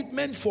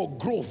commitment for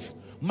growth,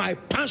 My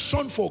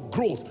passion for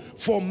growth,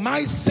 for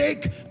my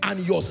sake and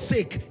your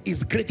sake,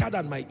 is greater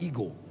than my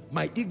ego.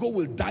 My ego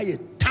will die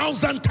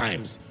 1,000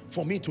 times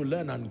for me to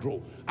learn and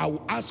grow. I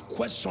will ask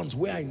questions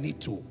where I need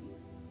to.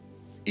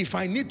 If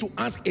I need to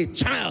ask a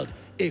child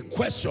a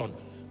question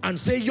and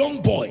say,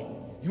 young boy,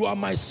 you are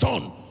my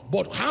son,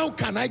 but how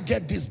can I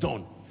get this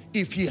done?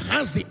 If he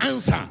has the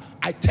answer,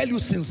 I tell you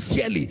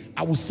sincerely,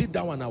 I will sit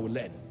down and I will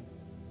learn.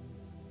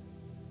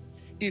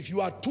 If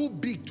you are too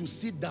big to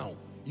sit down,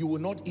 you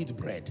will not eat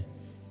bread.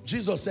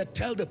 Jesus said,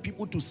 tell the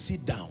people to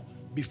sit down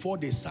before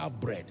they serve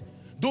bread.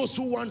 Those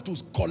who want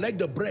to collect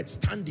the bread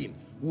standing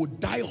will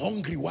die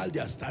hungry while they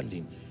are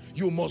standing.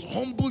 You must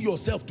humble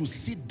yourself to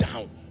sit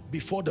down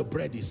before the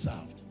bread is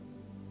served.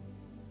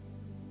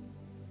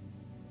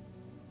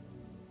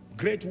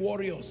 Great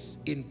warriors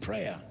in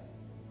prayer,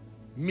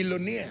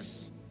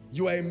 millionaires.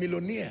 You are a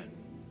millionaire.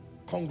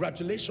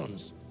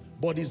 Congratulations.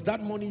 But is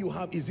that money you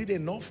have, is it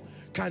enough?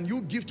 Can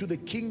you give to the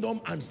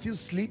kingdom and still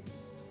sleep?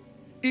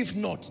 If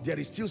not, there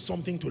is still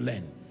something to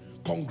learn.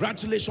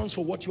 Congratulations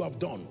for what you have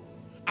done.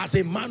 As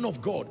a man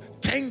of God,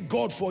 thank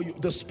God for you,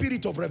 the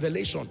spirit of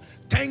revelation.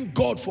 Thank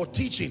God for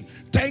teaching.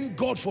 Thank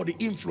God for the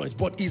influence.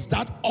 But is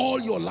that all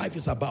your life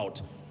is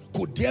about?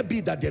 Could there be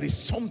that there is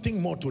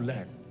something more to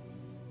learn?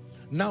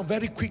 Now,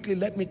 very quickly,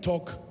 let me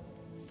talk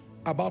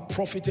about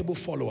profitable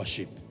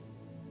followership.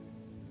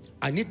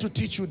 I need to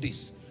teach you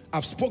this.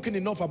 I've spoken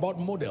enough about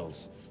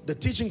models. The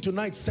teaching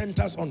tonight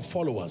centers on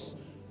followers.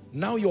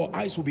 Now your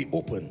eyes will be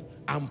open.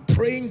 I'm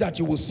praying that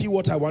you will see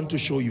what I want to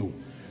show you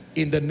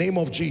in the name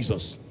of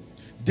Jesus.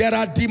 There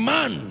are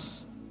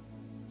demands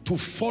to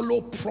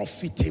follow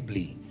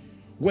profitably.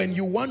 When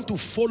you want to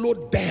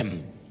follow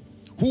them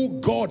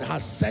who God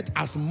has set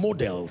as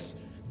models,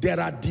 there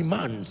are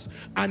demands.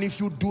 And if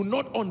you do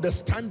not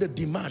understand the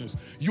demands,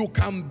 you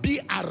can be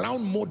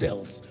around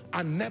models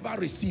and never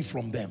receive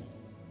from them.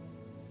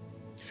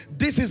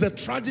 This is the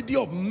tragedy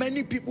of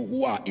many people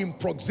who are in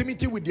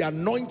proximity with the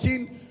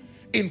anointing,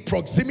 in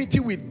proximity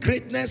with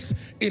greatness,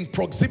 in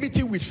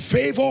proximity with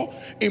favor,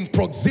 in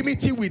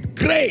proximity with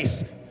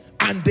grace,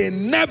 and they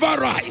never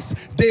rise.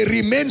 They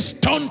remain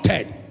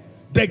stunted.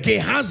 The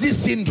Gehazi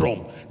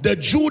syndrome, the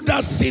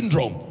Judas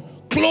syndrome,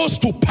 close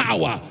to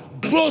power,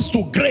 close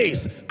to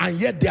grace, and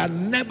yet they are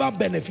never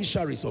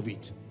beneficiaries of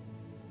it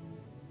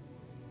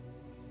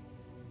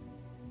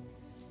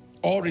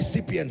or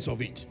recipients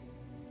of it.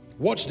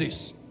 Watch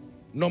this.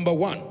 Number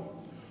one,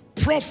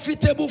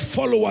 profitable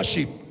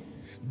followership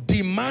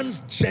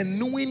demands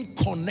genuine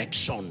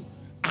connection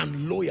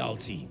and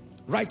loyalty.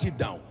 Write it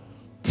down.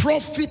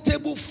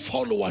 Profitable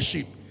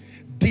followership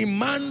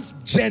demands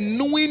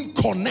genuine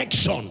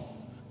connection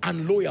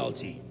and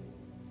loyalty.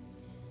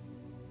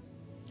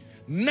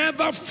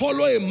 Never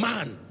follow a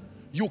man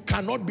you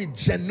cannot be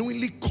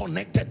genuinely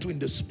connected to in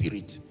the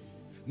spirit.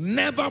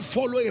 Never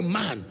follow a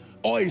man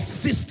or a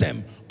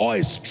system or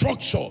a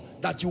structure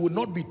that you will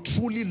not be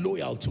truly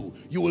loyal to.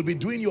 You will be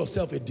doing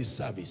yourself a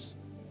disservice.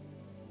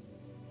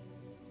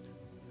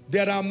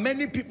 There are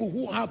many people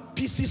who have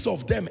pieces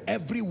of them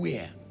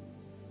everywhere.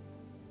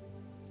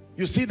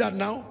 You see that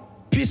now?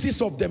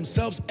 Pieces of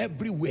themselves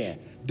everywhere.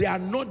 They are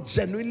not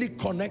genuinely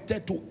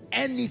connected to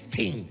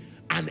anything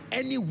and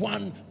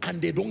anyone,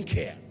 and they don't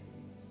care.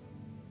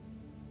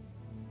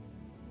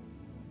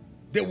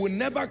 They will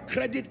never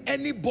credit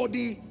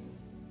anybody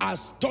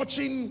as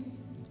touching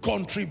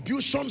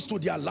contributions to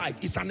their life.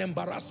 It's an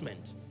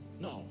embarrassment.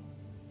 No.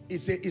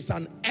 It's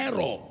an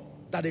error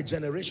that a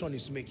generation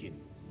is making.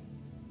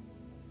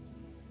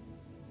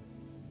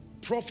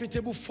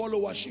 Profitable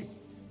followership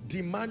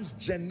demands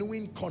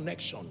genuine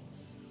connection.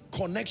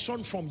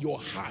 Connection from your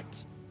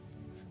heart.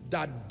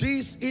 That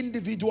these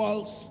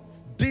individuals,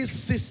 these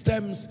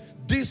systems,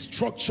 these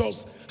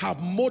structures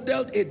have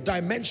modeled a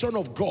dimension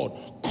of God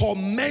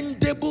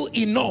commendable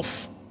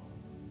enough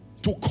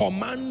to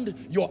command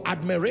your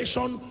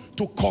admiration,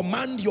 to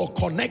command your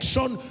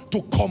connection,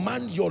 to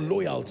command your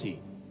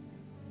loyalty.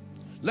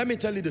 Let me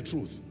tell you the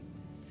truth.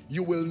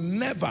 You will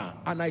never,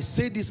 and I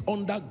say this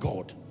under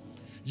God,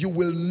 you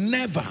will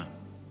never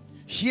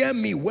hear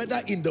me,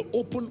 whether in the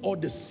open or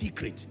the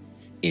secret,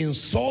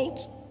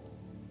 insult,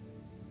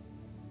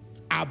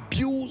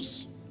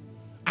 abuse,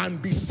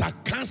 and be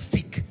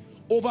sarcastic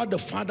over the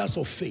fathers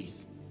of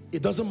faith.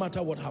 It doesn't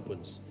matter what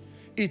happens.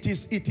 It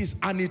is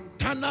an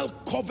eternal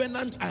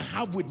covenant I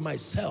have with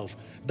myself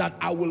that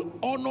I will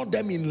honor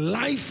them in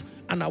life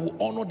and I will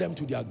honor them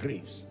to their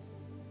graves.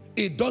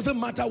 It doesn't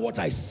matter what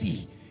I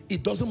see.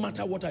 It doesn't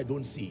matter what I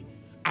don't see.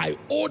 I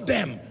owe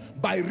them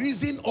by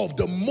reason of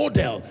the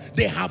model.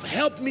 They have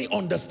helped me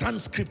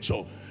understand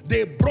scripture.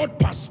 They brought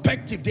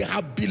perspective. They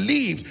have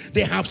believed.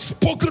 They have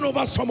spoken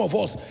over some of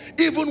us,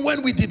 even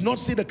when we did not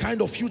see the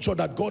kind of future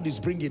that God is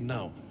bringing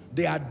now.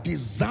 They are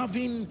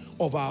deserving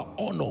of our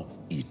honor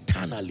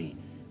eternally.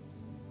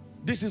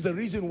 This is the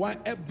reason why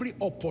every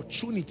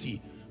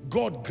opportunity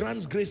God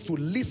grants grace to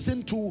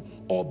listen to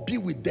or be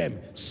with them,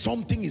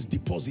 something is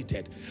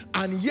deposited.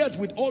 And yet,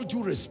 with all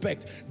due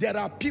respect, there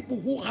are people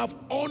who have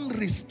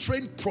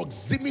unrestrained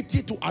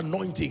proximity to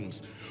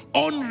anointings,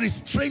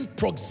 unrestrained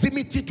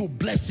proximity to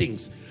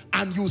blessings,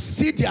 and you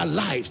see their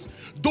lives.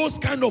 Those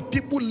kind of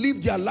people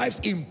live their lives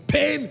in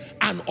pain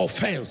and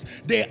offense.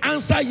 They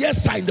answer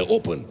yes, sir, in the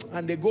open,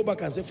 and they go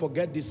back and say,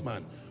 forget this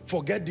man,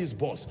 forget this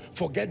boss,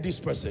 forget this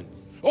person.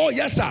 Oh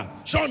yes, sir,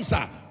 Sean,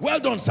 sir, well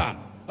done, sir.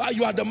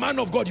 You are the man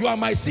of God, you are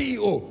my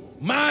CEO,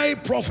 my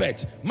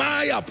prophet,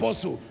 my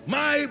apostle,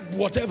 my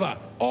whatever.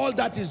 All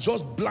that is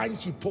just blind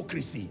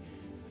hypocrisy.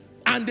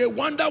 And they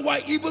wonder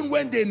why even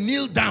when they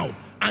kneel down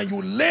and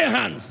you lay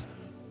hands,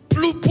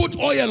 put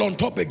oil on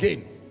top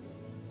again,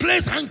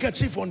 place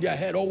handkerchief on their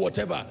head or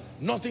whatever,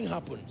 nothing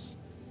happens.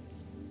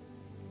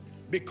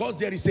 Because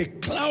there is a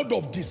cloud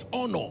of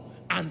dishonor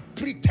and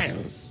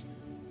pretense,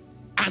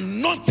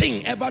 and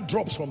nothing ever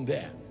drops from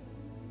there.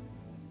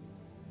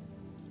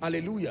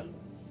 Hallelujah.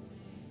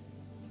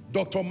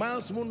 Dr.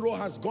 Miles Monroe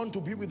has gone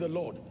to be with the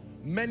Lord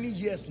many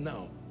years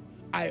now.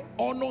 I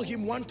honor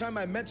him. One time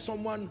I met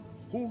someone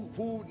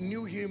who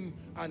knew him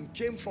and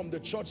came from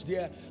the church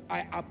there.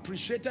 I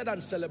appreciated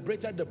and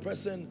celebrated the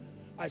person.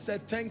 I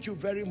said, thank you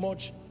very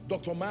much.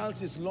 Dr.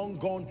 Miles is long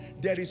gone.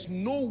 There is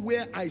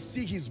nowhere I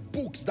see his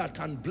books that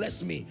can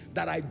bless me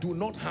that I do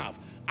not have.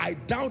 I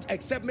doubt,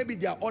 except maybe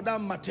there are other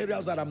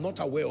materials that I'm not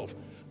aware of.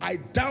 I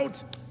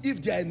doubt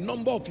if there are a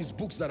number of his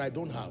books that I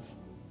don't have.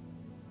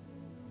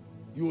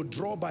 You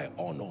draw by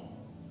honor.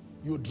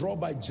 You draw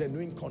by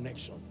genuine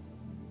connection.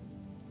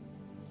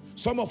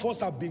 Some of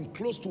us have been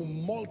close to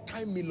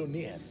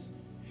multi-millionaires.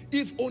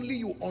 If only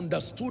you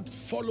understood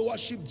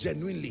followership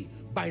genuinely,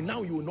 by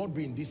now you will not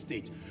be in this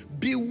state.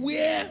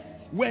 Beware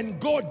when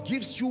God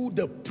gives you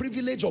the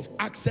privilege of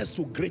access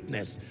to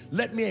greatness.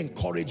 Let me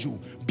encourage you.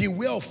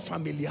 Beware of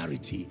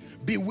familiarity.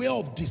 Beware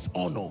of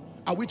dishonor.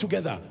 Are we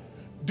together?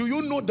 Do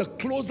you know the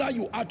closer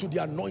you are to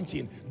the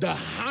anointing, the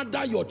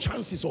harder your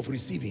chances of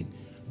receiving?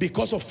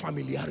 Because of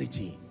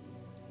familiarity.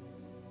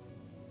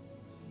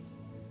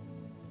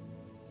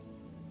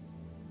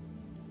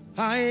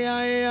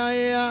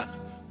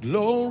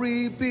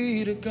 Glory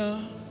be to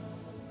God.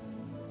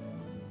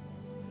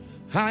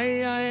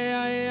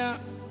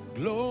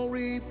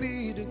 Glory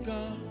be to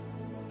God.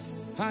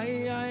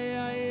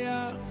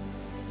 Hallelujah.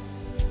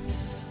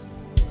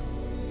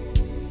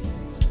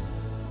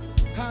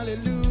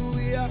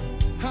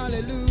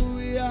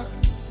 Hallelujah.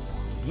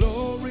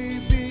 Glory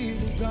be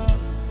to God.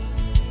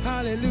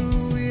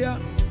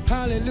 Hallelujah,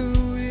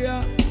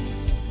 hallelujah.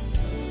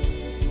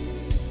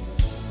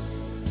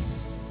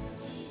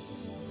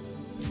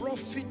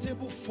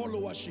 Profitable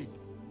followership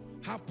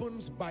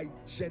happens by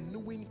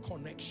genuine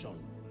connection.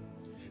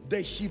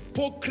 The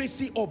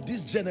hypocrisy of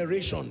this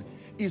generation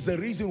is the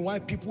reason why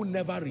people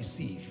never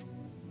receive.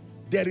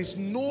 There is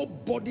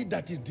nobody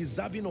that is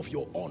deserving of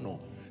your honor.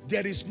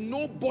 There is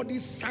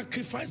nobody's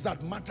sacrifice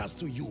that matters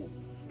to you.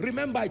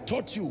 Remember, I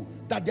taught you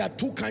that there are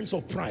two kinds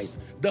of price.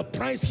 The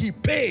price he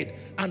paid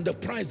and the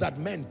price that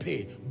men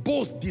pay.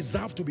 Both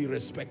deserve to be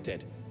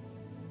respected.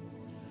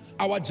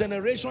 Our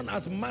generation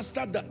has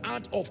mastered the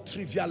art of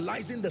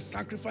trivializing the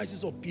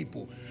sacrifices of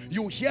people.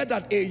 You hear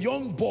that a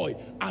young boy,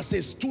 as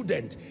a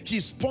student, he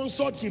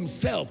sponsored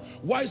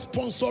himself while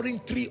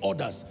sponsoring 3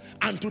 others.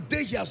 And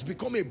today he has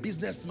become a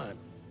businessman.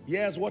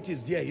 Yes, what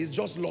is there? He's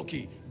just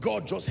lucky.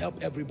 God just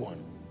helped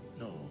everyone.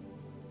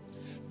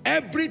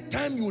 Every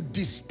time you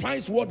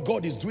despise what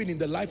God is doing in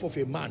the life of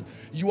a man,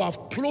 you have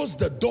closed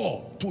the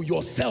door to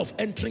yourself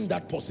entering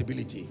that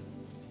possibility.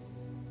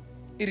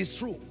 It is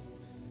true.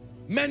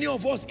 Many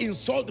of us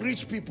insult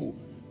rich people.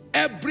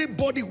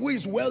 Everybody who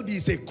is wealthy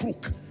is a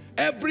crook.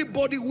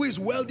 Everybody who is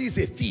wealthy is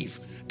a thief.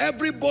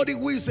 Everybody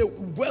who is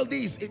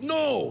wealthy is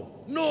no.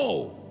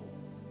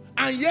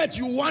 And yet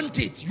you want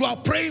it. You are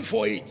praying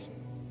for it.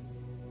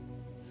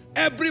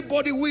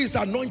 Everybody who is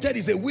anointed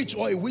is a witch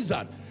or a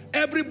wizard.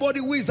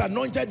 Everybody who is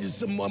anointed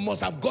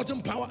must have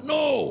gotten power.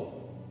 No.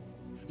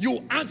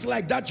 You act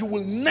like that, you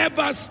will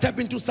never step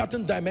into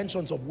certain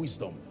dimensions of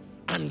wisdom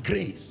and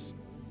grace.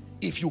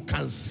 If you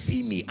can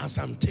see me as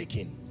I'm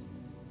taking.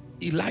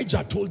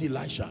 Elijah told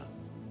Elisha.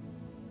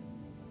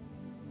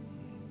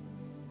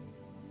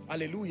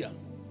 Hallelujah.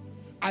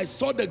 I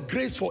saw the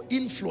grace for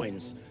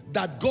influence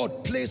that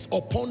God placed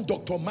upon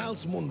Dr.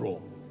 Miles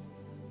Monroe.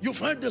 You've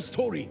heard the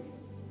story.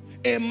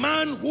 A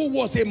man who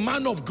was a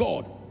man of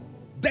God.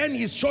 Then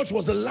his church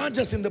was the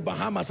largest in the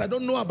Bahamas. I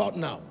don't know about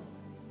now.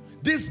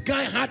 This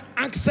guy had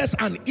access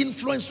and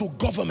influence to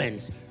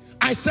governments.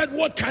 I said,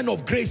 what kind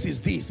of grace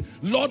is this?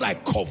 Lord, I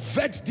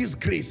covet this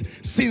grace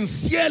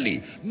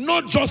sincerely,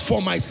 not just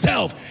for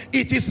myself.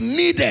 It is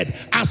needed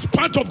as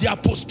part of the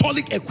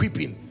apostolic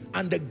equipping.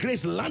 And the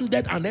grace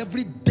landed, and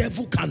every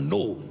devil can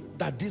know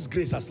that this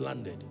grace has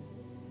landed.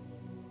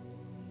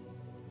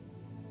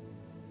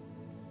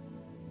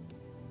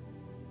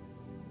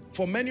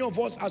 For many of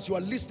us, as you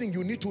are listening,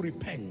 you need to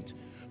repent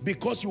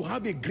because you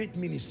have a great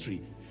ministry.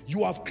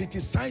 You have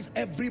criticized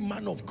every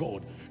man of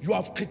God. You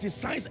have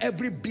criticized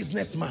every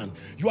businessman.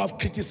 You have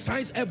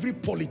criticized every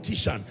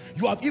politician.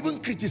 You have even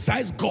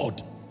criticized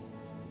God.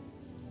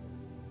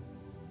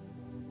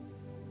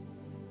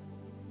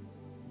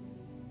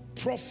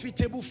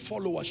 Profitable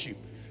followership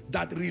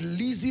that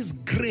releases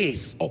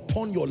grace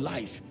upon your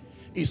life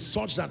is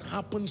such that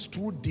happens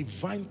through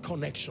divine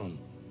connection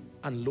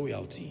and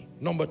loyalty.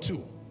 Number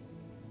two,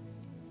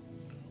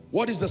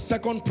 what is the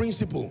second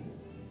principle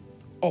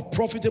of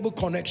profitable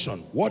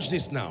connection? Watch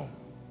this now.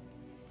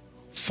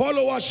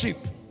 Followership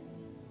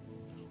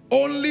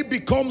only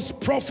becomes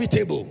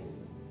profitable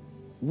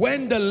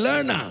when the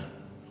learner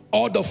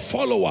or the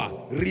follower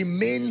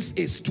remains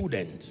a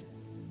student.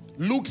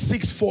 Luke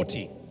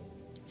 6:40.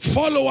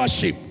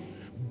 Followership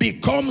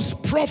becomes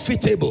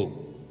profitable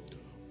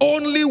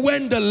only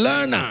when the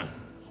learner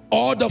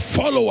or the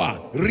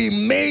follower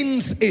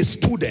remains a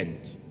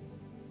student.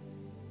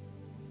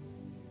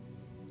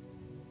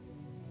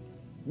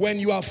 When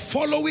you are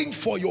following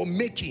for your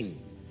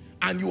making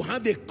and you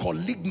have a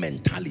colleague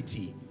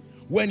mentality,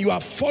 when you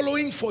are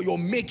following for your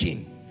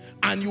making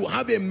and you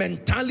have a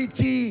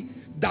mentality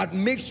that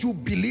makes you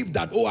believe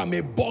that, oh, I'm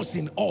a boss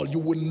in all, you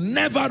will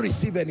never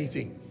receive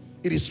anything.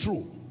 It is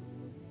true.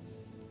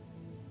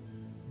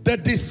 The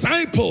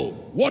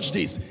disciple, watch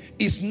this,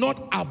 is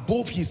not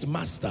above his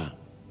master,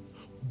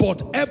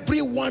 but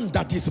everyone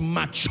that is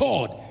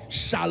matured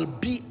shall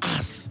be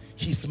as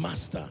his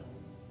master.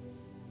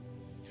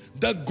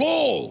 The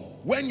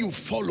goal when you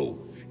follow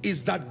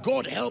is that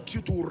God helps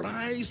you to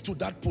rise to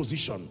that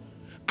position.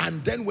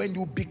 And then when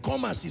you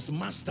become as his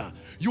master,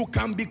 you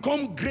can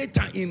become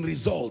greater in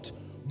result,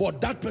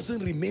 but that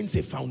person remains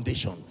a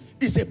foundation.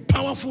 It's a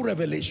powerful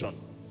revelation.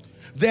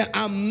 There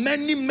are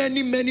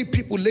many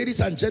people, ladies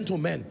and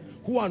gentlemen,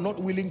 who are not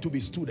willing to be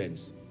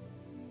students.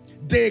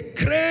 They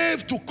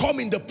crave to come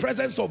in the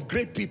presence of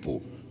great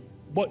people.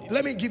 But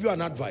let me give you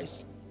an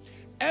advice.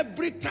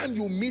 Every time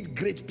you meet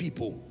great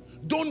people,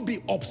 don't be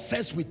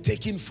obsessed with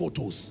taking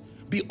photos.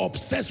 Be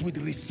obsessed with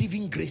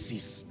receiving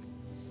graces.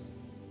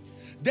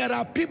 There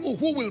are people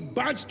who will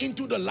barge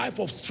into the life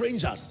of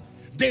strangers.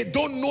 They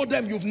don't know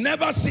them. You've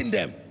never seen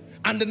them.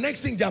 And the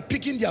next thing, they are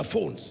picking their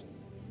phones,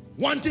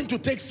 wanting to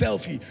take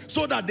selfie,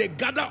 so that they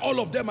gather all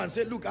of them and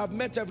say, look, I've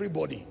met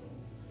everybody.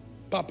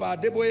 Papa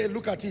Adeboye,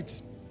 look at it.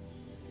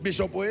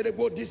 Bishop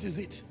Oedebo, this is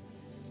it.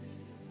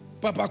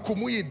 Papa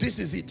Kumuyi, this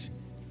is it.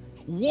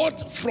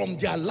 What from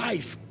their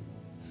life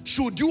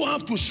should you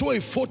have to show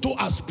a photo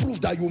as proof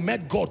that you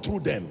met God through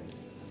them?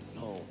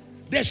 No.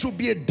 There should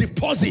be a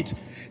deposit.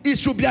 It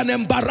should be an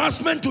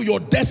embarrassment to your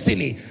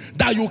destiny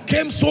that you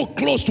came so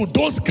close to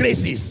those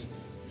graces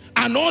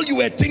and all you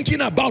were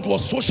thinking about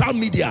was social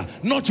media,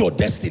 not your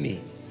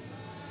destiny.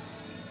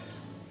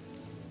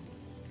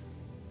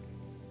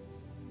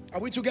 Are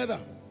we together?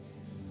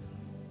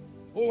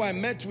 Oh, I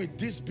met with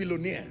this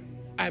billionaire.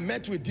 I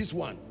met with this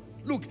one.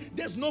 Look,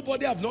 there's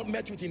nobody I've not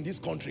met with in this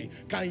country.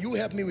 Can you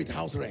help me with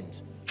house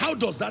rent? How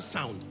does that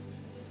sound?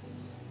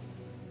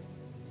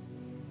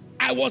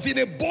 I was in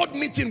a board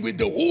meeting with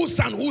the who's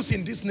and who's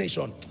in this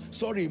nation.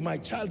 Sorry, my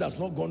child has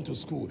not gone to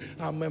school.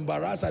 I'm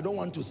embarrassed. I don't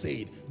want to say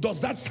it.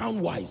 Does that sound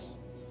wise?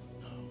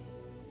 No.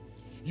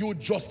 You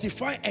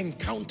justify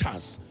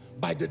encounters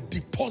by the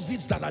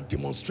deposits that are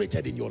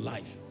demonstrated in your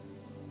life.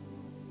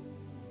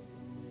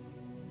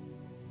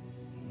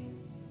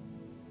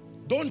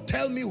 Don't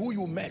tell me who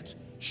you met.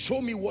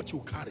 Show me what you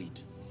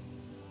carried.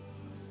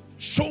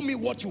 Show me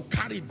what you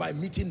carried by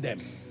meeting them.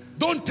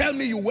 Don't tell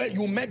me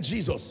you met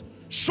Jesus.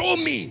 Show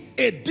me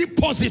a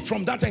deposit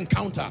from that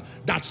encounter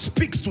that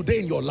speaks today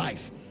in your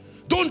life.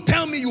 Don't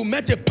tell me you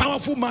met a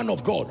powerful man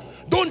of God.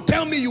 Don't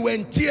tell me you were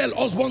in T.L.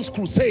 Osborne's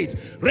crusade,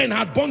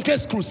 Reinhard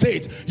Bonke's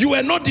crusade. You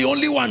were not the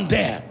only one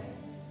there.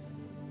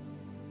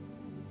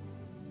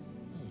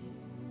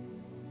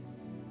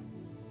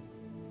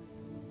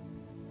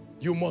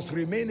 You must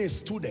remain a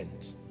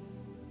student.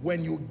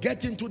 When you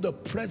get into the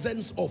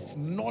presence of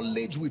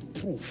knowledge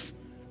with proof,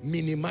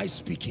 minimize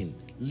speaking.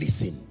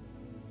 Listen.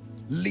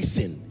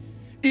 Listen.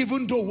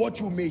 Even though what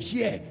you may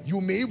hear, you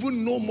may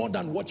even know more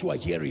than what you are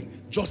hearing.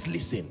 Just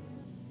listen.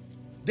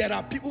 There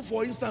are people,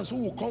 for instance,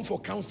 who will come for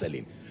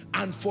counseling,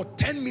 and for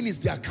 10 minutes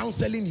they are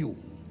counseling you,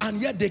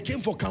 and yet they came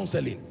for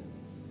counseling.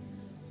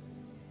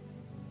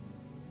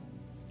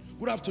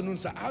 Good afternoon,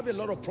 sir. I have a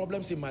lot of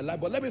problems in my life,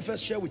 but let me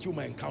first share with you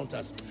my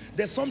encounters.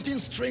 There's something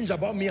strange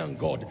about me and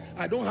God.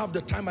 I don't have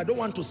the time. I don't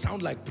want to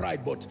sound like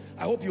pride, but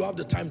I hope you have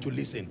the time to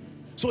listen.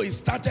 So it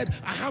started,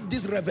 I have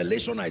this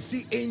revelation. I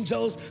see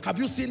angels. Have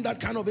you seen that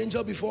kind of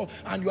angel before?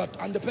 And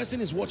the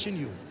person is watching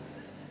you.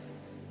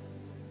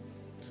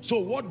 So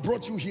what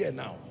brought you here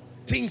now?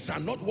 Things are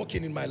not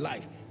working in my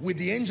life. With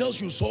the angels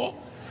you saw?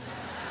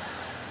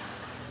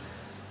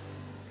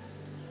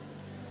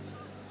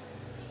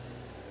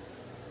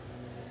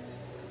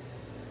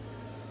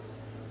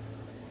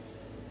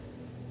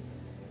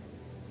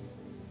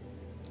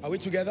 Are we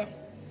together?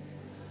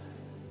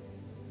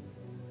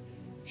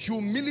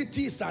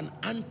 Humility is an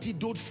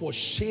antidote for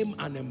shame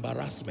and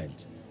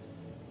embarrassment.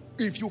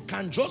 If you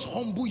can just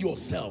humble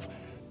yourself,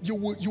 you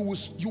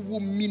will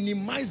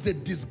minimize the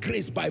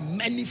disgrace by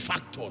many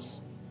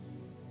factors.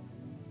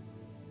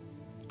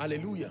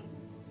 Hallelujah.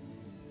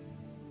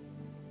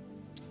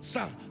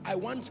 Sir,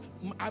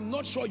 I'm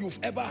not sure you've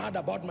ever heard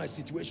about my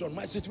situation.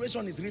 My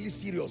situation is really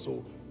serious.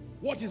 So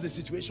what is the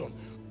situation?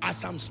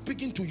 As I'm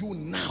speaking to you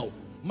now,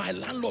 my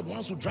landlord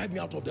wants to drive me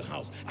out of the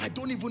house. I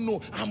don't even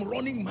know. I'm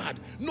running mad.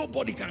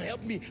 Nobody can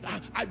help me.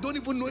 I don't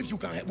even know if you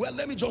can help. Well,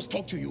 let me just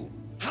talk to you.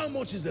 How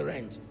much is the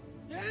rent?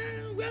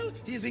 Well,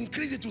 he's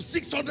increased it to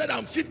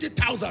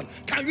 650,000.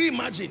 Can you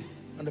imagine?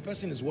 And the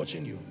person is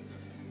watching you.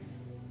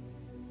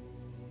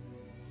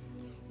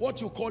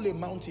 What you call a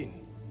mountain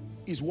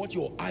is what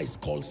your eyes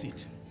calls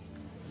it,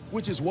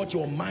 which is what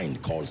your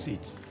mind calls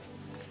it.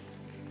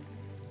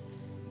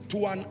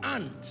 To an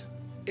ant,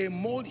 a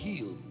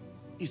molehill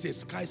is a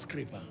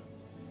skyscraper.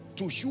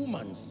 To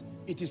humans,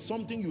 it is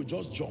something you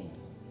just jump.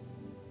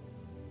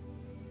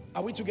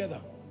 Are we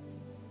together?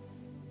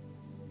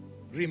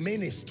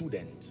 Remain a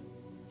student.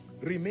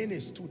 Remain a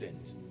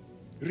student.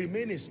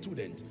 Remain a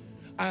student.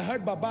 I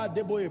heard Baba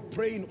Adeboye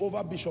praying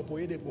over Bishop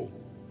Oyedepo,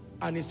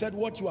 and he said,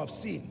 what you have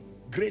seen,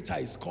 greater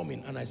is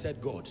coming. And I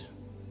said, God,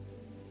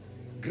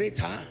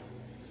 greater?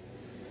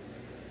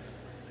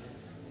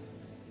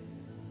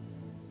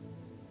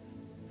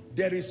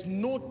 There is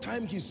no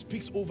time he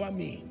speaks over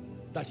me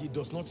that he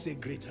does not say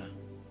greater.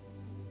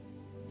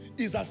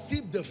 It's as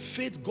if the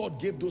faith God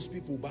gave those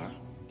people back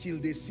till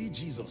they see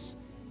Jesus.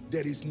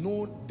 There is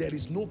no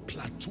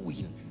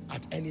plateauing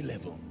at any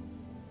level.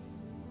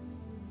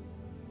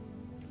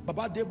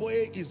 Baba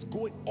Adeboye is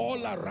going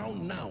all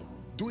around now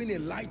doing a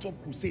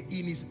light-up crusade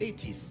in his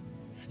 80s.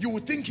 You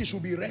would think he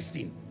should be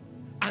resting,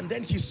 and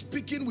then he's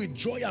speaking with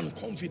joy and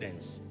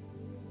confidence.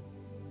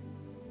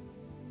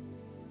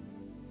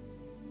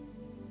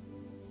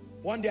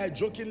 One day I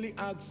jokingly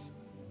asked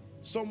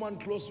someone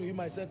close to him,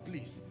 I said,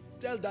 please,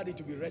 tell daddy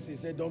to be resting. He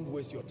said, don't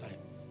waste your time.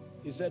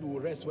 He said, we'll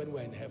rest when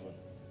we're in heaven.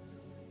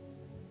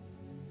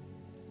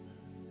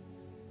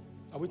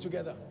 Are we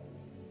together?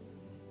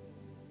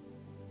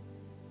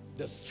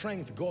 The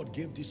strength God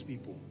gave these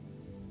people.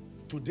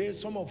 Today,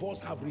 some of us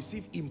have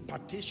received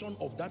impartation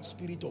of that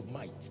spirit of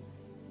might.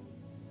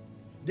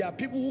 There are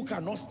people who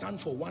cannot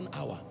stand for 1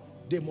 hour.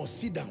 They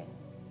must sit down.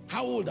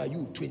 How old are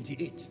you?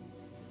 28.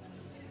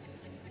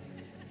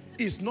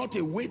 It's not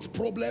a weight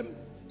problem.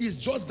 It's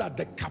just that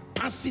the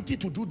capacity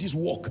to do this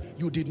work,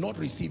 you did not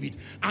receive it.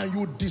 And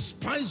you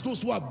despise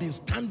those who have been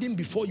standing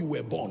before you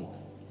were born.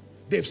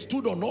 They've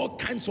stood on all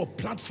kinds of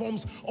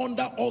platforms,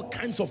 under all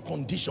kinds of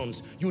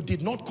conditions. You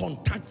did not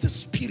contact the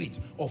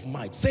spirit of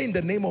might. Say in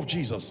the name of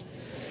Jesus.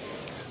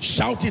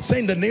 Shout it, say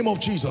in the name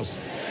of Jesus.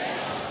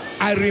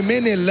 I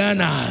remain a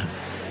learner.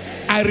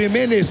 I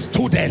remain a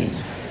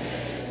student.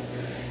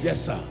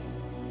 Yes, sir.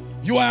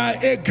 You are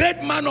a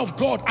great man of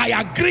God. I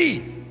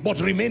agree, but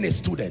remain a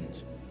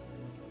student.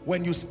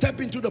 When you step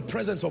into the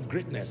presence of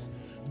greatness,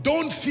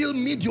 don't feel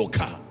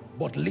mediocre,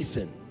 but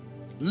listen.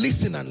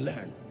 Listen and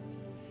learn.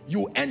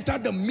 You enter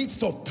the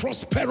midst of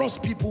prosperous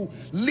people,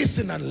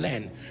 listen and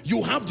learn.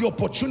 You have the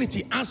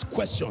opportunity, ask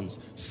questions.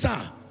 Sir,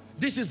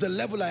 this is the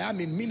level I am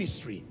in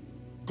ministry.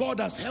 God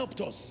has helped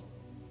us.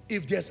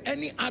 If there's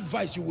any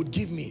advice you would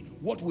give me,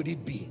 what would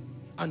it be?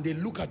 And they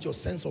look at your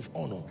sense of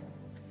honor.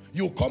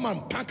 You come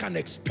and park an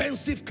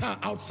expensive car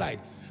outside,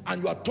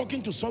 and you are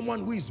talking to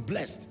someone who is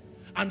blessed,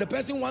 and the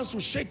person wants to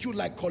shake you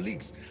like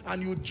colleagues,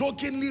 and you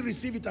jokingly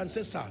receive it and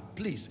say, sir,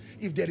 please,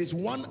 if there is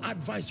one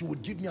advice you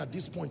would give me at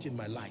this point in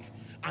my life,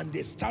 and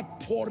they start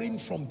pouring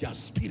from their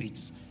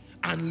spirits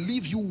and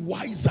leave you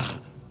wiser.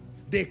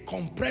 They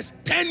compress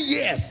 10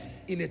 years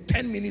in a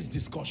 10 minutes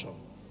discussion.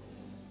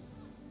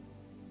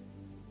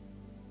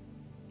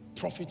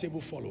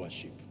 Profitable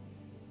followership.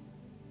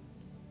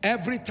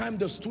 Every time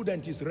the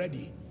student is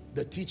ready,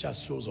 the teacher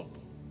shows up.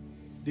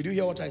 Did you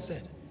hear what I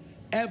said?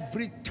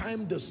 Every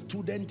time the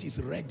student is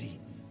ready,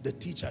 the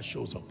teacher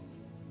shows up.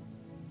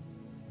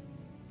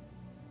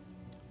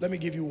 Let me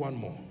give you one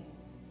more.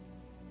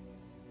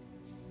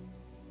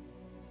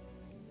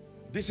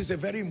 This is a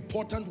very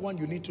important one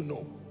you need to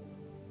know.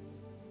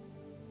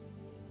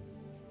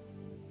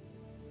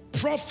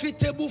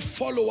 Profitable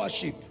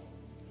followership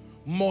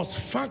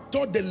must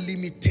factor the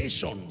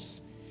limitations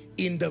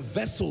in the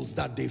vessels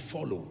that they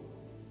follow.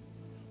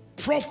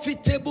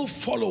 Profitable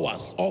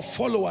followers or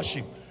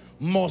followership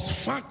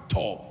must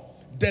factor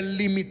the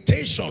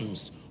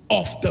limitations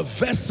of the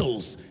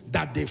vessels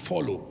that they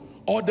follow,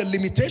 or the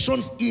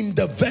limitations in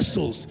the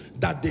vessels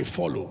that they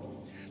follow.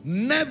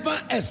 Never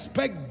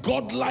expect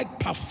godlike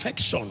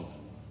perfection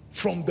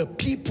from the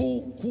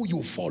people who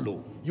you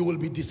follow. You will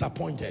be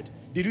disappointed.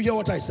 Did you hear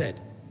what I said?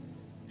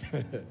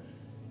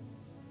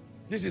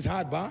 This is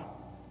hard, bah?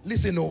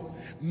 Listen, no.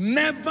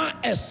 Never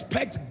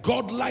expect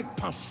godlike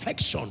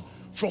perfection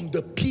from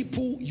the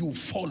people you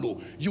follow.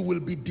 You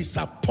will be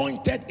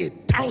disappointed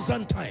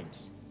 1,000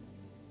 times.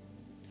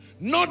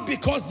 Not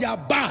because they are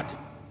bad.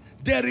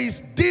 There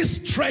is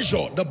this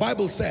treasure, the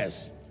Bible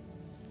says.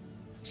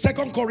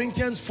 2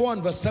 Corinthians 4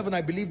 and verse 7,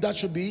 I believe that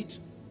should be it.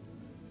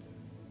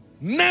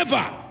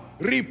 Never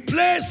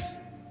replace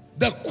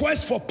the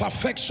quest for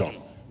perfection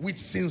with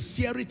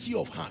sincerity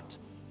of heart.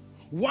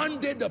 One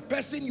day the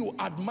person you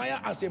admire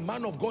as a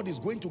man of God is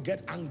going to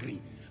get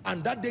angry,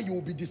 and that day you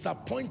will be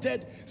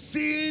disappointed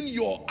seeing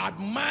your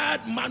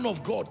admired man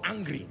of God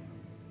angry.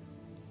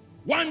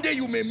 One day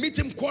you may meet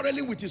him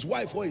quarreling with his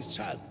wife or his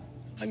child,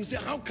 and you say,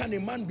 how can a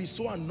man be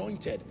so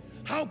anointed?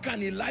 How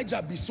can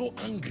Elijah be so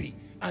angry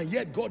and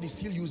yet God is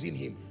still using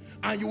him?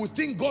 And you will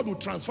think God will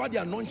transfer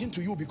the anointing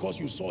to you because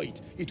you saw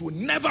it. It will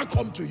never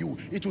come to you.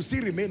 It will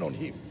still remain on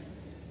him.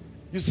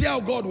 You see how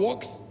God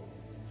works?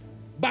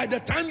 By the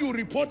time you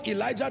report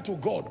Elijah to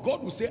God,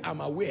 God will say,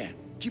 I'm aware.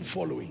 Keep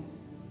following.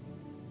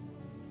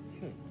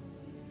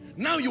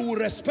 Now you will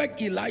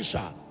respect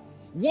Elisha.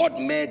 What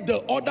made the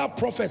other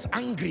prophets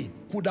angry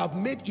could have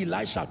made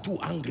Elisha too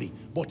angry,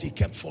 but he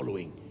kept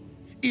following.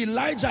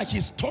 Elijah,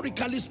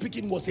 historically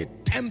speaking, was a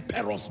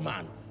temperous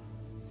man.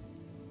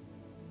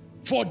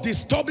 For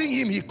disturbing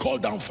him, he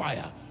called down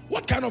fire.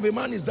 What kind of a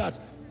man is that?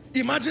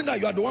 Imagine that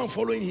you are the one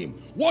following him.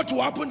 What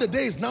will happen the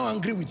day he's now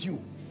angry with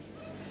you?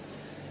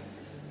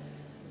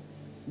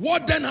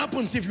 What then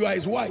happens if you are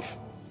his wife?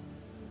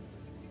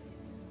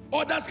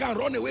 Others can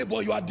run away,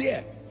 but you are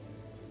there.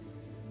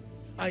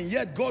 And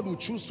yet God will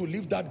choose to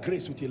leave that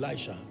grace with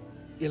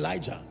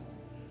Elijah.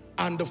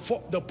 And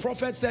the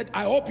prophet said,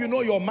 I hope you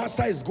know your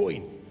master is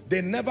going.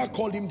 They never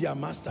called him their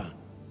master.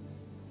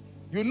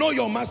 You know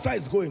your master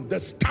is going. The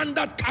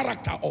standard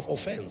character of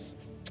offense.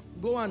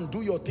 Go and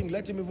do your thing.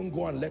 Let him even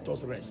go and let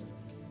us rest.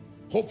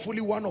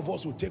 Hopefully one of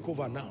us will take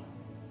over now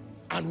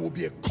and will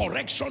be a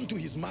correction to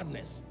his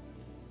madness.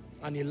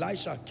 And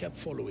Elisha kept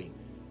following.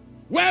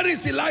 Where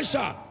is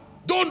Elisha?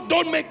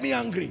 Don't make me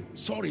angry.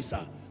 Sorry,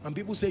 sir. And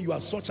people say you are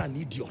such an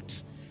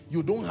idiot.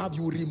 You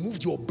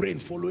removed your brain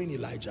following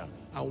Elijah.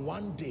 And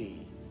one day,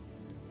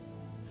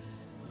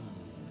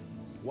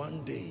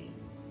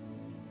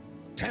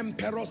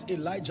 temperous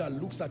Elijah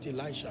looks at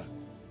Elisha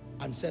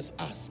and says,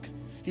 ask.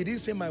 He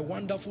didn't say, my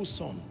wonderful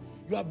son,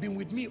 you have been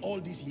with me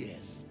all these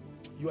years.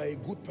 You are a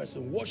good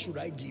person. What should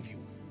I give you?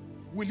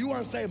 Will you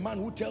answer a man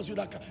who tells you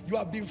that you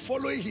have been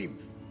following him?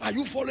 Are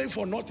you following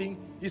for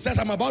nothing? He says,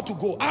 I'm about to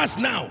go. Ask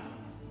now.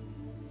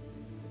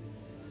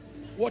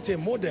 What a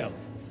model.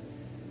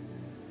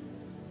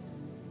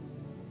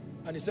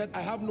 And he said, I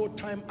have no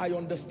time. I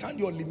understand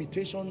your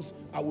limitations.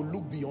 I will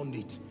look beyond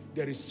it.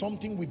 There is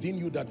something within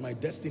you that my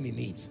destiny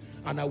needs,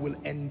 and I will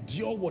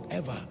endure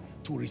whatever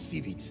to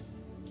receive it.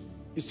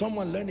 Is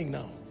someone learning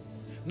now?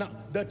 Now,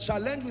 the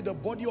challenge with the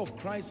body of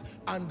Christ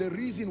and the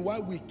reason why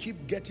we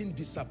keep getting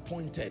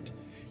disappointed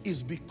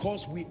is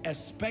because we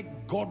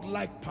expect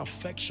godlike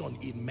perfection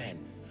in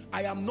men.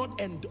 I am not,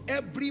 and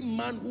every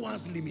man who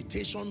has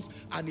limitations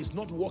and is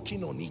not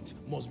working on it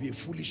must be a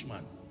foolish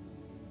man.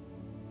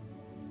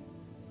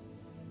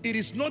 It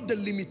is not the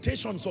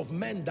limitations of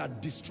men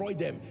that destroy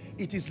them.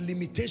 It is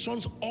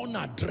limitations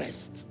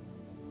unaddressed.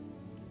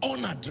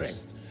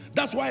 Unaddressed.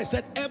 That's why I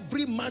said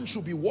every man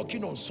should be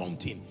working on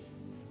something.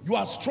 You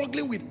are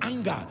struggling with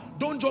anger.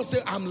 Don't just say,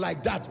 I'm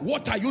like that.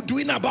 What are you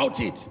doing about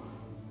it?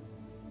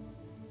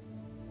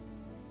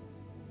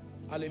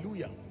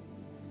 Hallelujah.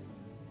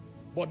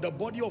 But the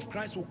body of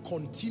Christ will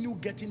continue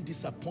getting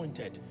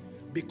disappointed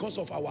because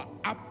of our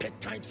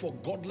appetite for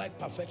godlike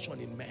perfection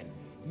in men.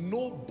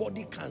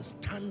 Nobody can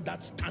stand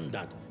that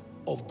standard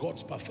of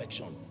God's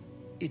perfection.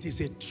 It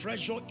is a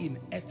treasure in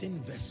earthen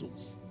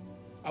vessels.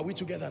 Are we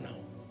together now?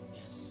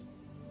 Yes.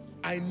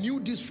 I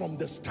knew this from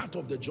the start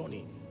of the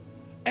journey.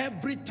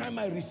 Every time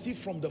I receive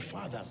from the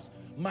fathers,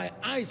 my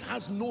eyes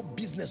has no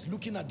business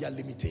looking at their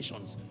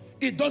limitations.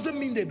 It doesn't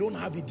mean they don't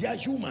have it. They are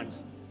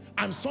humans.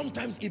 And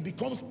sometimes it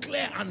becomes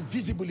clear and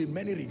visible in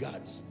many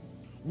regards.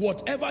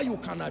 Whatever you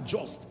can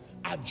adjust,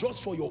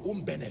 adjust for your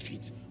own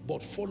benefit,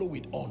 but follow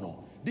with honor.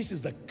 This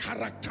is the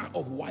character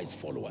of wise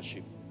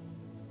followership.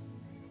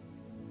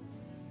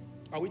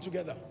 Are we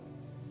together?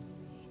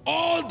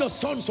 All the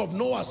sons of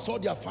Noah saw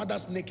their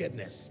father's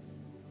nakedness.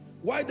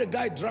 Why the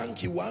guy drank,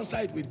 he will answer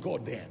it with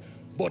God there.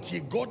 But he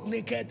got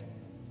naked,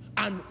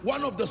 and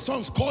one of the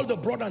sons called the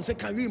brother and said,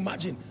 can you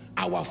imagine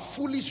our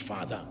foolish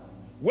father?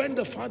 When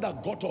the father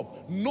got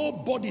up,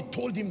 nobody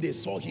told him they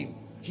saw him.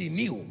 He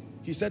knew.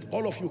 He said,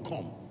 all of you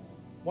come.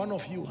 One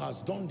of you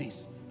has done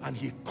this. And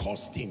he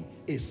cursed him.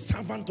 A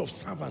servant of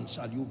servants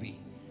shall you be.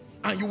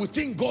 And you will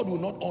think God will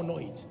not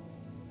honor it.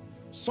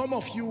 Some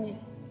of you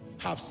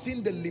have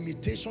seen the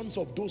limitations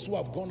of those who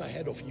have gone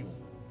ahead of you.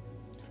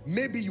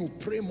 Maybe you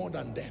pray more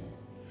than them.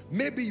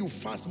 Maybe you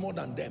fast more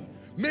than them.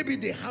 Maybe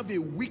they have a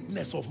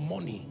weakness of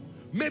money.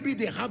 Maybe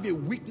they have a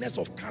weakness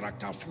of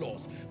character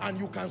flaws, and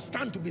you can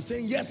stand to be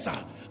saying, yes, sir,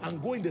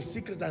 and go in the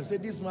secret and say,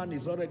 this man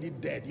is already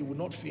dead. He will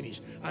not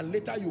finish. And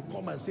later you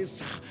come and say,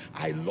 sir,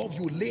 I love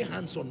you. Lay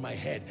hands on my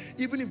head.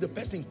 Even if the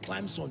person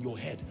climbs on your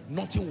head,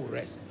 nothing will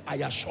rest. I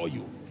assure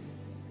you.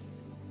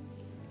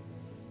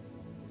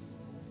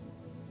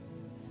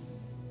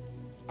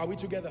 Are we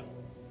together?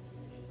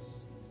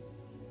 Yes.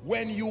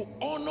 When you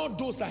honor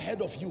those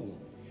ahead of you,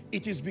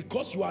 it is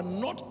because you are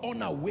not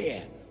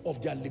unaware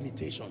of their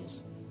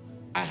limitations.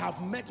 I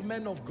have met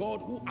men of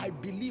God who I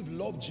believe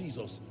love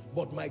Jesus,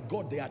 but my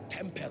God, they are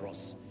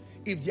temperous.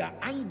 If they are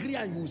angry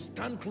and you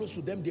stand close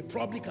to them, they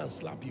probably can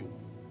slap you.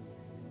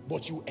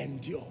 But you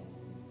endure.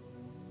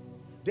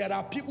 There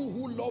are people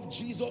who love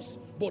Jesus,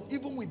 but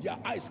even with their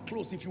eyes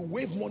closed, if you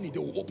wave money, they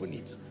will open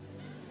it.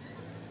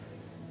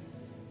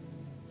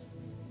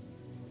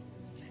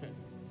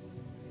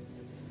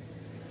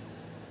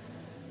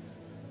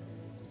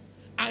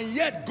 And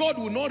yet God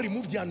will not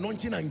remove the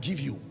anointing and give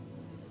you.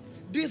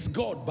 This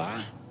God,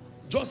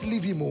 just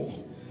leave him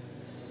all.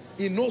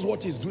 He knows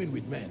what he's doing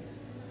with men.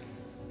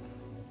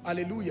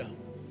 Hallelujah.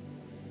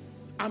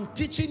 I'm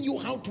teaching you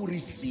how to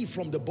receive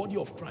from the body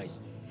of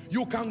Christ.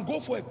 You can go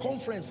for a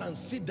conference and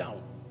sit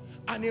down,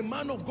 and a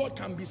man of God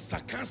can be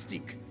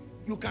sarcastic.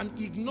 You can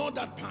ignore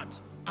that part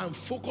and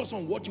focus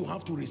on what you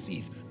have to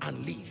receive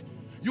and leave.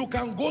 You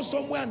can go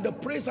somewhere and the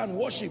praise and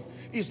worship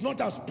is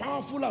not as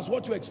powerful as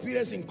what you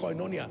experience in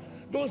Koinonia.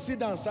 Don't sit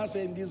down and start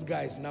saying, "These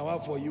guys, now how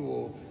for you?"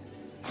 Oh.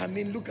 I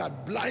mean, look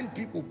at blind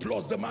people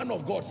plus the man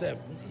of God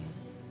said,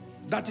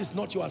 that is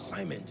not your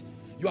assignment.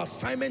 Your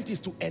assignment is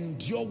to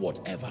endure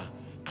whatever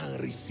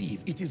and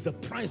receive. It is the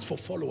price for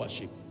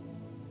followership.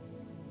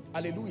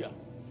 Hallelujah.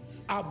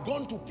 I've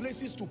gone to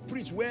places to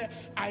preach where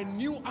I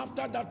knew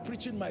after that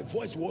preaching my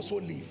voice will also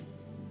leave.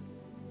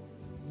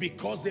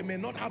 Because they may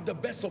not have the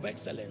best of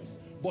excellence,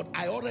 but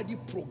I already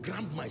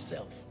programmed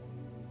myself.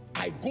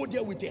 I go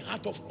there with a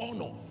heart of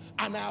honor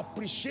and I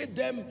appreciate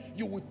them.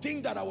 You would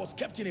think that I was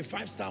kept in a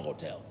 5-star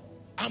hotel.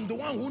 I'm the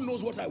one who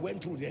knows what I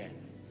went through there,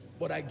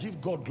 but I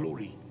give God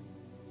glory.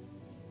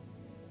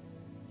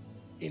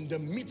 In the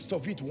midst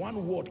of it,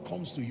 one word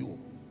comes to you.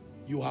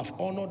 You have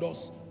honored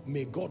us.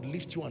 May God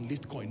lift you and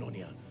lift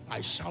Koinonia.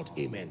 I shout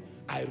amen.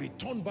 I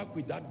return back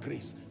with that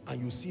grace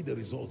and you see the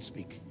results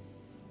speak.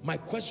 My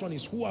question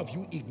is, who have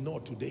you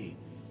ignored today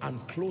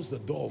and closed the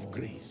door of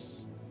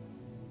grace?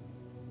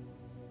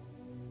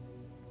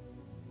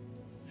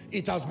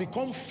 It has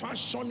become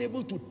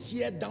fashionable to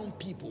tear down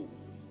people,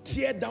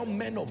 tear down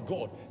men of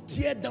God,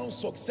 tear down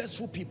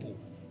successful people.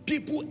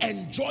 People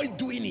enjoy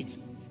doing it.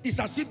 It's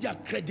as if their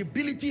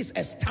credibility is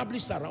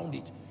established around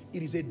it.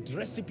 It is a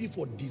recipe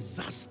for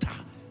disaster,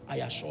 I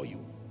assure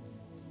you.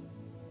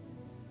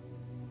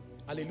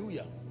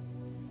 Hallelujah.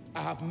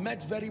 I have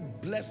met very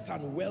blessed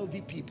and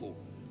wealthy people,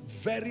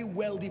 very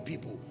wealthy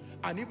people.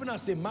 And even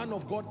as a man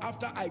of God,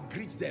 after I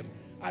greet them,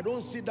 I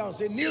don't sit down and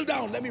say, "Kneel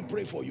down, let me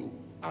pray for you."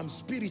 I'm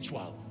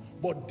spiritual.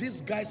 But these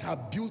guys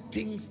have built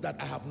things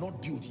that I have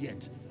not built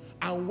yet.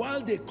 And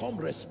while they come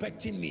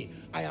respecting me,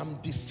 I am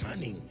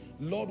discerning,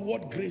 Lord,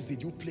 what grace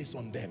did you place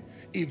on them?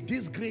 If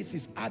this grace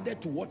is added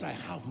to what I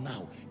have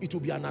now, it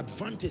will be an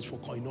advantage for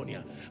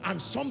Koinonia.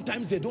 And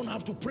sometimes they don't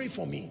have to pray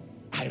for me.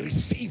 I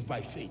receive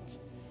by faith.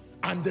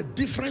 And the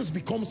difference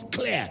becomes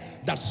clear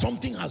that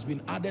something has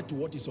been added to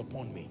what is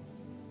upon me.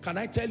 Can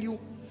I tell you,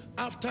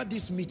 after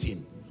this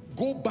meeting,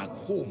 go back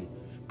home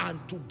and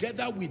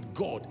together with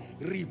God,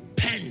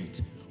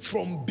 repent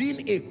from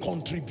being a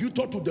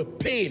contributor to the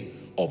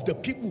pain of the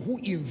people who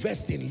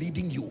invest in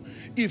leading you.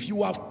 If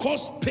you have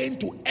caused pain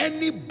to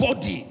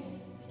anybody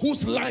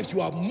whose lives you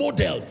have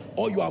modeled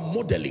or you are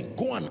modeling,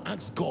 go and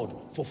ask God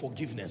for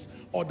forgiveness.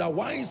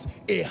 Otherwise,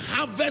 a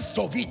harvest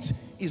of it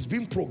is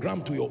being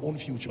programmed to your own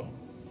future.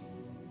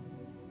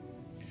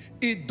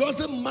 It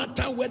doesn't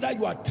matter whether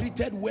you are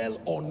treated well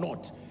or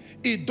not.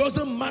 It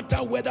doesn't matter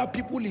whether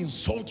people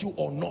insult you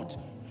or not.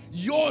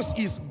 Yours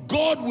is,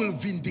 God will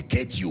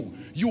vindicate you.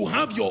 You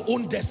have your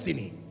own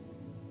destiny.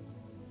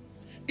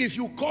 If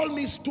you call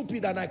me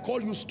stupid and I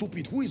call you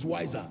stupid, who is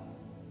wiser?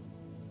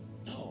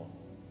 No.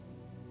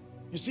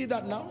 You see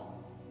that now?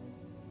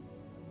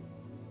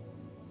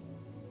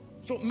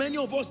 So many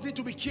of us need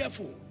to be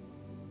careful.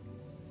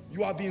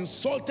 You have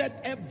insulted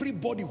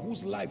everybody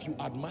whose life you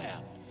admire,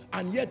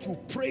 and yet you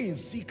pray in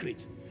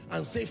secret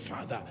and say,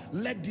 "Father,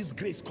 let this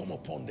grace come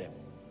upon them."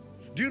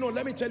 Do you know,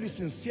 let me tell you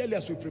sincerely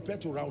as we prepare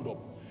to round up,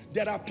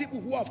 there are people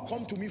who have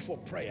come to me for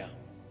prayer.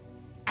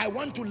 I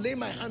want to lay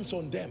my hands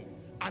on them,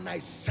 and I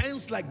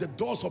sense like the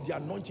doors of the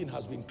anointing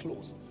has been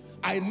closed.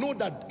 I know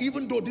that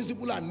even though these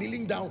people are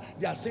kneeling down,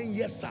 they are saying,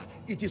 "Yes, sir,"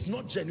 it is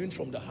not genuine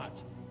from the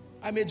heart.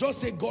 I may just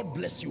say, "God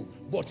bless you,"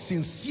 but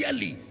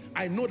sincerely,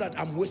 I know that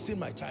I'm wasting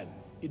my time.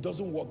 It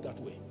doesn't work that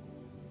way.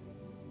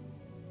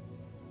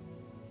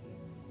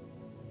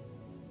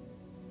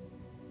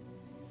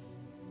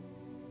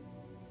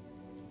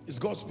 Is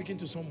God speaking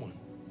to someone?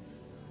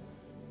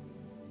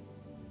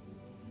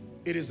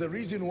 It is the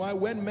reason why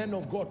when men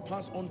of God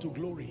pass on to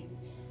glory,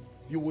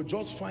 you will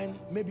just find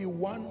maybe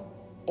 1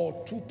 or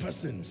 2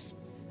 persons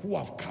who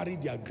have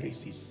carried their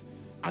graces,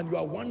 and you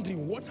are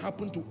wondering what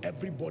happened to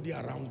everybody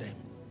around them.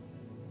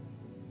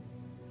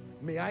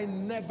 May I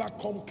never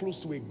come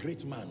close to a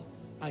great man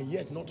and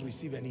yet not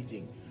receive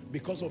anything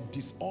because of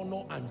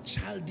dishonor and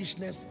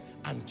childishness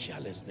and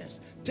carelessness.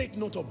 Take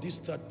note of this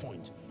third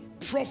point.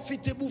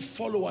 Profitable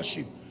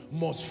followership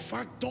must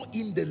factor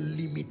in the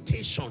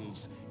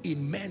limitations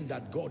in men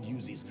that God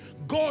uses.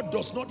 God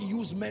does not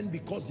use men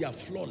because they are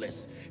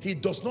flawless. He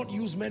does not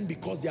use men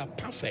because they are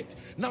perfect.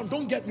 Now,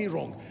 don't get me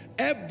wrong.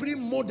 Every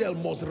model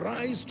must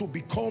rise to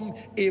become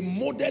a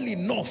model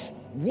enough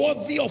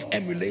worthy of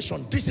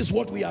emulation. This is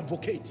what we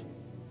advocate.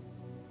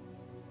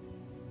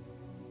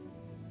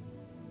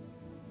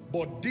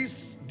 But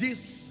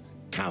this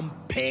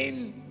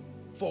campaign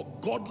for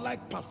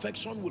godlike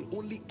perfection will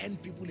only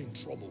end people in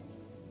trouble.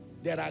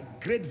 There are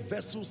great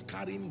vessels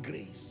carrying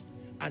grace,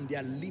 and they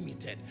are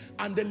limited.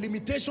 And the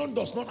limitation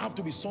does not have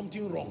to be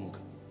something wrong.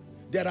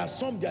 There are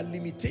some, their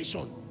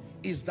limitation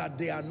is that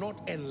they are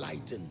not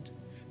enlightened.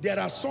 There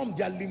are some,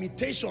 their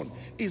limitation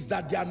is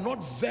that they are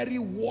not very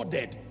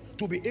worded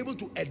to be able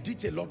to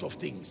edit a lot of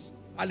things.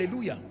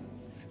 Hallelujah.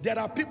 There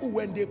are people,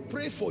 when they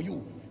pray for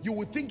you, you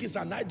would think it's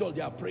an idol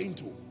they are praying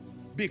to,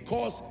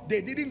 because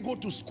they didn't go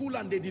to school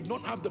and they did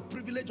not have the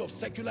privilege of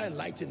secular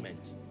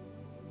enlightenment.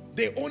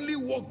 They only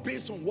work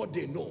based on what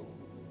they know.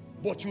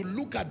 But you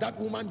look at that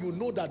woman, you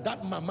know that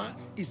that mama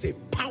is a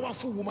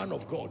powerful woman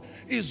of God.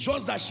 It's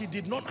just that she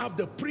did not have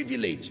the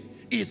privilege.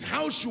 It's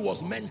how she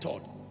was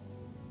mentored.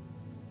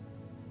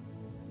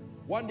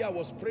 One day I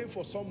was praying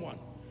for someone,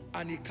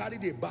 and he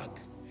carried a bag.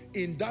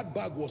 In that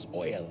bag was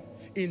oil.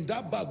 In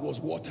that bag was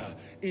water.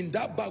 In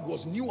that bag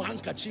was new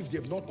handkerchief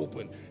they've not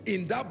opened.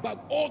 In that bag,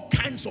 all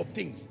kinds of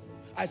things.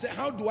 I said,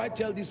 how do I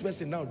tell this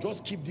person now?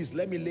 Just keep this.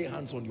 Let me lay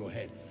hands on your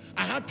head.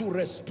 I had to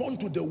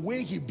respond to the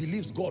way he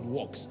believes God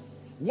works.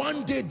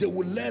 One day they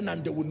will learn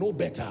and they will know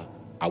better.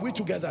 Are we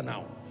together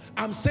now?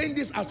 I'm saying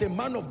this as a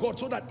man of God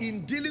so that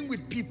in dealing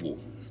with people,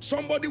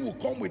 somebody will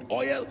come with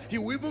oil. He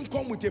will even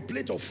come with a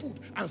plate of food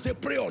and say,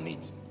 pray on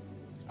it.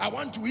 I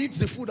want to eat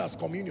the food as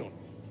communion.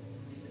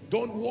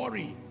 Don't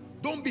worry.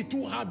 Don't be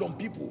too hard on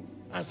people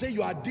and say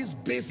you are at this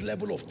base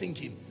level of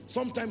thinking.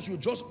 Sometimes you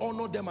just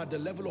honor them at the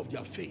level of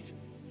their faith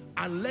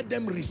and let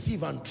them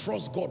receive and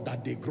trust God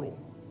that they grow.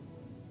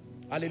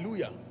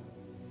 Hallelujah.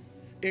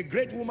 A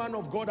great woman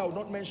of God, I will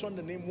not mention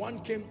the name,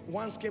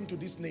 once came to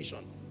this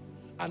nation.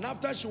 And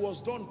after she was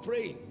done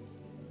praying,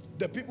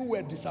 the people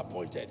were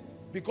disappointed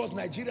because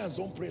Nigerians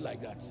don't pray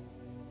like that.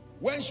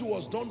 When she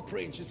was done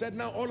praying, she said,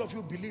 now all of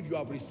you believe you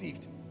have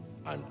received.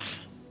 And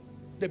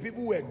the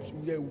people were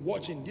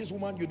watching. This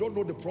woman, you don't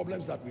know the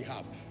problems that we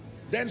have.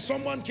 Then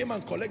someone came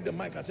and collected the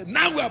mic and said,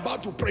 now we're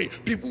about to pray.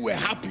 People were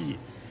happy.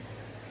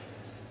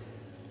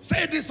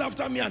 Say this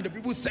after me, and the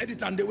people said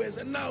it, and they were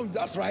saying, now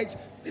that's right,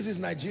 this is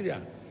Nigeria.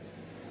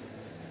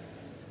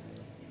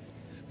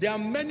 There are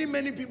many,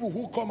 many people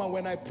who come, and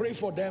when I pray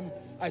for them,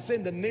 I say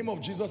in the name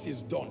of Jesus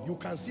is done. You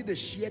can see the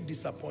sheer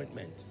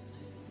disappointment.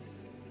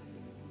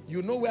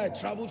 You know where I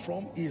traveled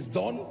from? Is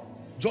done,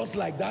 just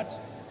like that.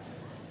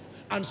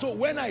 And so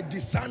when I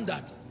discern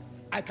that,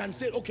 I can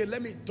say, okay,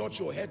 let me touch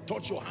your head,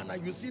 touch your hand,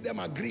 and you see them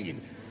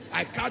agreeing.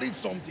 I carried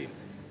something.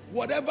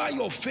 Whatever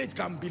your faith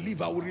can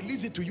believe, I will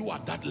release it to you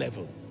at that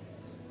level.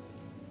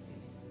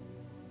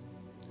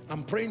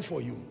 I'm praying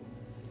for you.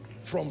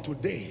 From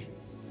today,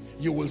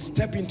 you will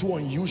step into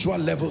unusual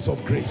levels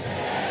of grace.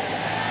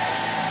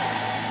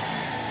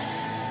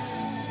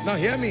 Now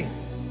hear me.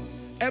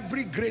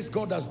 Every grace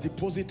God has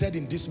deposited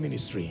in this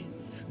ministry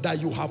that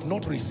you have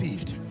not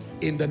received,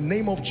 in the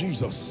name of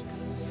Jesus,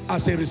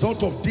 as a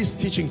result of this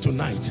teaching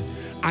tonight,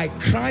 I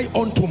cry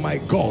unto my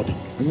God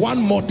one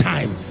more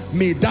time,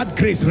 may that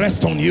grace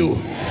rest on you.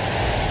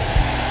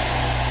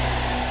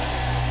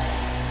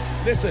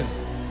 Listen,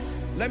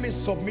 let me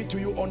submit to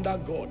you under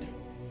God.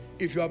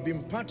 If you have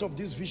been part of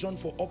this vision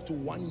for up to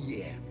 1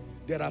 year,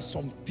 there are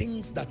some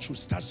things that should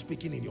start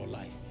speaking in your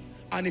life.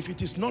 And if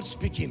it is not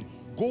speaking,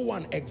 go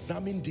and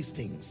examine these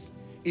things.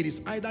 It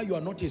is either you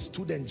are not a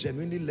student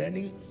genuinely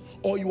learning,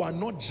 or you are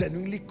not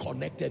genuinely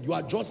connected. You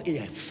are just a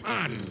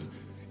fan,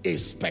 a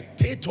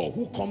spectator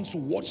who comes to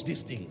watch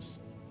these things.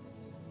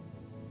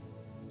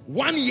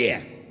 1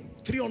 year,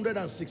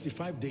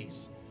 365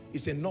 days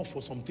is enough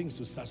for some things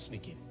to start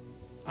speaking.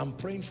 I'm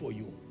praying for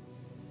you.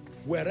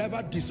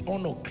 Wherever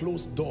dishonor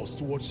closed doors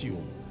towards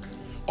you,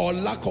 or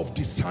lack of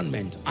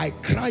discernment, I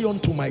cry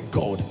unto my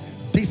God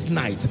this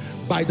night,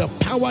 by the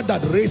power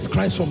that raised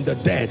Christ from the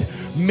dead,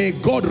 may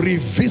God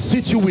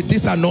revisit you with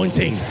these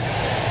anointings.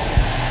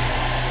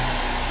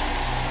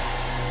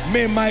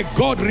 May my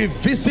God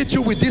revisit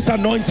you with these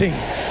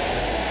anointings.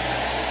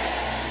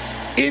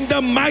 In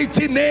the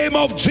mighty name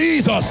of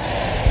Jesus.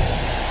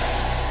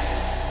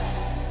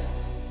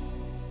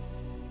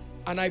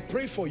 And I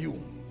pray for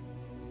you.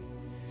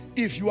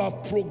 If you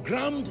have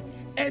programmed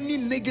any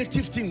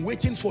negative thing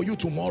waiting for you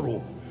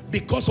tomorrow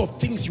because of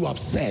things you have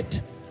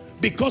said,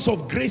 because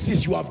of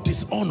graces you have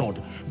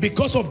dishonored,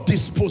 because of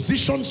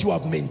dispositions you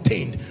have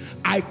maintained,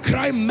 I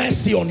cry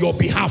mercy on your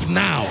behalf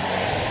now.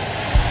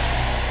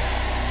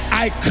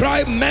 I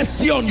cry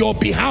mercy on your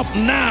behalf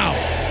now.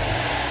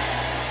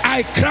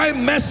 I cry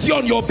mercy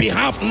on your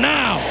behalf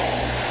now.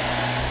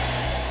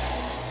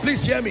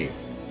 Please hear me.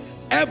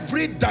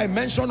 Every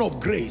dimension of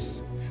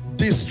grace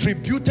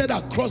distributed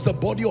across the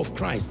body of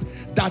Christ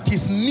that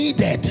is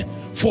needed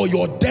for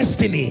your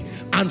destiny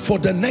and for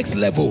the next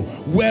level,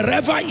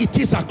 wherever it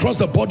is across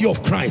the body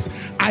of Christ,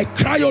 I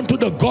cry unto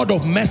the God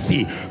of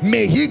mercy,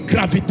 may he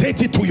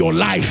gravitate it to your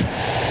life.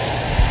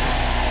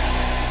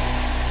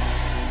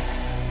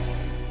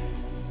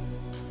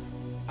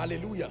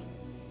 Hallelujah.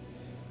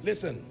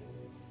 Listen,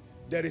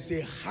 there is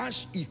a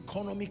harsh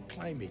economic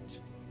climate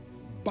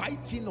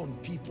biting on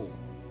people,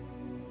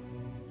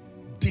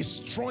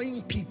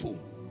 destroying people.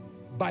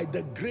 By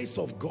the grace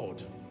of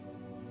God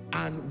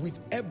and with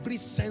every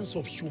sense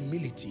of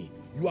humility,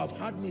 you have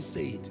heard me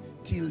say it,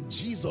 till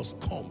Jesus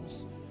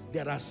comes,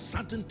 there are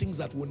certain things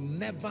that will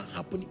never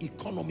happen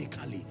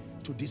economically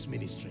to this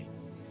ministry.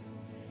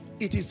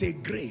 It is a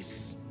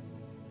grace.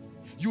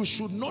 You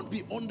should not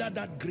be under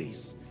that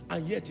grace,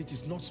 and yet it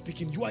is not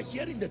speaking. You are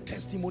hearing the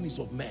testimonies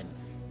of men.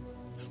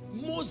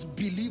 Most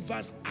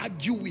believers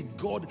argue with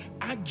God,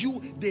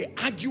 they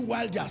argue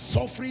while they are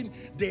suffering,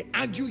 they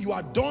argue, you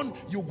are done,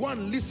 you go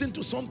and listen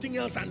to something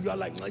else and you are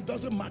like, no, it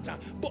doesn't matter.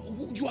 But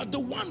you are the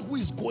one who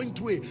is going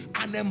through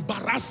an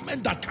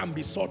embarrassment that can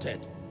be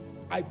sorted.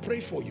 I pray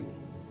for you.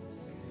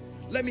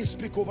 Let me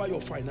speak over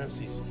your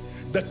finances.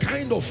 The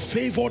kind of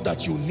favor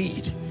that you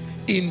need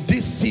in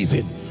this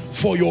season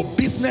for your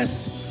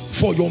business,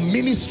 for your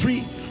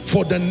ministry,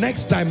 for the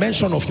next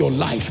dimension of your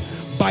life,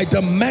 by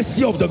the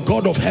mercy of the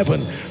God of heaven,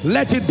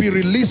 let it be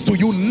released to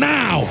you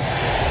now.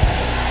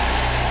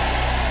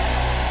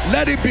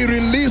 Let it be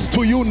released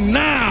to you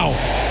now.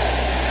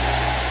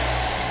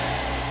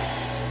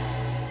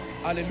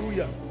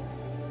 Hallelujah.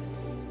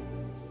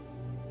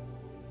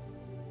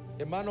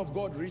 A man of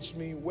God reached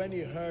me when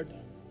he heard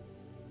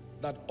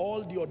that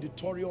all the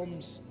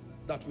auditoriums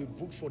that we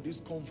booked for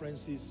these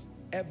conferences,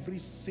 every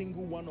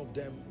single one of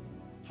them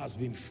has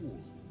been full.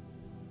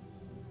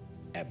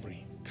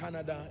 Every.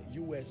 Canada,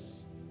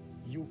 US,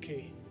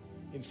 UK.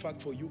 In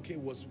fact, for UK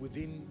was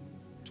within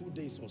 2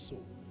 days or so.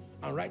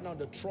 And right now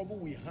the trouble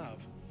we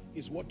have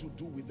is what to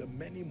do with the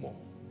many more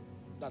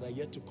that are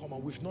yet to come.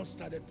 And we've not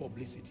started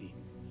publicity.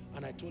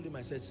 And I told him,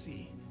 I said,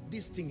 see,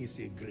 this thing is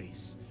a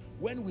grace.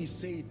 When we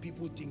say it,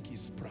 people think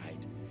it's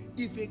pride.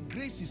 If a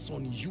grace is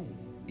on you,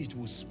 it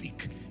will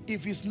speak.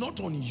 If it's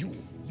not on you,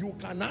 you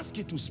can ask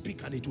it to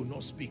speak and it will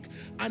not speak.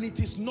 And it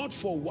is not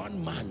for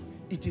one man,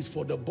 it is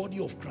for the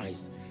body of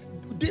Christ.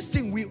 This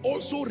thing, we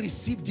also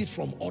received it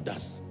from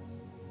others.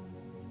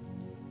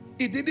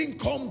 It didn't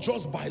come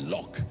just by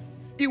luck.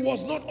 It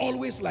was not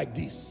always like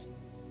this.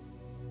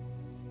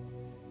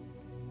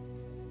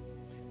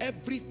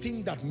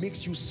 Everything that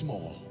makes you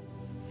small,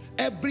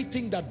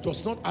 everything that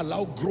does not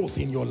allow growth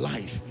in your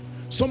life.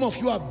 Some of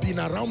you have been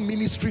around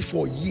ministry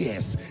for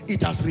years,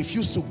 it has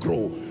refused to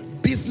grow.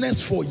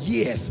 Business for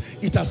years,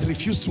 it has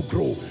refused to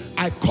grow.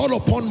 I call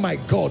upon my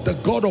God, the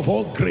God of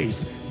all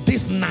grace,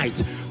 this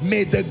night,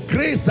 may the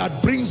grace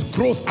that brings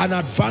growth and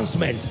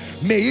advancement,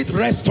 may it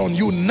rest on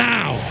you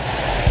now.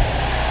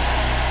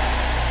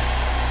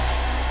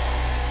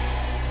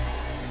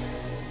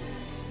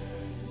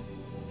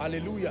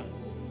 Hallelujah.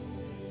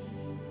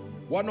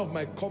 One of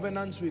my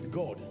covenants with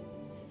God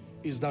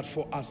is that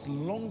for as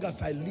long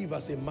as I live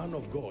as a man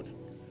of God,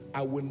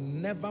 I will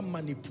never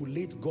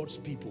manipulate God's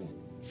people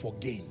for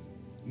gain.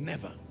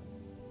 Never.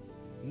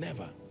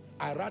 Never.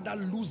 I rather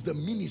lose the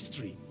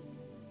ministry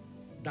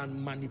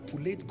than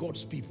manipulate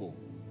God's people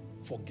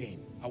for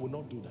gain. I will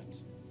not do that.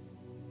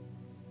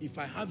 If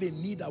I have a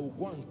need, I will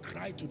go and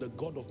cry to the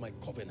God of my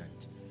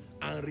covenant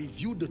and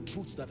review the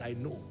truths that I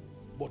know,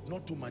 but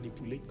not to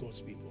manipulate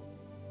God's people.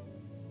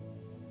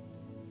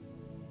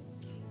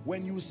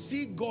 When you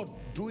see God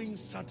doing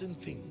certain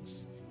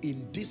things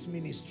in this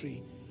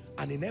ministry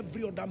and in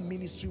every other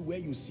ministry where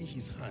you see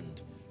his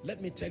hand,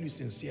 let me tell you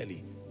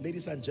sincerely,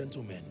 ladies and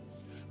gentlemen,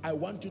 I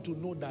want you to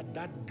know that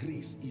that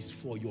grace is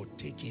for your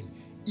taking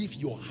if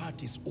your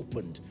heart is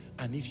opened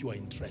and if you are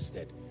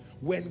interested.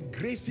 When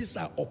graces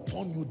are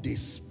upon you, they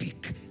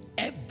speak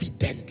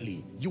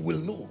evidently. You will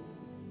know.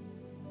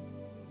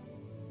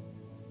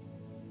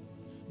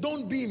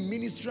 Don't be in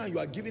ministry and you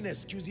are giving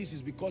excuses.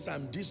 It's because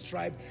I'm this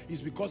tribe, it's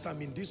because I'm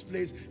in this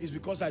place, it's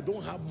because I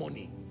don't have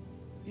money.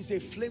 It's a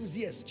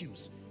flimsy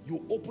excuse.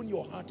 You open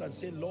your heart and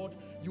say, Lord,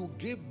 you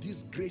gave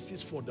these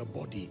graces for the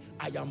body.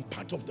 I am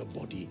part of the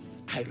body.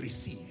 I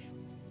receive.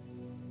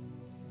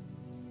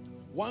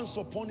 Once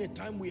upon a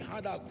time we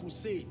had our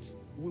crusades.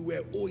 We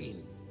were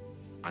owing.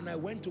 And I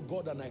went to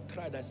God and I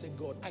cried. I said,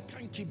 God, I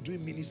can't keep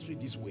doing ministry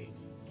this way.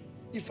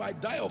 If I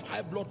die of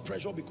high blood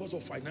pressure because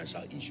of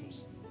financial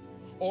issues,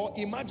 or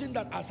imagine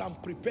that as I'm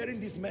preparing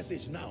this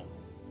message now,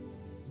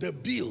 the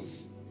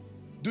bills,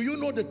 do you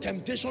know the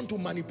temptation to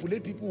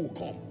manipulate people will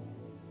come?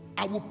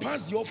 I will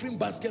pass the offering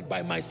basket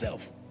by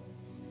myself.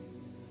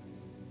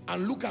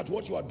 And look at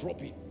what you are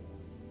dropping.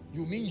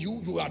 You mean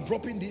you are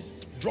dropping this?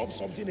 Drop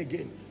something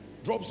again.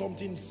 Drop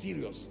something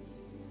serious.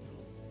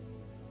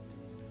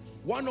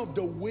 One of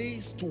the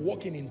ways to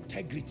walk in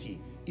integrity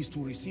is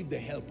to receive the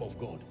help of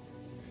God.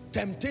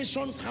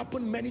 Temptations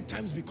happen many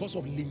times because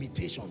of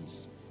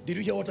limitations. Did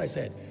you hear what I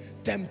said?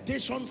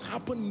 Temptations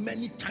happen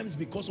many times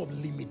because of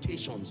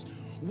limitations.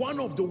 One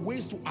of the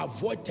ways to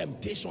avoid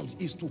temptations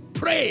is to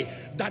pray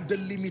that the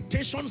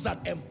limitations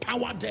that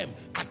empower them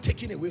are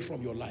taken away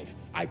from your life.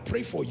 I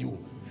pray for you.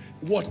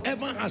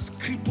 Whatever has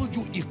crippled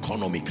you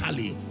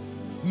economically,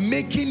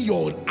 making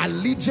your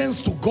allegiance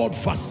to God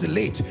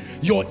vacillate,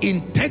 your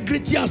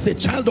integrity as a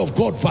child of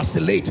God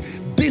vacillate,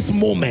 this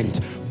moment,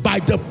 by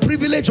the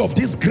privilege of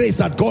this grace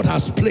that God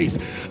has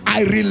placed,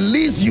 I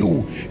release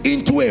you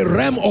into a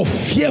realm of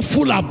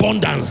fearful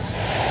abundance.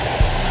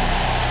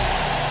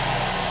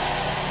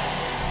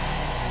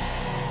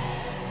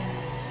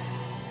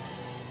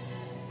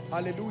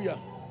 Hallelujah.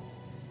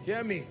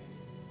 Hear me.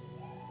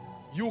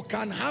 You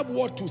can have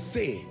what to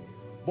say,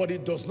 but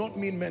it does not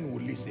mean men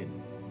will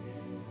listen.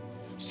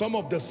 Some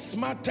of the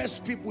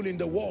smartest people in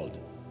the world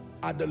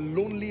are the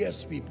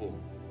loneliest people.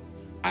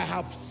 I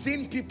have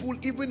seen people,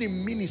 even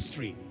in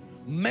ministry,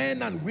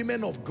 men and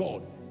women of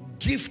God,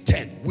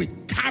 gifted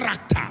with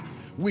character,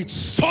 with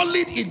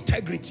solid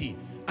integrity,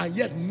 and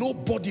yet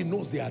nobody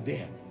knows they are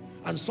there.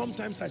 And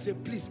sometimes I say,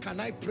 please, can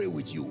I pray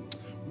with you?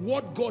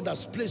 What God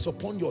has placed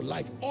upon your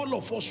life, all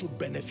of us should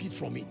benefit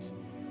from it.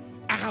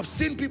 I have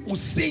seen people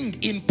sing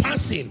in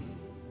passing.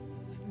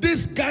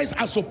 These guys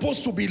are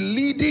supposed to be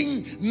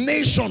leading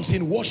nations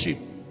in worship,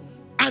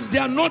 and they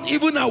are not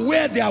even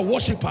aware they are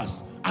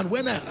worshipers. And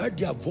when I heard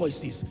their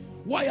voices,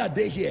 why are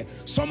they here?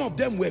 Some of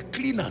them were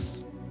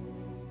cleaners,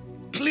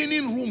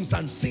 cleaning rooms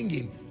and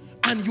singing.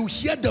 And you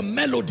hear the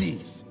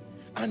melodies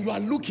and you are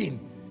looking,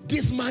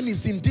 this man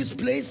is in this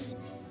place.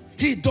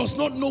 He does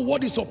not know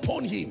what is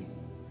upon him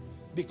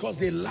because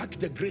they lack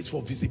the grace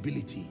for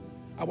visibility.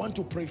 I want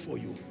to pray for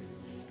you.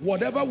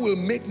 Whatever will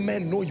make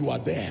men know you are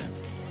there,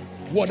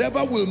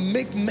 whatever will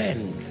make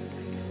men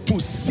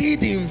to see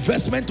the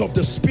investment of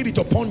the Spirit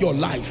upon your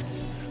life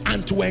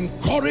and to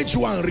encourage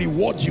you and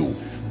reward you,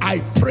 I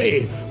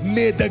pray,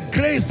 may the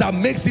grace that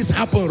makes this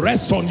happen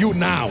rest on you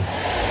now.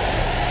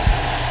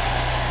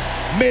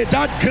 May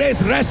that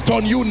grace rest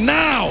on you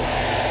now.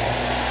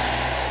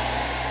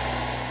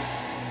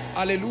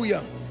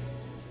 Hallelujah.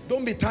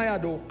 Don't be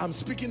tired though. I'm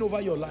speaking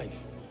over your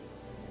life.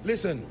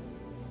 Listen,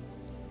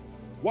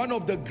 one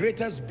of the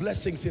greatest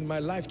blessings in my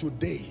life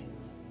today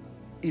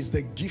is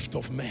the gift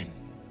of men.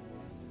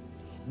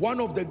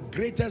 One of the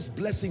greatest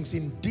blessings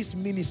in this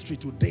ministry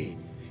today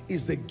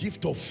is the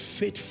gift of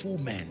faithful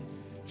men,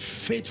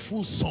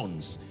 faithful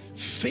sons,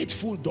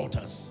 faithful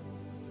daughters.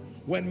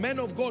 When men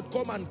of God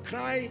come and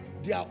cry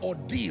their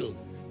ordeal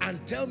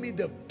and tell me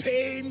the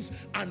pains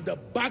and the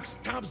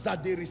backstabs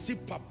that they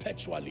receive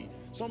perpetually,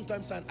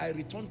 sometimes I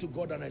return to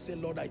God and I say,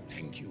 Lord, I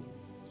thank you.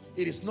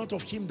 It is not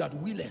of him that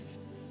willeth,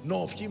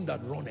 nor of him that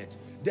runneth.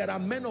 There are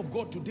men of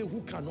God today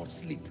who cannot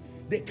sleep.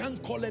 They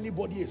can't call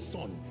anybody a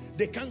son.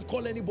 They can't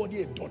call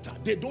anybody a daughter.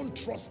 They don't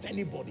trust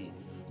anybody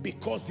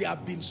because they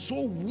have been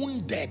so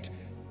wounded.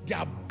 They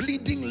are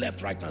bleeding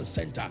left, right, and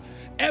center.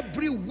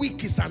 Every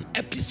week is an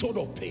episode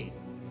of pain.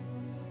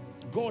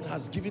 God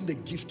has given the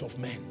gift of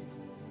men,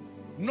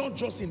 not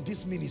just in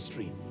this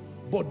ministry,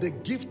 but the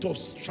gift of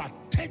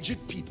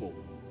strategic people.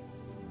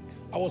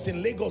 I was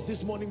in Lagos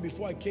this morning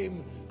before I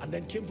came, and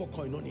then came for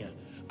Koinonia.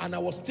 And I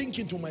was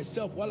thinking to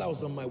myself while I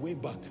was on my way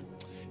back,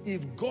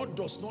 if God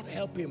does not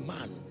help a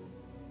man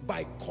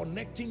by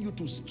connecting you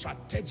to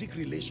strategic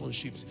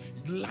relationships,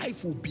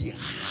 life will be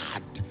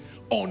hard,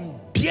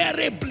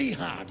 unbearably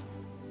hard.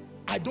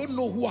 I don't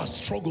know who has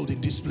struggled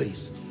in this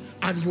place,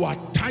 and you are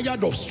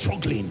tired of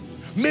struggling.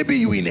 Maybe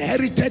you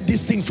inherited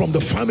this thing from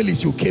the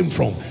families you came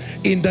from.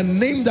 In the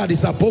name that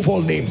is above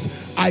all names,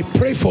 I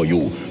pray for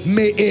you.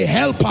 May a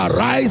help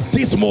arise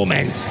this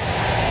moment.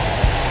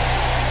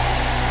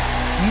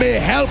 May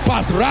help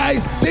us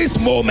rise this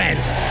moment.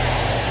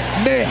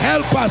 May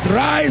help us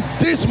rise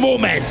this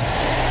moment.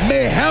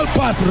 May help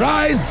us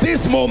rise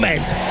this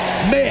moment.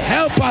 May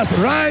help us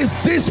rise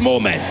this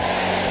moment.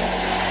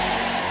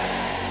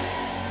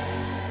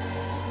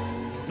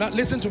 Now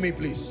listen to me,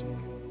 please.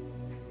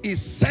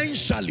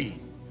 Essentially,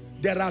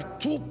 there are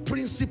two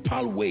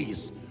principal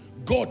ways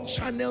God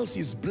channels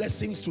his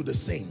blessings to the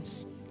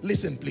saints.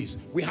 Listen, please.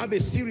 We have a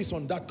series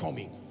on that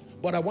coming,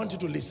 but I want you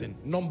to listen.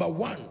 Number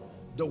one,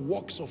 the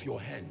works of your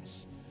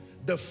hands.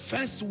 The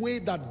first way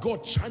that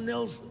God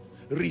channels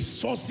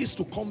resources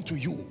to come to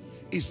you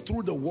is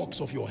through the works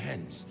of your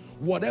hands.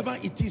 Whatever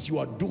it is you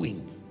are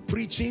doing,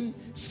 preaching,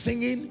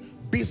 singing,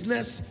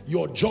 business,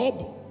 your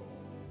job.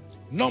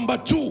 Number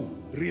two,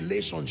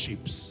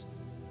 relationships.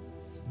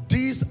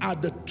 These are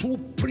the two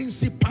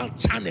principal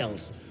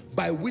channels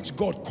by which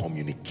God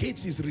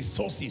communicates his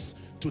resources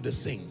to the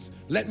saints.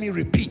 Let me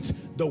repeat,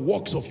 the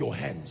works of your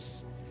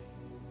hands.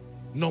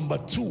 Number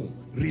two,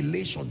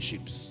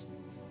 relationships.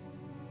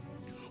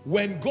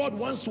 When God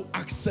wants to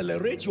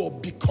accelerate your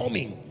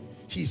becoming,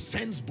 he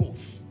sends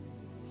both.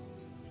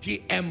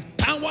 He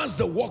empowers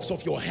the works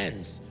of your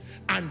hands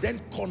and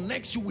then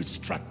connects you with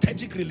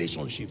strategic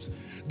relationships.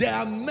 There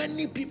are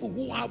many people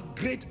who have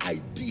great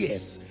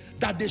ideas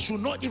that they should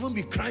not even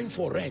be crying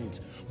for rent,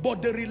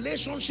 but the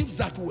relationships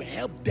that will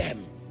help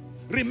them.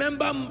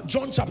 Remember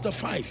John chapter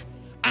 5,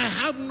 I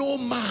have no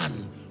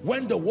man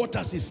when the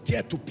waters is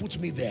stirred to put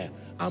me there.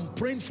 I'm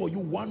praying for you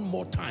one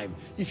more time,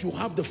 if you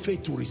have the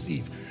faith to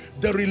receive.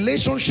 The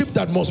relationship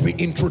that must be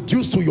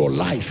introduced to your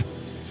life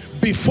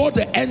before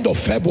the end of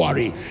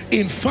February,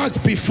 in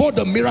fact, before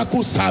the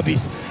miracle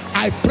service,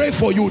 I pray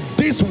for you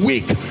this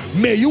week,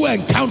 may you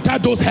encounter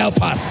those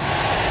helpers.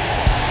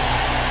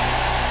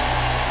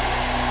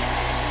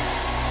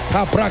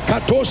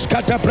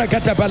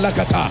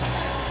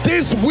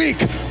 This week,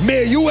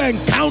 may you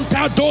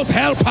encounter those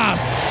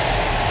helpers.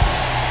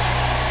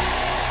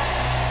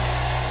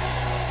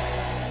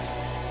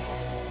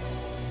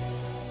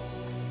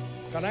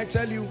 Can I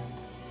tell you,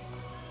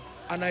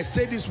 and I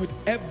say this with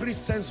every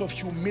sense of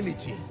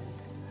humility,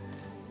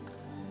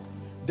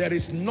 there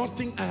is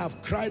nothing I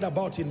have cried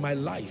about in my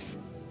life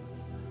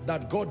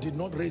that God did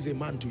not raise a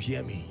man to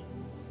hear me.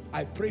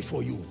 I pray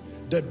for you.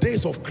 The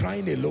days of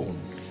crying alone,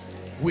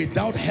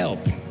 without help,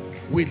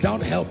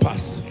 without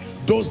helpers,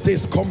 those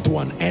days come to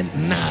an end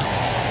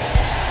now.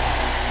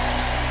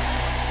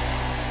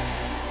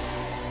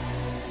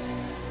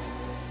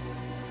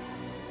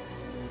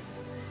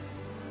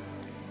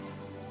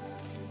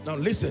 Now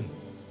listen,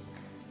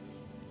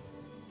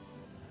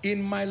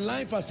 in my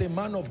life as a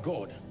man of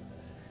God,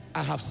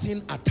 I have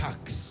seen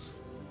attacks.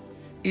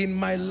 In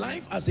my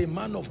life as a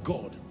man of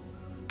God,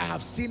 I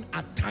have seen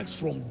attacks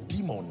from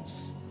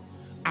demons,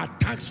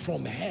 attacks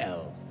from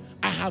hell.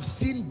 I have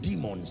seen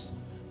demons.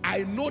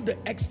 I know the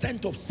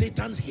extent of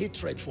Satan's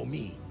hatred for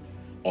me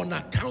on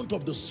account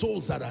of the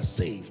souls that are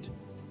saved.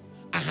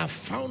 I have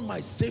found my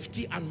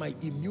safety and my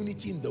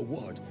immunity in the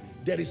word.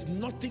 There is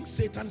nothing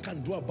Satan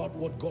can do about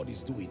what God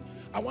is doing.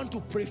 I want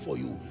to pray for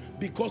you,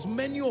 because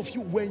many of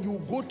you, when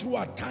you go through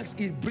attacks,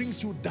 it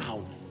brings you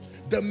down.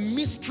 The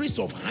mysteries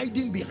of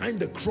hiding behind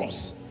the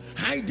cross,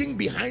 hiding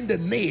behind the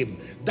name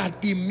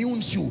that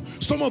immunes you.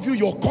 Some of you,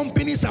 your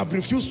companies have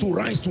refused to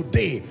rise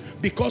today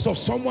because of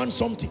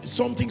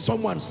something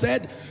someone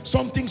said,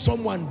 something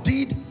someone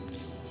did.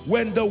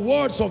 When the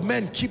words of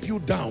men keep you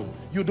down,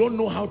 you don't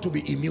know how to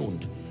be immune.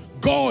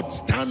 God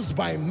stands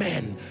by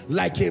men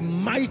like a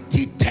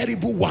mighty,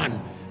 terrible one.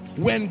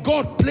 When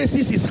God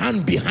places his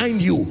hand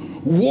behind you,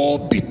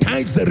 woe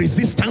betides the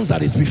resistance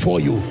that is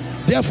before you.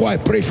 Therefore, I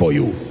pray for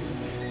you.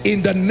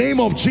 In the name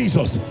of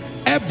Jesus,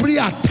 every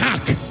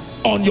attack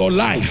on your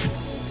life,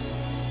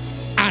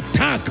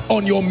 attack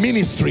on your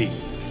ministry,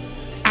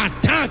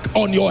 attack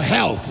on your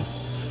health,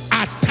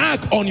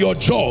 attack on your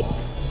job,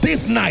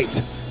 this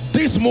night,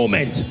 this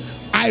moment,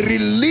 I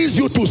release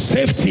you to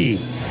safety.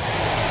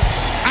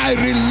 I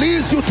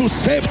release you to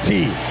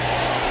safety.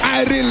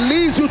 I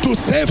release you to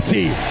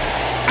safety.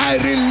 I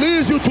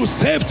release you to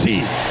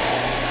safety.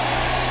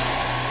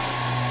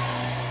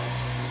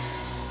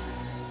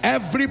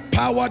 Every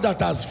power that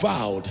has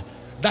vowed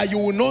that you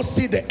will not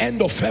see the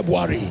end of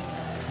February,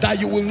 that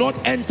you will not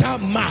enter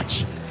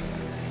March,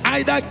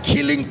 either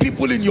killing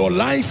people in your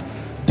life,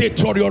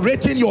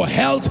 deteriorating your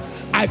health,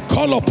 I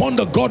call upon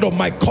the God of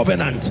my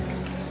covenant.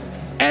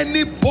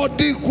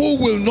 Anybody who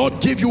will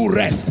not give you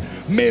rest,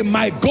 may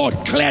my God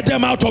clear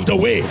them out of the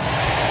way.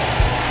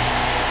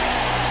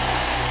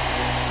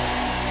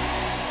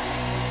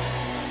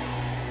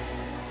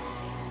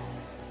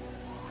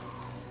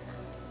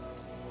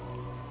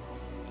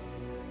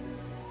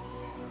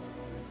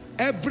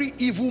 Every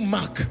evil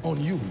mark on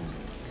you,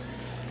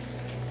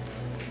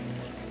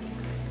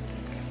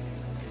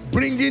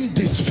 bringing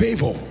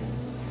disfavor,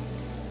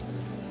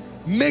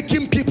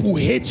 making people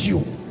hate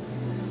you.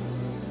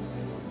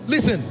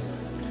 Listen,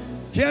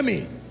 hear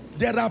me.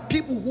 There are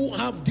people who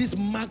have this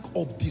mark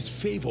of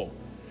disfavor.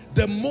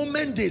 The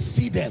moment they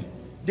see them,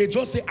 they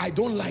just say, I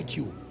don't like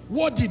you.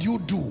 What did you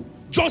do?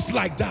 Just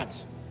like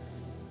that.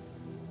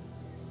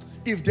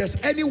 If there's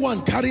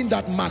anyone carrying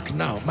that mark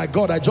now, my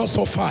God, I just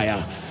saw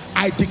fire.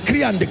 I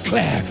decree and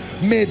declare,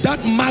 may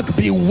that mark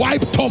be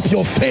wiped off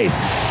your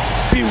face,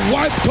 be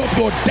wiped off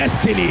your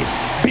destiny,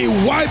 be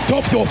wiped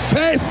off your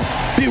face,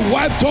 be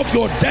wiped off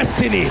your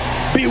destiny,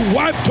 be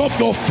wiped off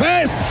your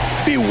face,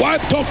 be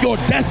wiped off your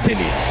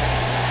destiny.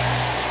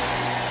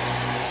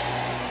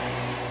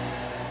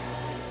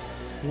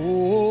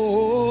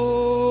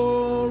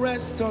 Oh,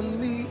 rest on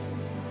me.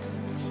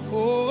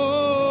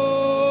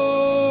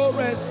 Oh,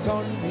 rest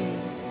on me.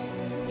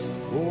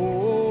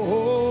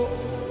 Oh,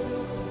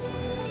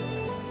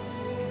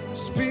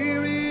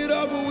 Spirit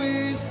of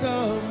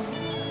wisdom.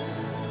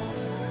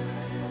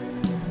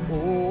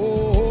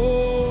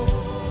 Oh,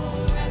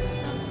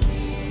 rest on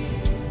me.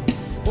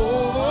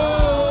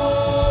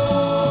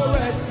 Oh,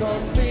 rest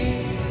on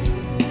me.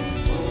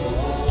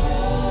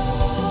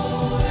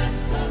 Oh,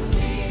 rest on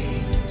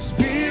me.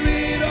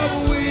 Spirit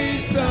of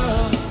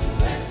wisdom,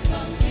 rest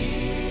on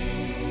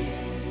me.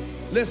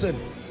 Listen,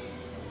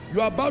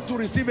 you are about to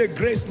receive a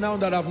grace now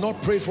that I've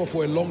not prayed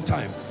for a long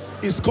time.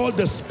 It's called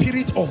the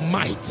spirit of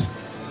might.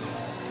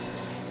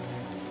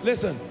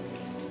 Listen,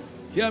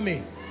 hear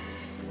me.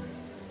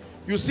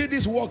 You see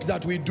this work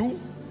that we do?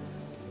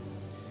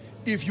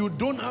 If you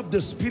don't have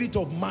the spirit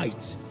of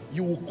might,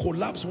 you will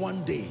collapse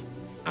one day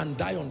and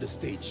die on the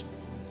stage.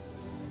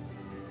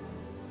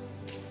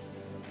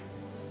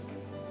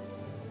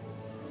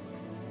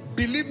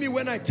 believe me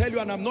when I tell you,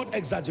 and I'm not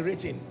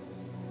exaggerating,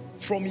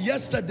 from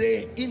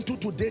yesterday into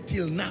today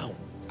till now,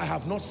 I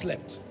have not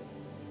slept.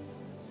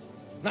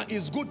 Now,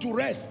 it's good to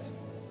rest,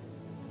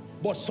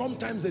 but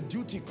sometimes the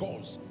duty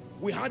calls.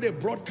 We had a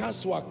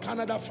broadcast to our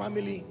Canada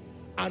family,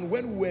 and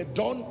when we were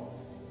done,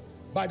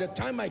 by the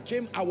time I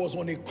came, I was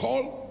on a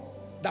call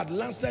that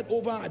lasted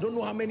over I don't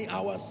know how many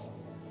hours.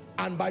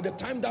 And by the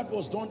time that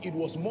was done, it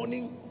was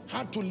morning.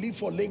 Had to leave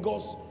for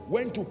Lagos,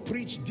 went to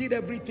preach, did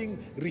everything,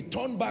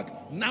 returned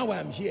back. Now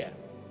I'm here.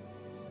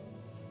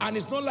 And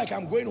it's not like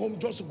I'm going home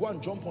just to go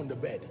and jump on the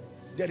bed.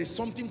 There is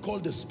something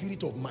called the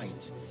spirit of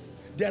might.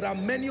 There are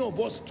many of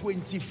us,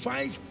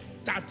 25,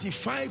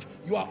 35,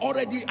 you are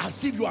already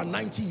as if you are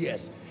 90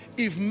 years.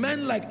 If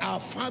men like our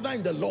Father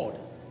in the Lord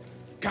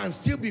can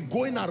still be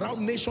going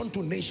around nation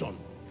to nation,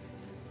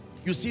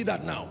 you see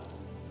that now.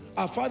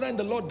 Our Father in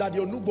the Lord, Daddy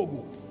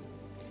Onubogu,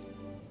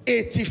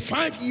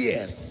 85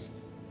 years,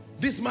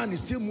 this man is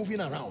still moving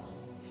around.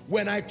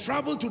 When I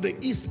travel to the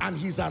east and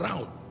he's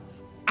around,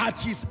 at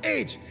his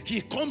age,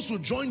 he comes to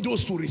join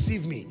those to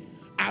receive me.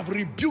 I've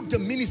rebuked the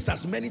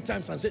ministers many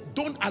times and said,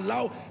 don't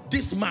allow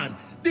this man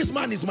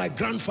is my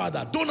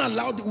grandfather. Don't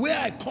allow where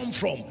I come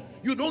from.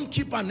 You don't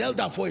keep an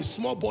elder for a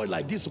small boy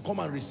like this to come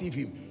and receive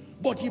him.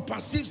 But he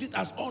perceives it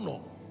as honor.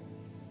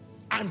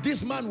 And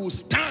this man will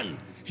stand.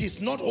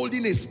 He's not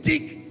holding a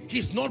stick.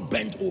 He's not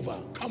bent over.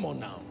 Come on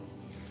now.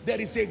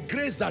 There is a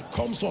grace that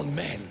comes on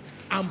men.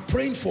 I'm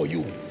praying for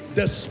you.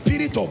 The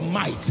spirit of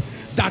might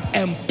that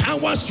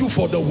empowers you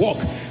for the work.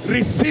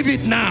 Receive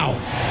it now.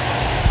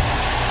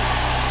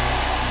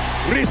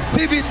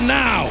 Receive it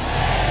now.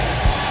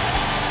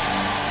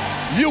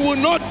 You will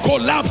not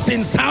collapse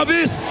in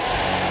service.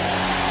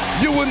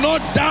 You will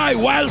not die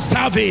while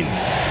serving.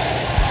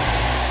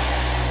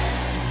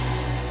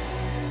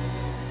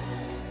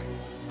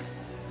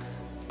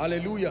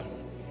 Hallelujah.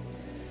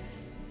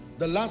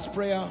 The last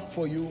prayer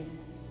for you,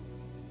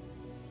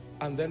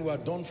 and then we're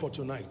done for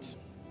tonight.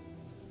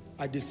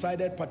 I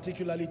decided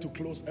particularly to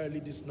close early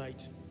this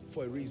night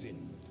for a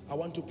reason. I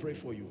want to pray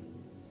for you.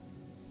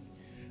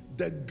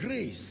 The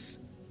grace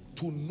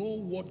to know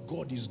what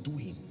God is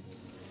doing.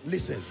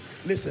 Listen,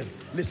 listen,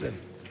 listen.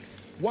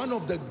 One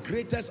of the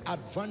greatest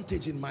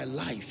advantage in my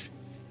life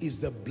is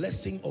the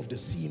blessing of the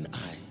seeing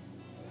eye.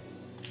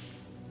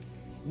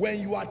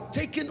 When you are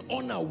taken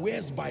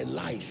unawares by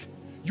life,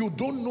 you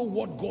don't know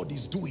what God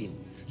is doing.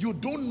 You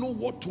don't know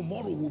what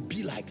tomorrow will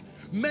be like.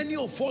 Many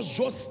of us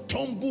just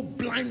stumble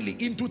blindly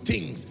into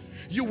things.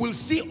 You will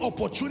see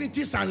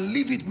opportunities and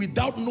leave it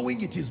without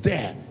knowing it is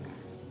there.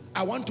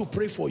 I want to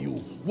pray for you.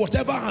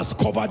 Whatever has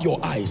covered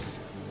your eyes,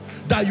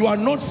 that you are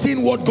not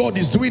seeing what God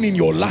is doing in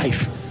your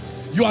life.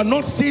 You are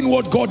not seeing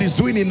what God is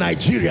doing in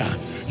Nigeria.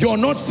 You are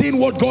not seeing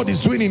what God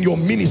is doing in your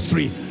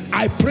ministry.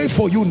 I pray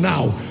for you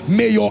now.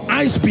 May your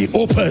eyes be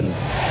open.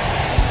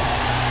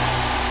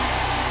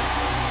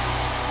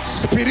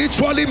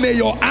 Spiritually, may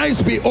your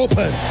eyes be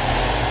open.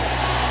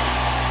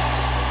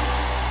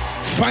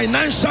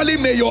 Financially,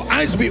 may your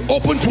eyes be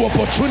open to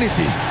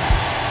opportunities.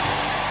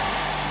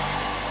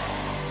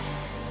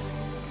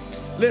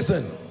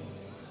 Listen,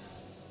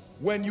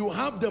 when you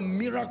have the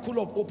miracle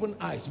of open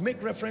eyes,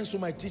 make reference to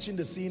my teaching,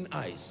 the seeing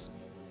eyes.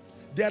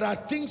 There are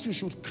things you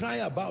should cry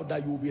about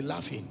that you will be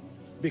laughing,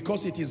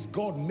 because it is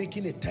God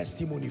making a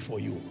testimony for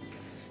you.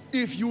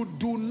 If you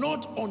do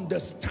not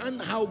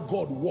understand how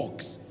God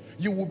works,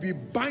 you will be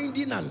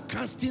binding and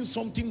casting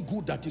something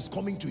good that is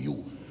coming to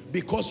you,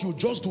 because you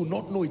just do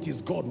not know it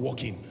is God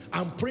working.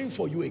 I'm praying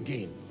for you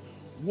again.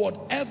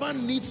 Whatever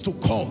needs to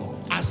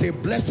come as a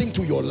blessing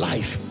to your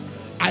life,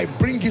 I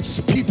bring it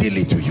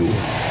speedily to you.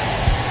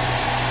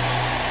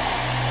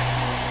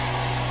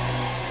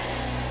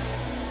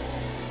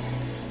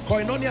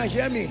 Koinonia,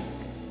 hear me.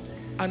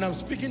 And I'm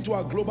speaking to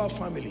our global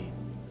family.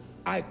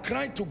 I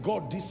cried to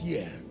God this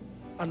year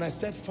and I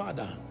said,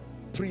 Father,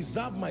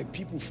 preserve my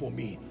people for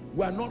me.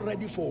 We are not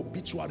ready for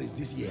obituaries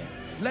this year.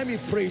 Let me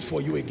pray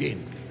for you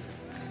again.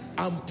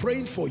 I'm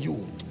praying for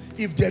you.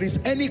 If there is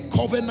any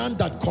covenant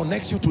that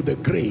connects you to the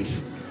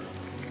grave,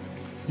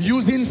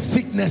 using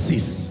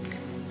sicknesses,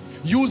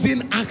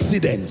 using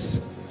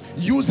accidents,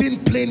 using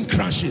plane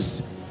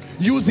crashes,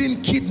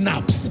 using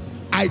kidnaps,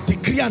 I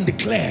decree and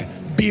declare,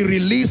 be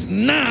released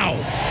now.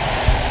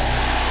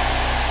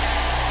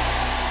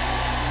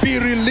 Be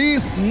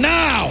released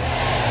now.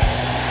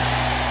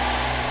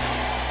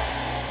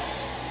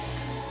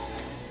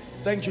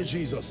 Thank you,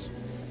 Jesus.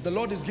 The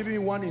Lord is giving me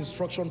one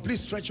instruction.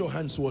 Please stretch your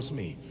hands towards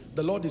me.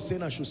 The Lord is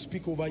saying I should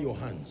speak over your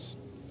hands.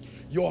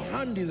 Your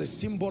hand is a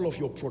symbol of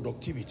your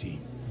productivity.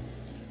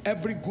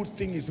 Every good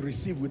thing is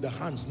received with the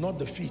hands, not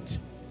the feet.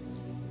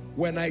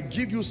 When I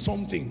give you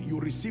something, you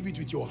receive it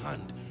with your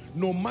hand.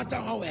 No matter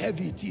how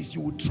heavy it is,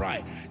 you will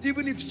try.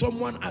 Even if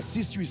someone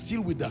assists you,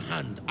 still with the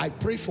hand. I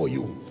pray for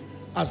you,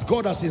 as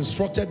God has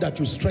instructed, that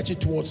you stretch it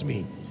towards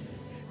me.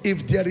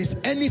 If there is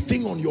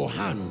anything on your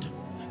hand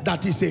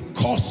that is a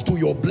cost to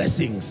your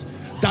blessings,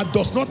 that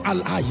does not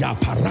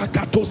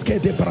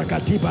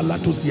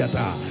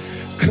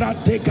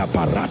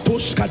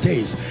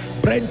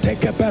Brente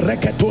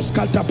kepereketos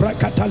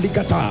kaltabrakata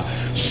ligata.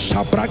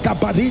 Shabraka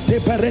barite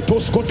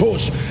peretos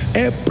kotosh.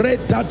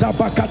 Ebreta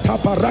tabakata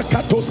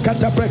barakatos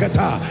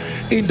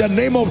katabrakata. In the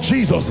name of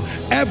Jesus,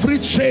 every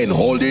chain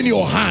holding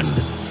your hand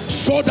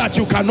so that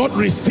you cannot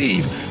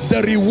receive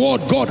the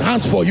reward God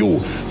has for you,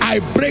 I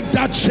break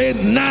that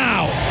chain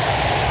now.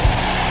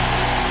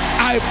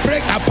 I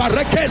break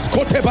aparekes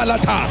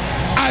kotebalata.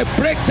 I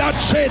break that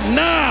chain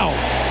now.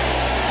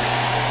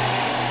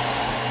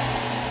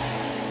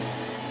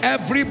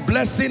 Every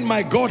blessing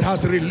my God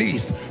has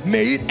released,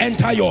 may it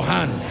enter your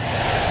hand.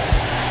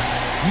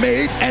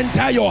 May it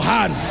enter your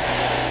hand.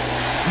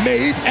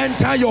 May it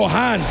enter your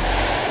hand.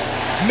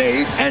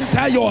 May it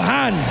enter your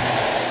hand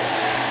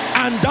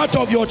and that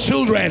of your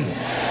children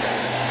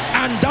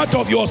and that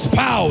of your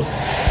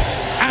spouse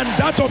and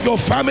that of your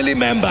family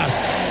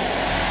members.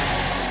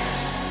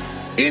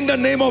 In the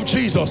name of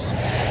Jesus.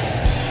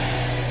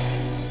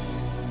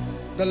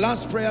 The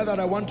last prayer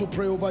that I want to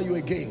pray over you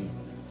again,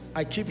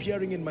 I keep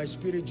hearing in my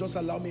spirit, just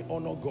allow me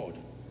honor God.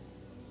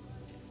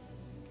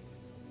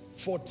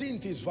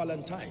 14th is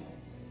Valentine.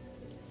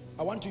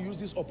 I want to use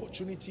this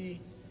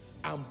opportunity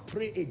and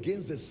pray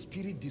against the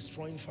spirit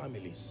destroying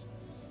families.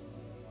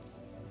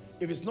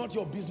 If it's not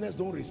your business,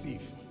 don't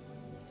receive.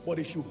 But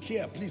if you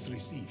care, please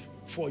receive.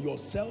 For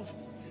yourself,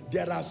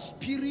 there are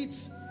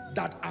spirits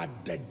that are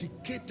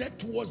dedicated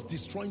towards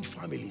destroying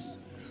families,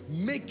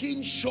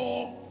 making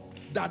sure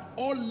that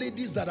all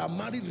ladies that are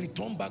married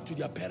return back to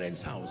their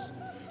parents' house,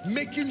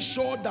 making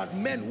sure that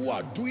men who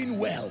are doing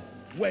well,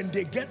 when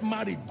they get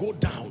married, go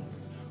down,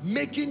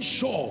 making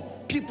sure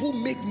people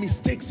make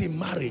mistakes in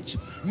marriage,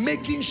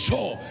 making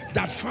sure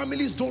that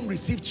families don't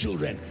receive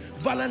children.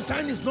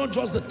 Valentine is not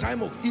just the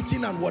time of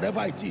eating and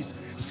whatever it is.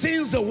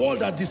 Since the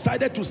world has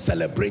decided to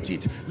celebrate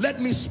it, let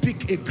me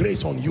speak a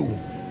grace on you.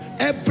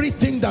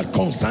 Everything that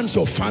concerns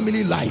your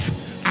family life,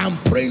 I'm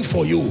praying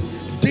for you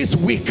this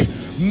week.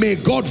 May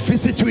God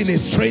visit you in a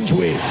strange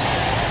way.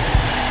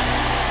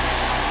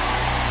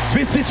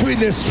 Visit you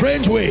in a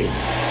strange way.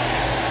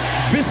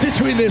 Visit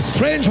you in a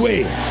strange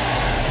way.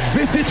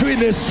 Visit you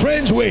in a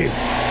strange way.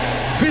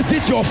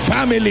 Visit your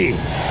family.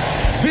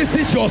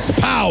 Visit your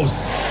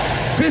spouse.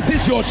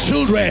 Visit your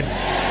children.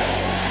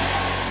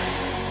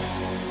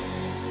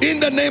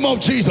 In the name of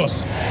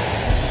Jesus.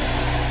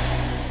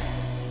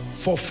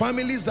 For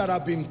families that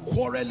have been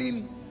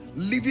quarreling,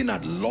 living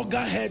at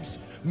loggerheads,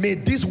 may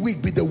this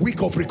week be the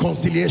week of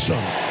reconciliation.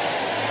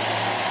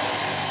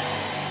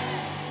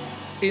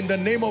 In the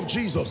name of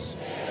Jesus.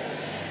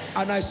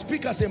 And I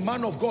speak as a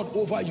man of God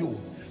over you.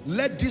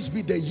 Let this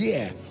be the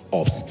year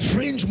of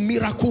strange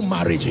miracle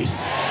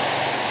marriages.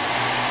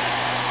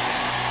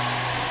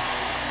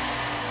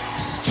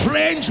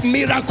 Strange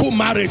miracle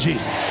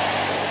marriages.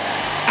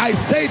 I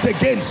say it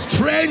again,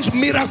 strange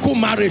miracle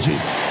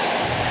marriages.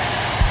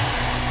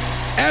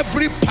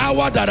 Every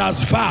power that has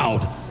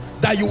vowed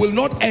that you will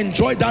not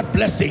enjoy that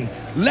blessing,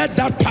 let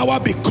that power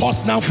be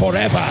cursed now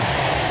forever.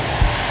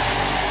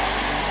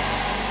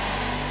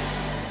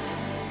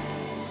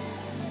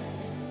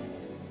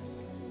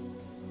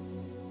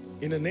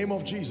 In the name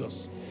of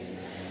Jesus.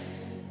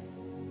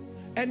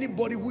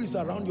 Anybody who is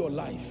around your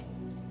life,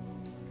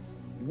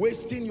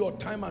 wasting your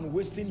time and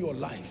wasting your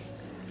life,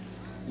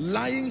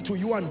 lying to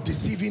you and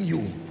deceiving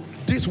you,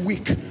 this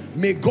week,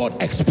 may God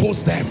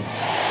expose them.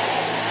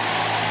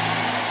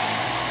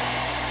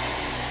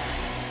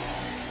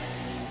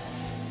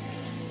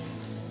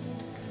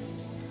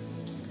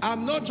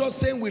 I'm not just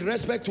saying with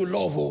respect to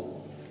love,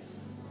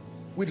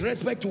 with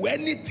respect to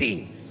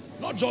anything,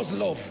 not just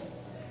love.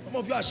 Some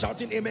of you are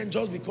shouting amen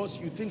just because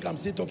you think I'm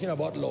still talking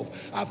about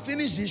love. I've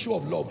finished the issue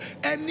of love.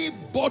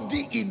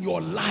 Anybody in your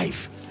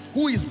life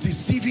who is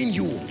deceiving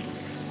you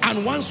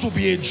and wants to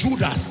be a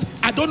Judas,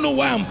 I don't know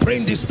why I'm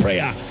praying this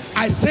prayer.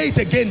 I say it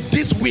again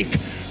this week.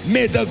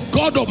 May the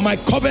God of my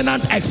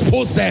covenant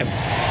expose them.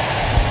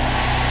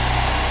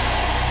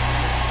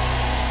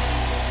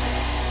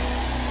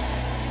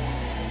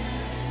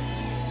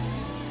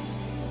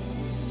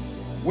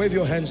 Wave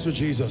your hands to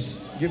Jesus.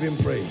 Give him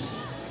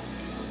praise.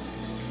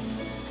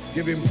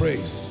 Give him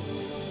praise.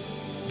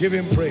 Give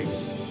him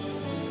praise.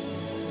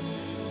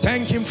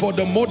 Thank him for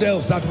the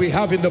models that we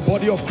have in the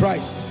body of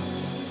Christ.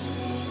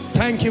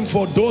 Thank him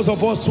for those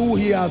of us who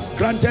he has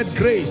granted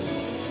grace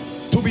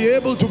to be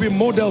able to be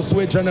models to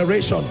a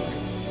generation.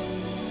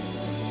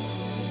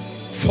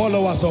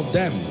 Followers of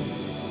them.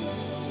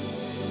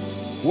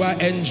 We are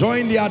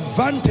enjoying the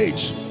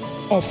advantage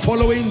of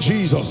following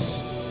Jesus,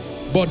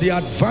 but the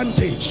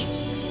advantage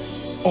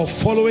of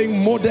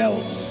following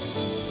models,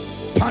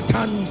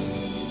 patterns,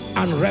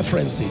 and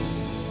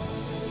references.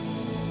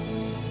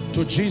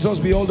 To Jesus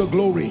be all the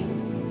glory.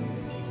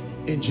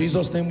 In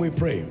Jesus' name we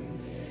pray.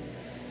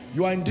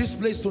 You are in this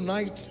place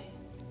tonight,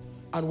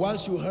 and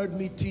whilst you heard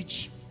me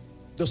teach,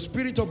 the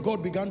Spirit of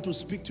God began to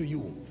speak to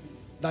you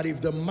that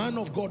if the man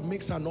of God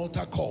makes an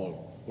altar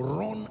call,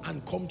 run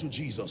and come to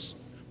Jesus,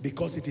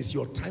 because it is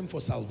your time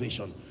for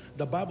salvation.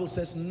 The Bible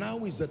says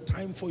now is the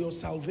time for your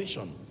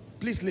salvation.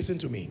 Please listen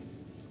to me.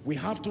 We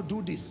have to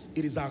do this.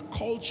 It is our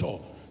culture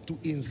to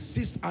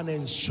insist and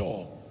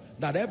ensure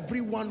that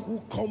everyone who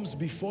comes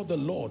before the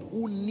Lord,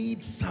 who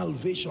needs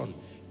salvation,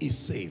 is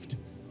saved.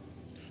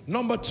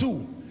 Number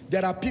two,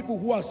 there are people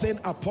who are saying,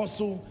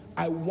 Apostle,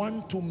 I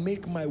want to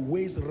make my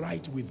ways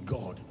right with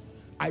God.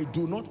 I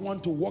do not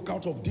want to walk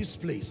out of this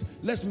place.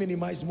 Let's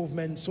minimize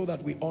movement so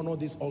that we honor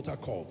this altar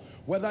call.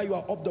 Whether you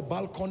are up the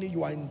balcony,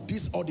 you are in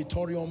this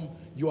auditorium,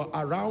 you are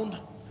around,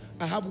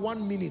 I have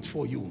 1 minute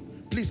for you.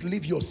 Please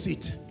leave your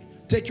seat.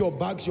 Take your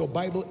bags, your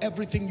Bible,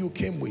 everything you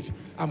came with.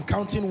 I'm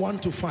counting 1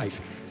 to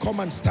 5. Come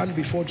and stand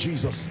before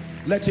Jesus.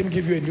 Let him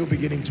give you a new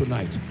beginning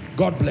tonight.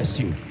 God bless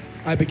you.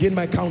 I begin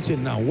my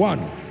counting now.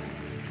 1.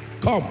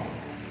 Come.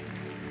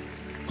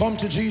 Come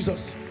to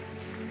Jesus.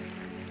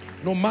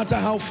 No matter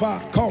how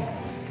far, come.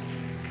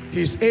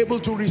 He's able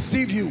to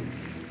receive you,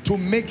 to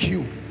make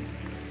you,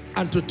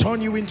 and to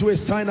turn you into a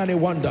sign and a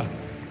wonder.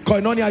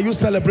 Koinonia, are you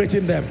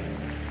celebrating them?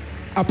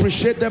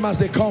 Appreciate them as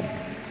they come.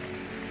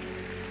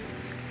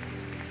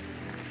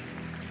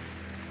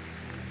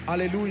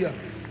 Hallelujah.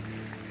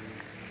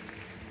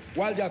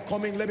 While they are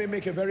coming, let me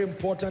make a very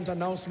important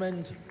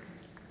announcement.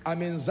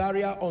 I'm in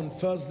Zaria on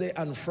Thursday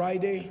and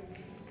Friday.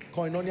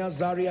 Koinonia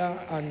Zaria,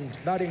 and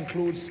that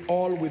includes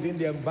all within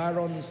the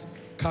environs,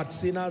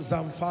 Katsina,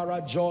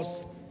 Zamfara,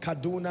 Jos,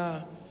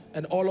 Kaduna,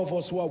 and all of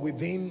us who are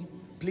within.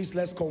 Please,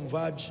 let's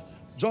converge.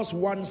 Just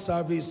one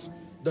service.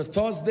 The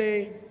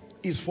Thursday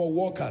is for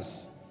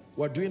workers.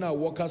 We're doing our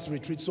workers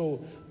retreat,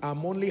 so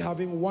I'm only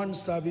having one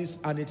service,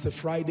 and it's a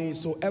Friday.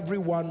 So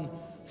everyone,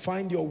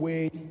 find your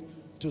way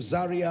to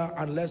Zaria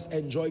and let's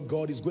enjoy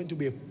God. It's going to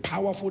be a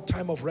powerful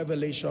time of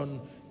revelation,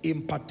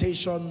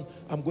 impartation.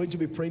 I'm going to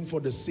be praying for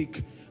the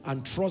sick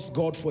and trust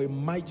God for a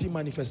mighty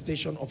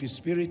manifestation of his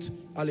spirit.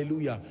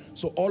 Hallelujah.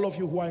 So all of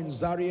you who are in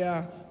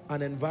Zaria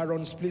and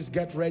environs, please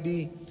get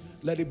ready.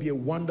 Let it be a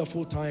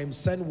wonderful time.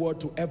 Send word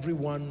to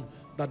everyone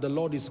that the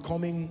Lord is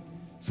coming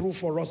through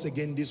for us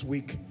again this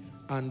week,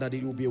 and that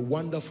it will be a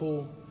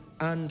wonderful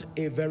and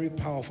a very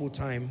powerful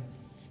time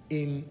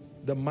in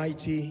the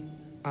mighty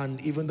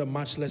and even the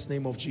matchless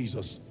name of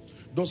Jesus.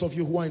 Those of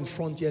you who are in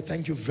front here,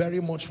 thank you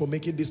very much for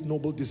making this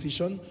noble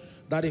decision.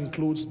 That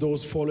includes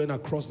those following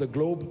across the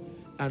globe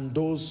and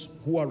those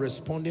who are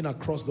responding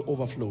across the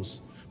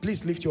overflows.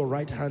 Please lift your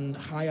right hand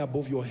high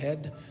above your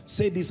head.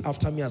 Say this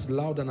after me as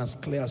loud and as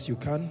clear as you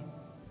can.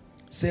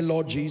 Say,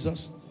 Lord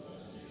Jesus.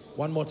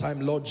 One more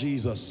time, Lord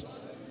Jesus.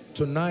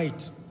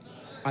 Tonight,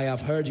 I have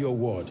heard your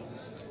word.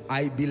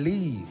 I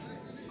believe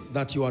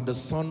that you are the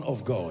Son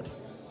of God.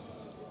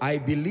 I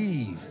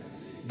believe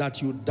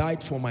that you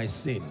died for my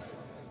sin.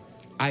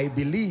 I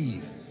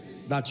believe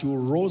that you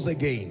rose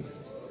again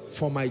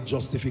for my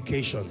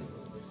justification.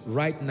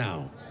 Right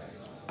now,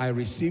 I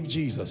receive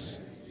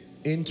Jesus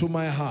into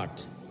my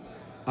heart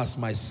as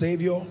my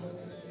Savior,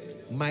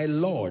 my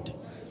Lord,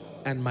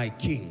 and my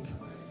King.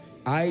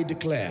 I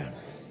declare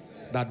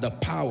that the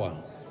power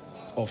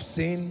of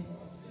sin,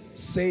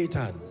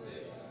 Satan,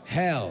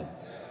 hell,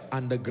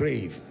 and the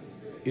grave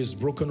is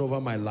broken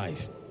over my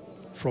life.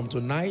 From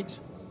tonight,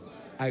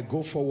 I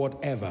go forward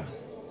ever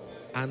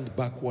and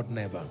backward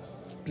never.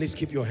 Please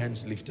keep your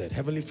hands lifted.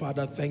 Heavenly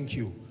Father, thank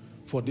you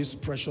for these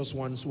precious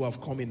ones who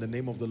have come in the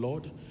name of the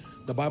Lord.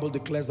 The Bible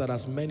declares that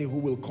as many who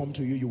will come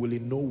to you, you will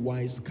in no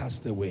wise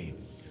cast away.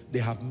 They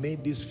have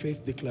made these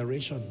faith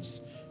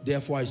declarations.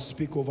 Therefore, I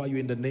speak over you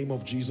in the name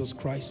of Jesus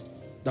Christ,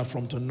 that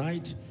from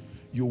tonight,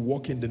 you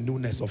walk in the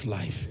newness of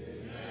life.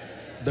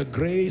 The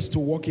grace to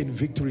walk in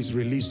victory is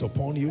released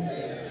upon you.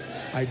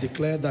 I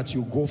declare that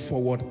you go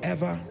forward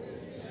ever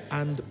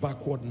and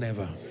backward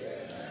never.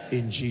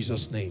 In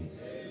Jesus' name.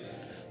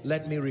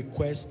 Let me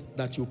request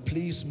that you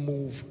please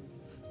move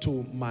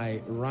to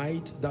my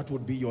right. That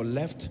would be your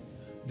left.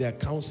 There are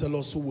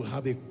counselors who will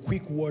have a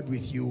quick word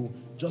with you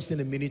just in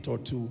a minute or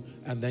two,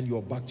 and then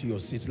you're back to your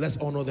seats. Let's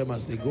honor them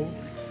as they go.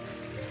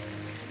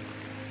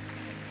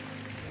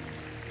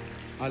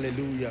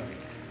 Hallelujah.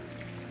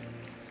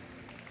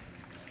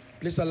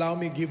 Please allow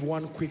me give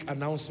one quick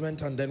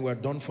announcement and then we're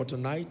done for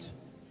tonight.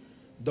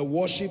 The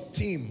worship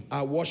team,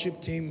 our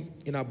worship team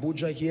in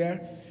Abuja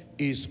here,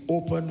 is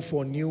open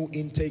for new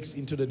intakes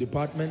into the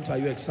department. Are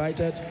you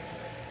excited?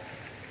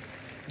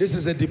 This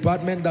is a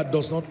department that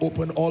does not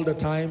open all the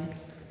time.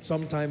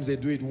 Sometimes they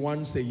do it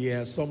once a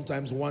year,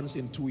 sometimes once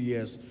in 2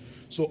 years.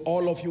 So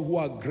all of you who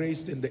are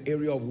graced in the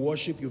area of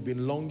worship, you've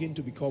been longing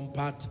to become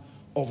part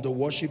of the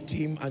worship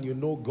team, and you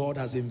know God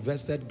has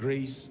invested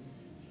grace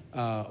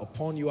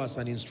upon you as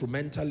an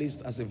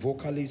instrumentalist, as a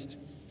vocalist.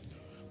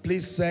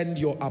 Please send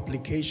your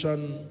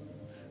application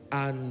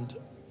and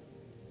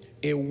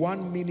a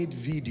 1-minute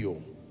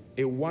video.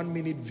 A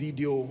 1-minute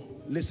video,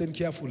 listen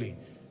carefully.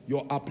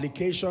 Your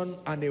application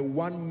and a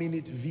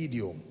 1-minute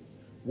video.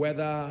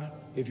 Whether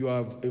if you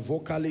are a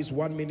vocalist,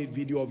 1-minute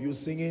video of you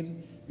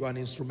singing, you are an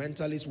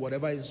instrumentalist,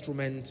 whatever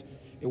instrument,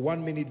 a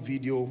 1-minute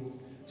video.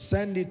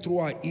 Send it through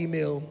our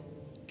email,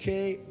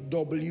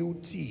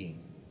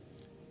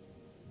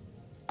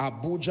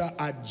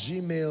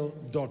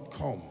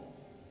 kwtabuja@gmail.com.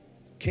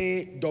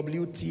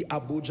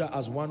 kwtabuja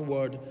as one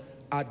word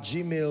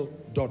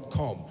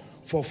 @gmail.com.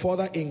 For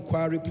further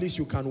inquiry, please,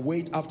 you can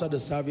wait after the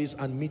service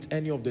and meet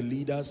any of the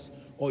leaders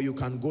or you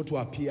can go to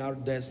our PR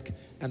desk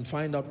and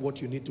find out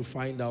what you need to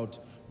find out.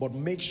 But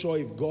make sure,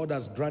 if God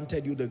has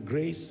granted you the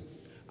grace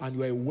and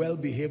you are a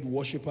well-behaved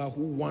worshiper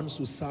who wants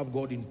to serve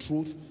God in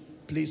truth,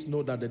 please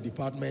know that the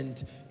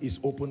department is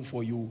open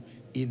for you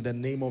in the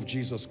name of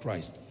Jesus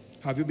Christ.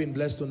 Have you been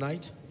blessed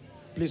tonight?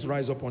 Please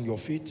rise up on your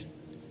feet.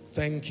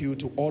 Thank you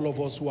to all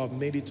of us who have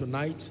made it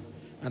tonight,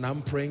 and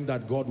I'm praying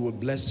that God will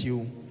bless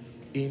you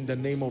in the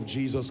name of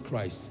Jesus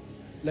Christ.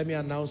 Let me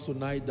announce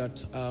tonight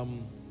that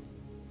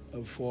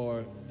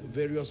for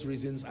various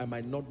reasons I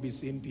might not be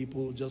seeing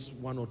people, just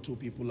 1 or 2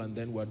 people, and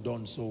then we're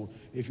done. So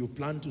if you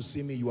plan to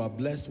see me, you are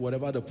blessed.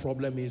 Whatever the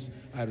problem is,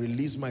 I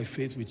release my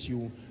faith with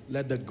you.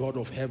 Let the God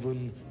of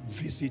heaven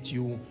visit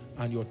you,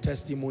 and your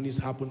testimonies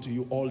happen to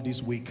you all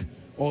this week,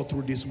 all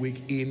through this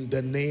week, in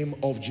the name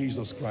of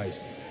Jesus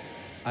Christ.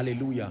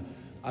 Hallelujah.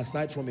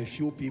 Aside from a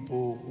few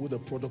people who the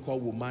protocol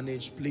will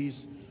manage,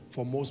 please,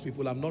 for most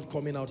people, I'm not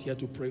coming out here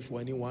to pray for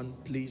anyone.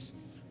 Please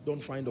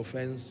don't find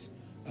offense.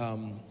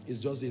 It's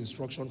just the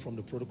instruction from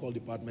the protocol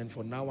department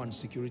for now and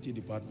security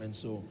department,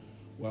 so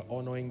we're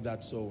honoring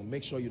that. So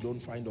make sure you don't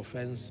find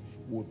offense.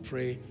 We'll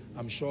pray.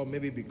 I'm sure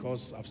maybe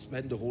because I've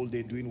spent the whole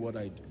day doing what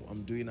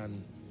I'm doing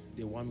and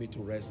they want me to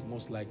rest,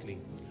 most likely.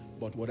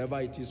 But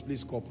whatever it is,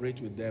 please cooperate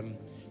with them.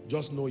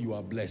 Just know you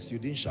are blessed. You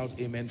didn't shout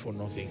amen for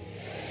nothing.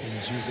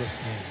 In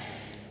Jesus' name.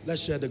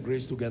 Let's share the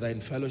grace together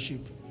in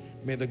fellowship.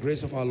 May the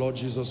grace of our Lord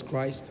Jesus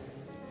Christ,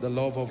 the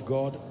love of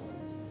God,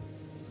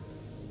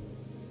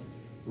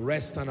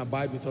 rest and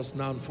abide with us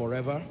now and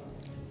forever.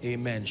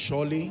 Amen.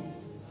 Surely,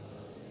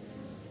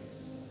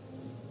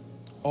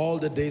 all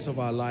the days of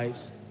our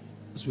lives,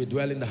 as we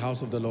dwell in the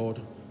house of the Lord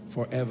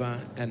forever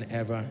and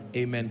ever.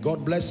 Amen.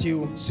 God bless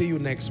you. See you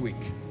next week.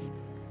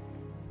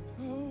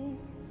 Oh,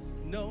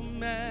 no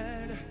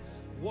matter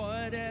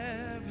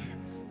whatever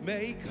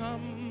may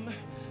come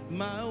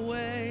my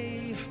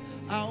way,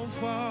 I'll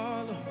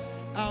follow,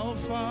 I'll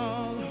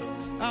follow,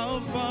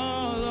 I'll follow.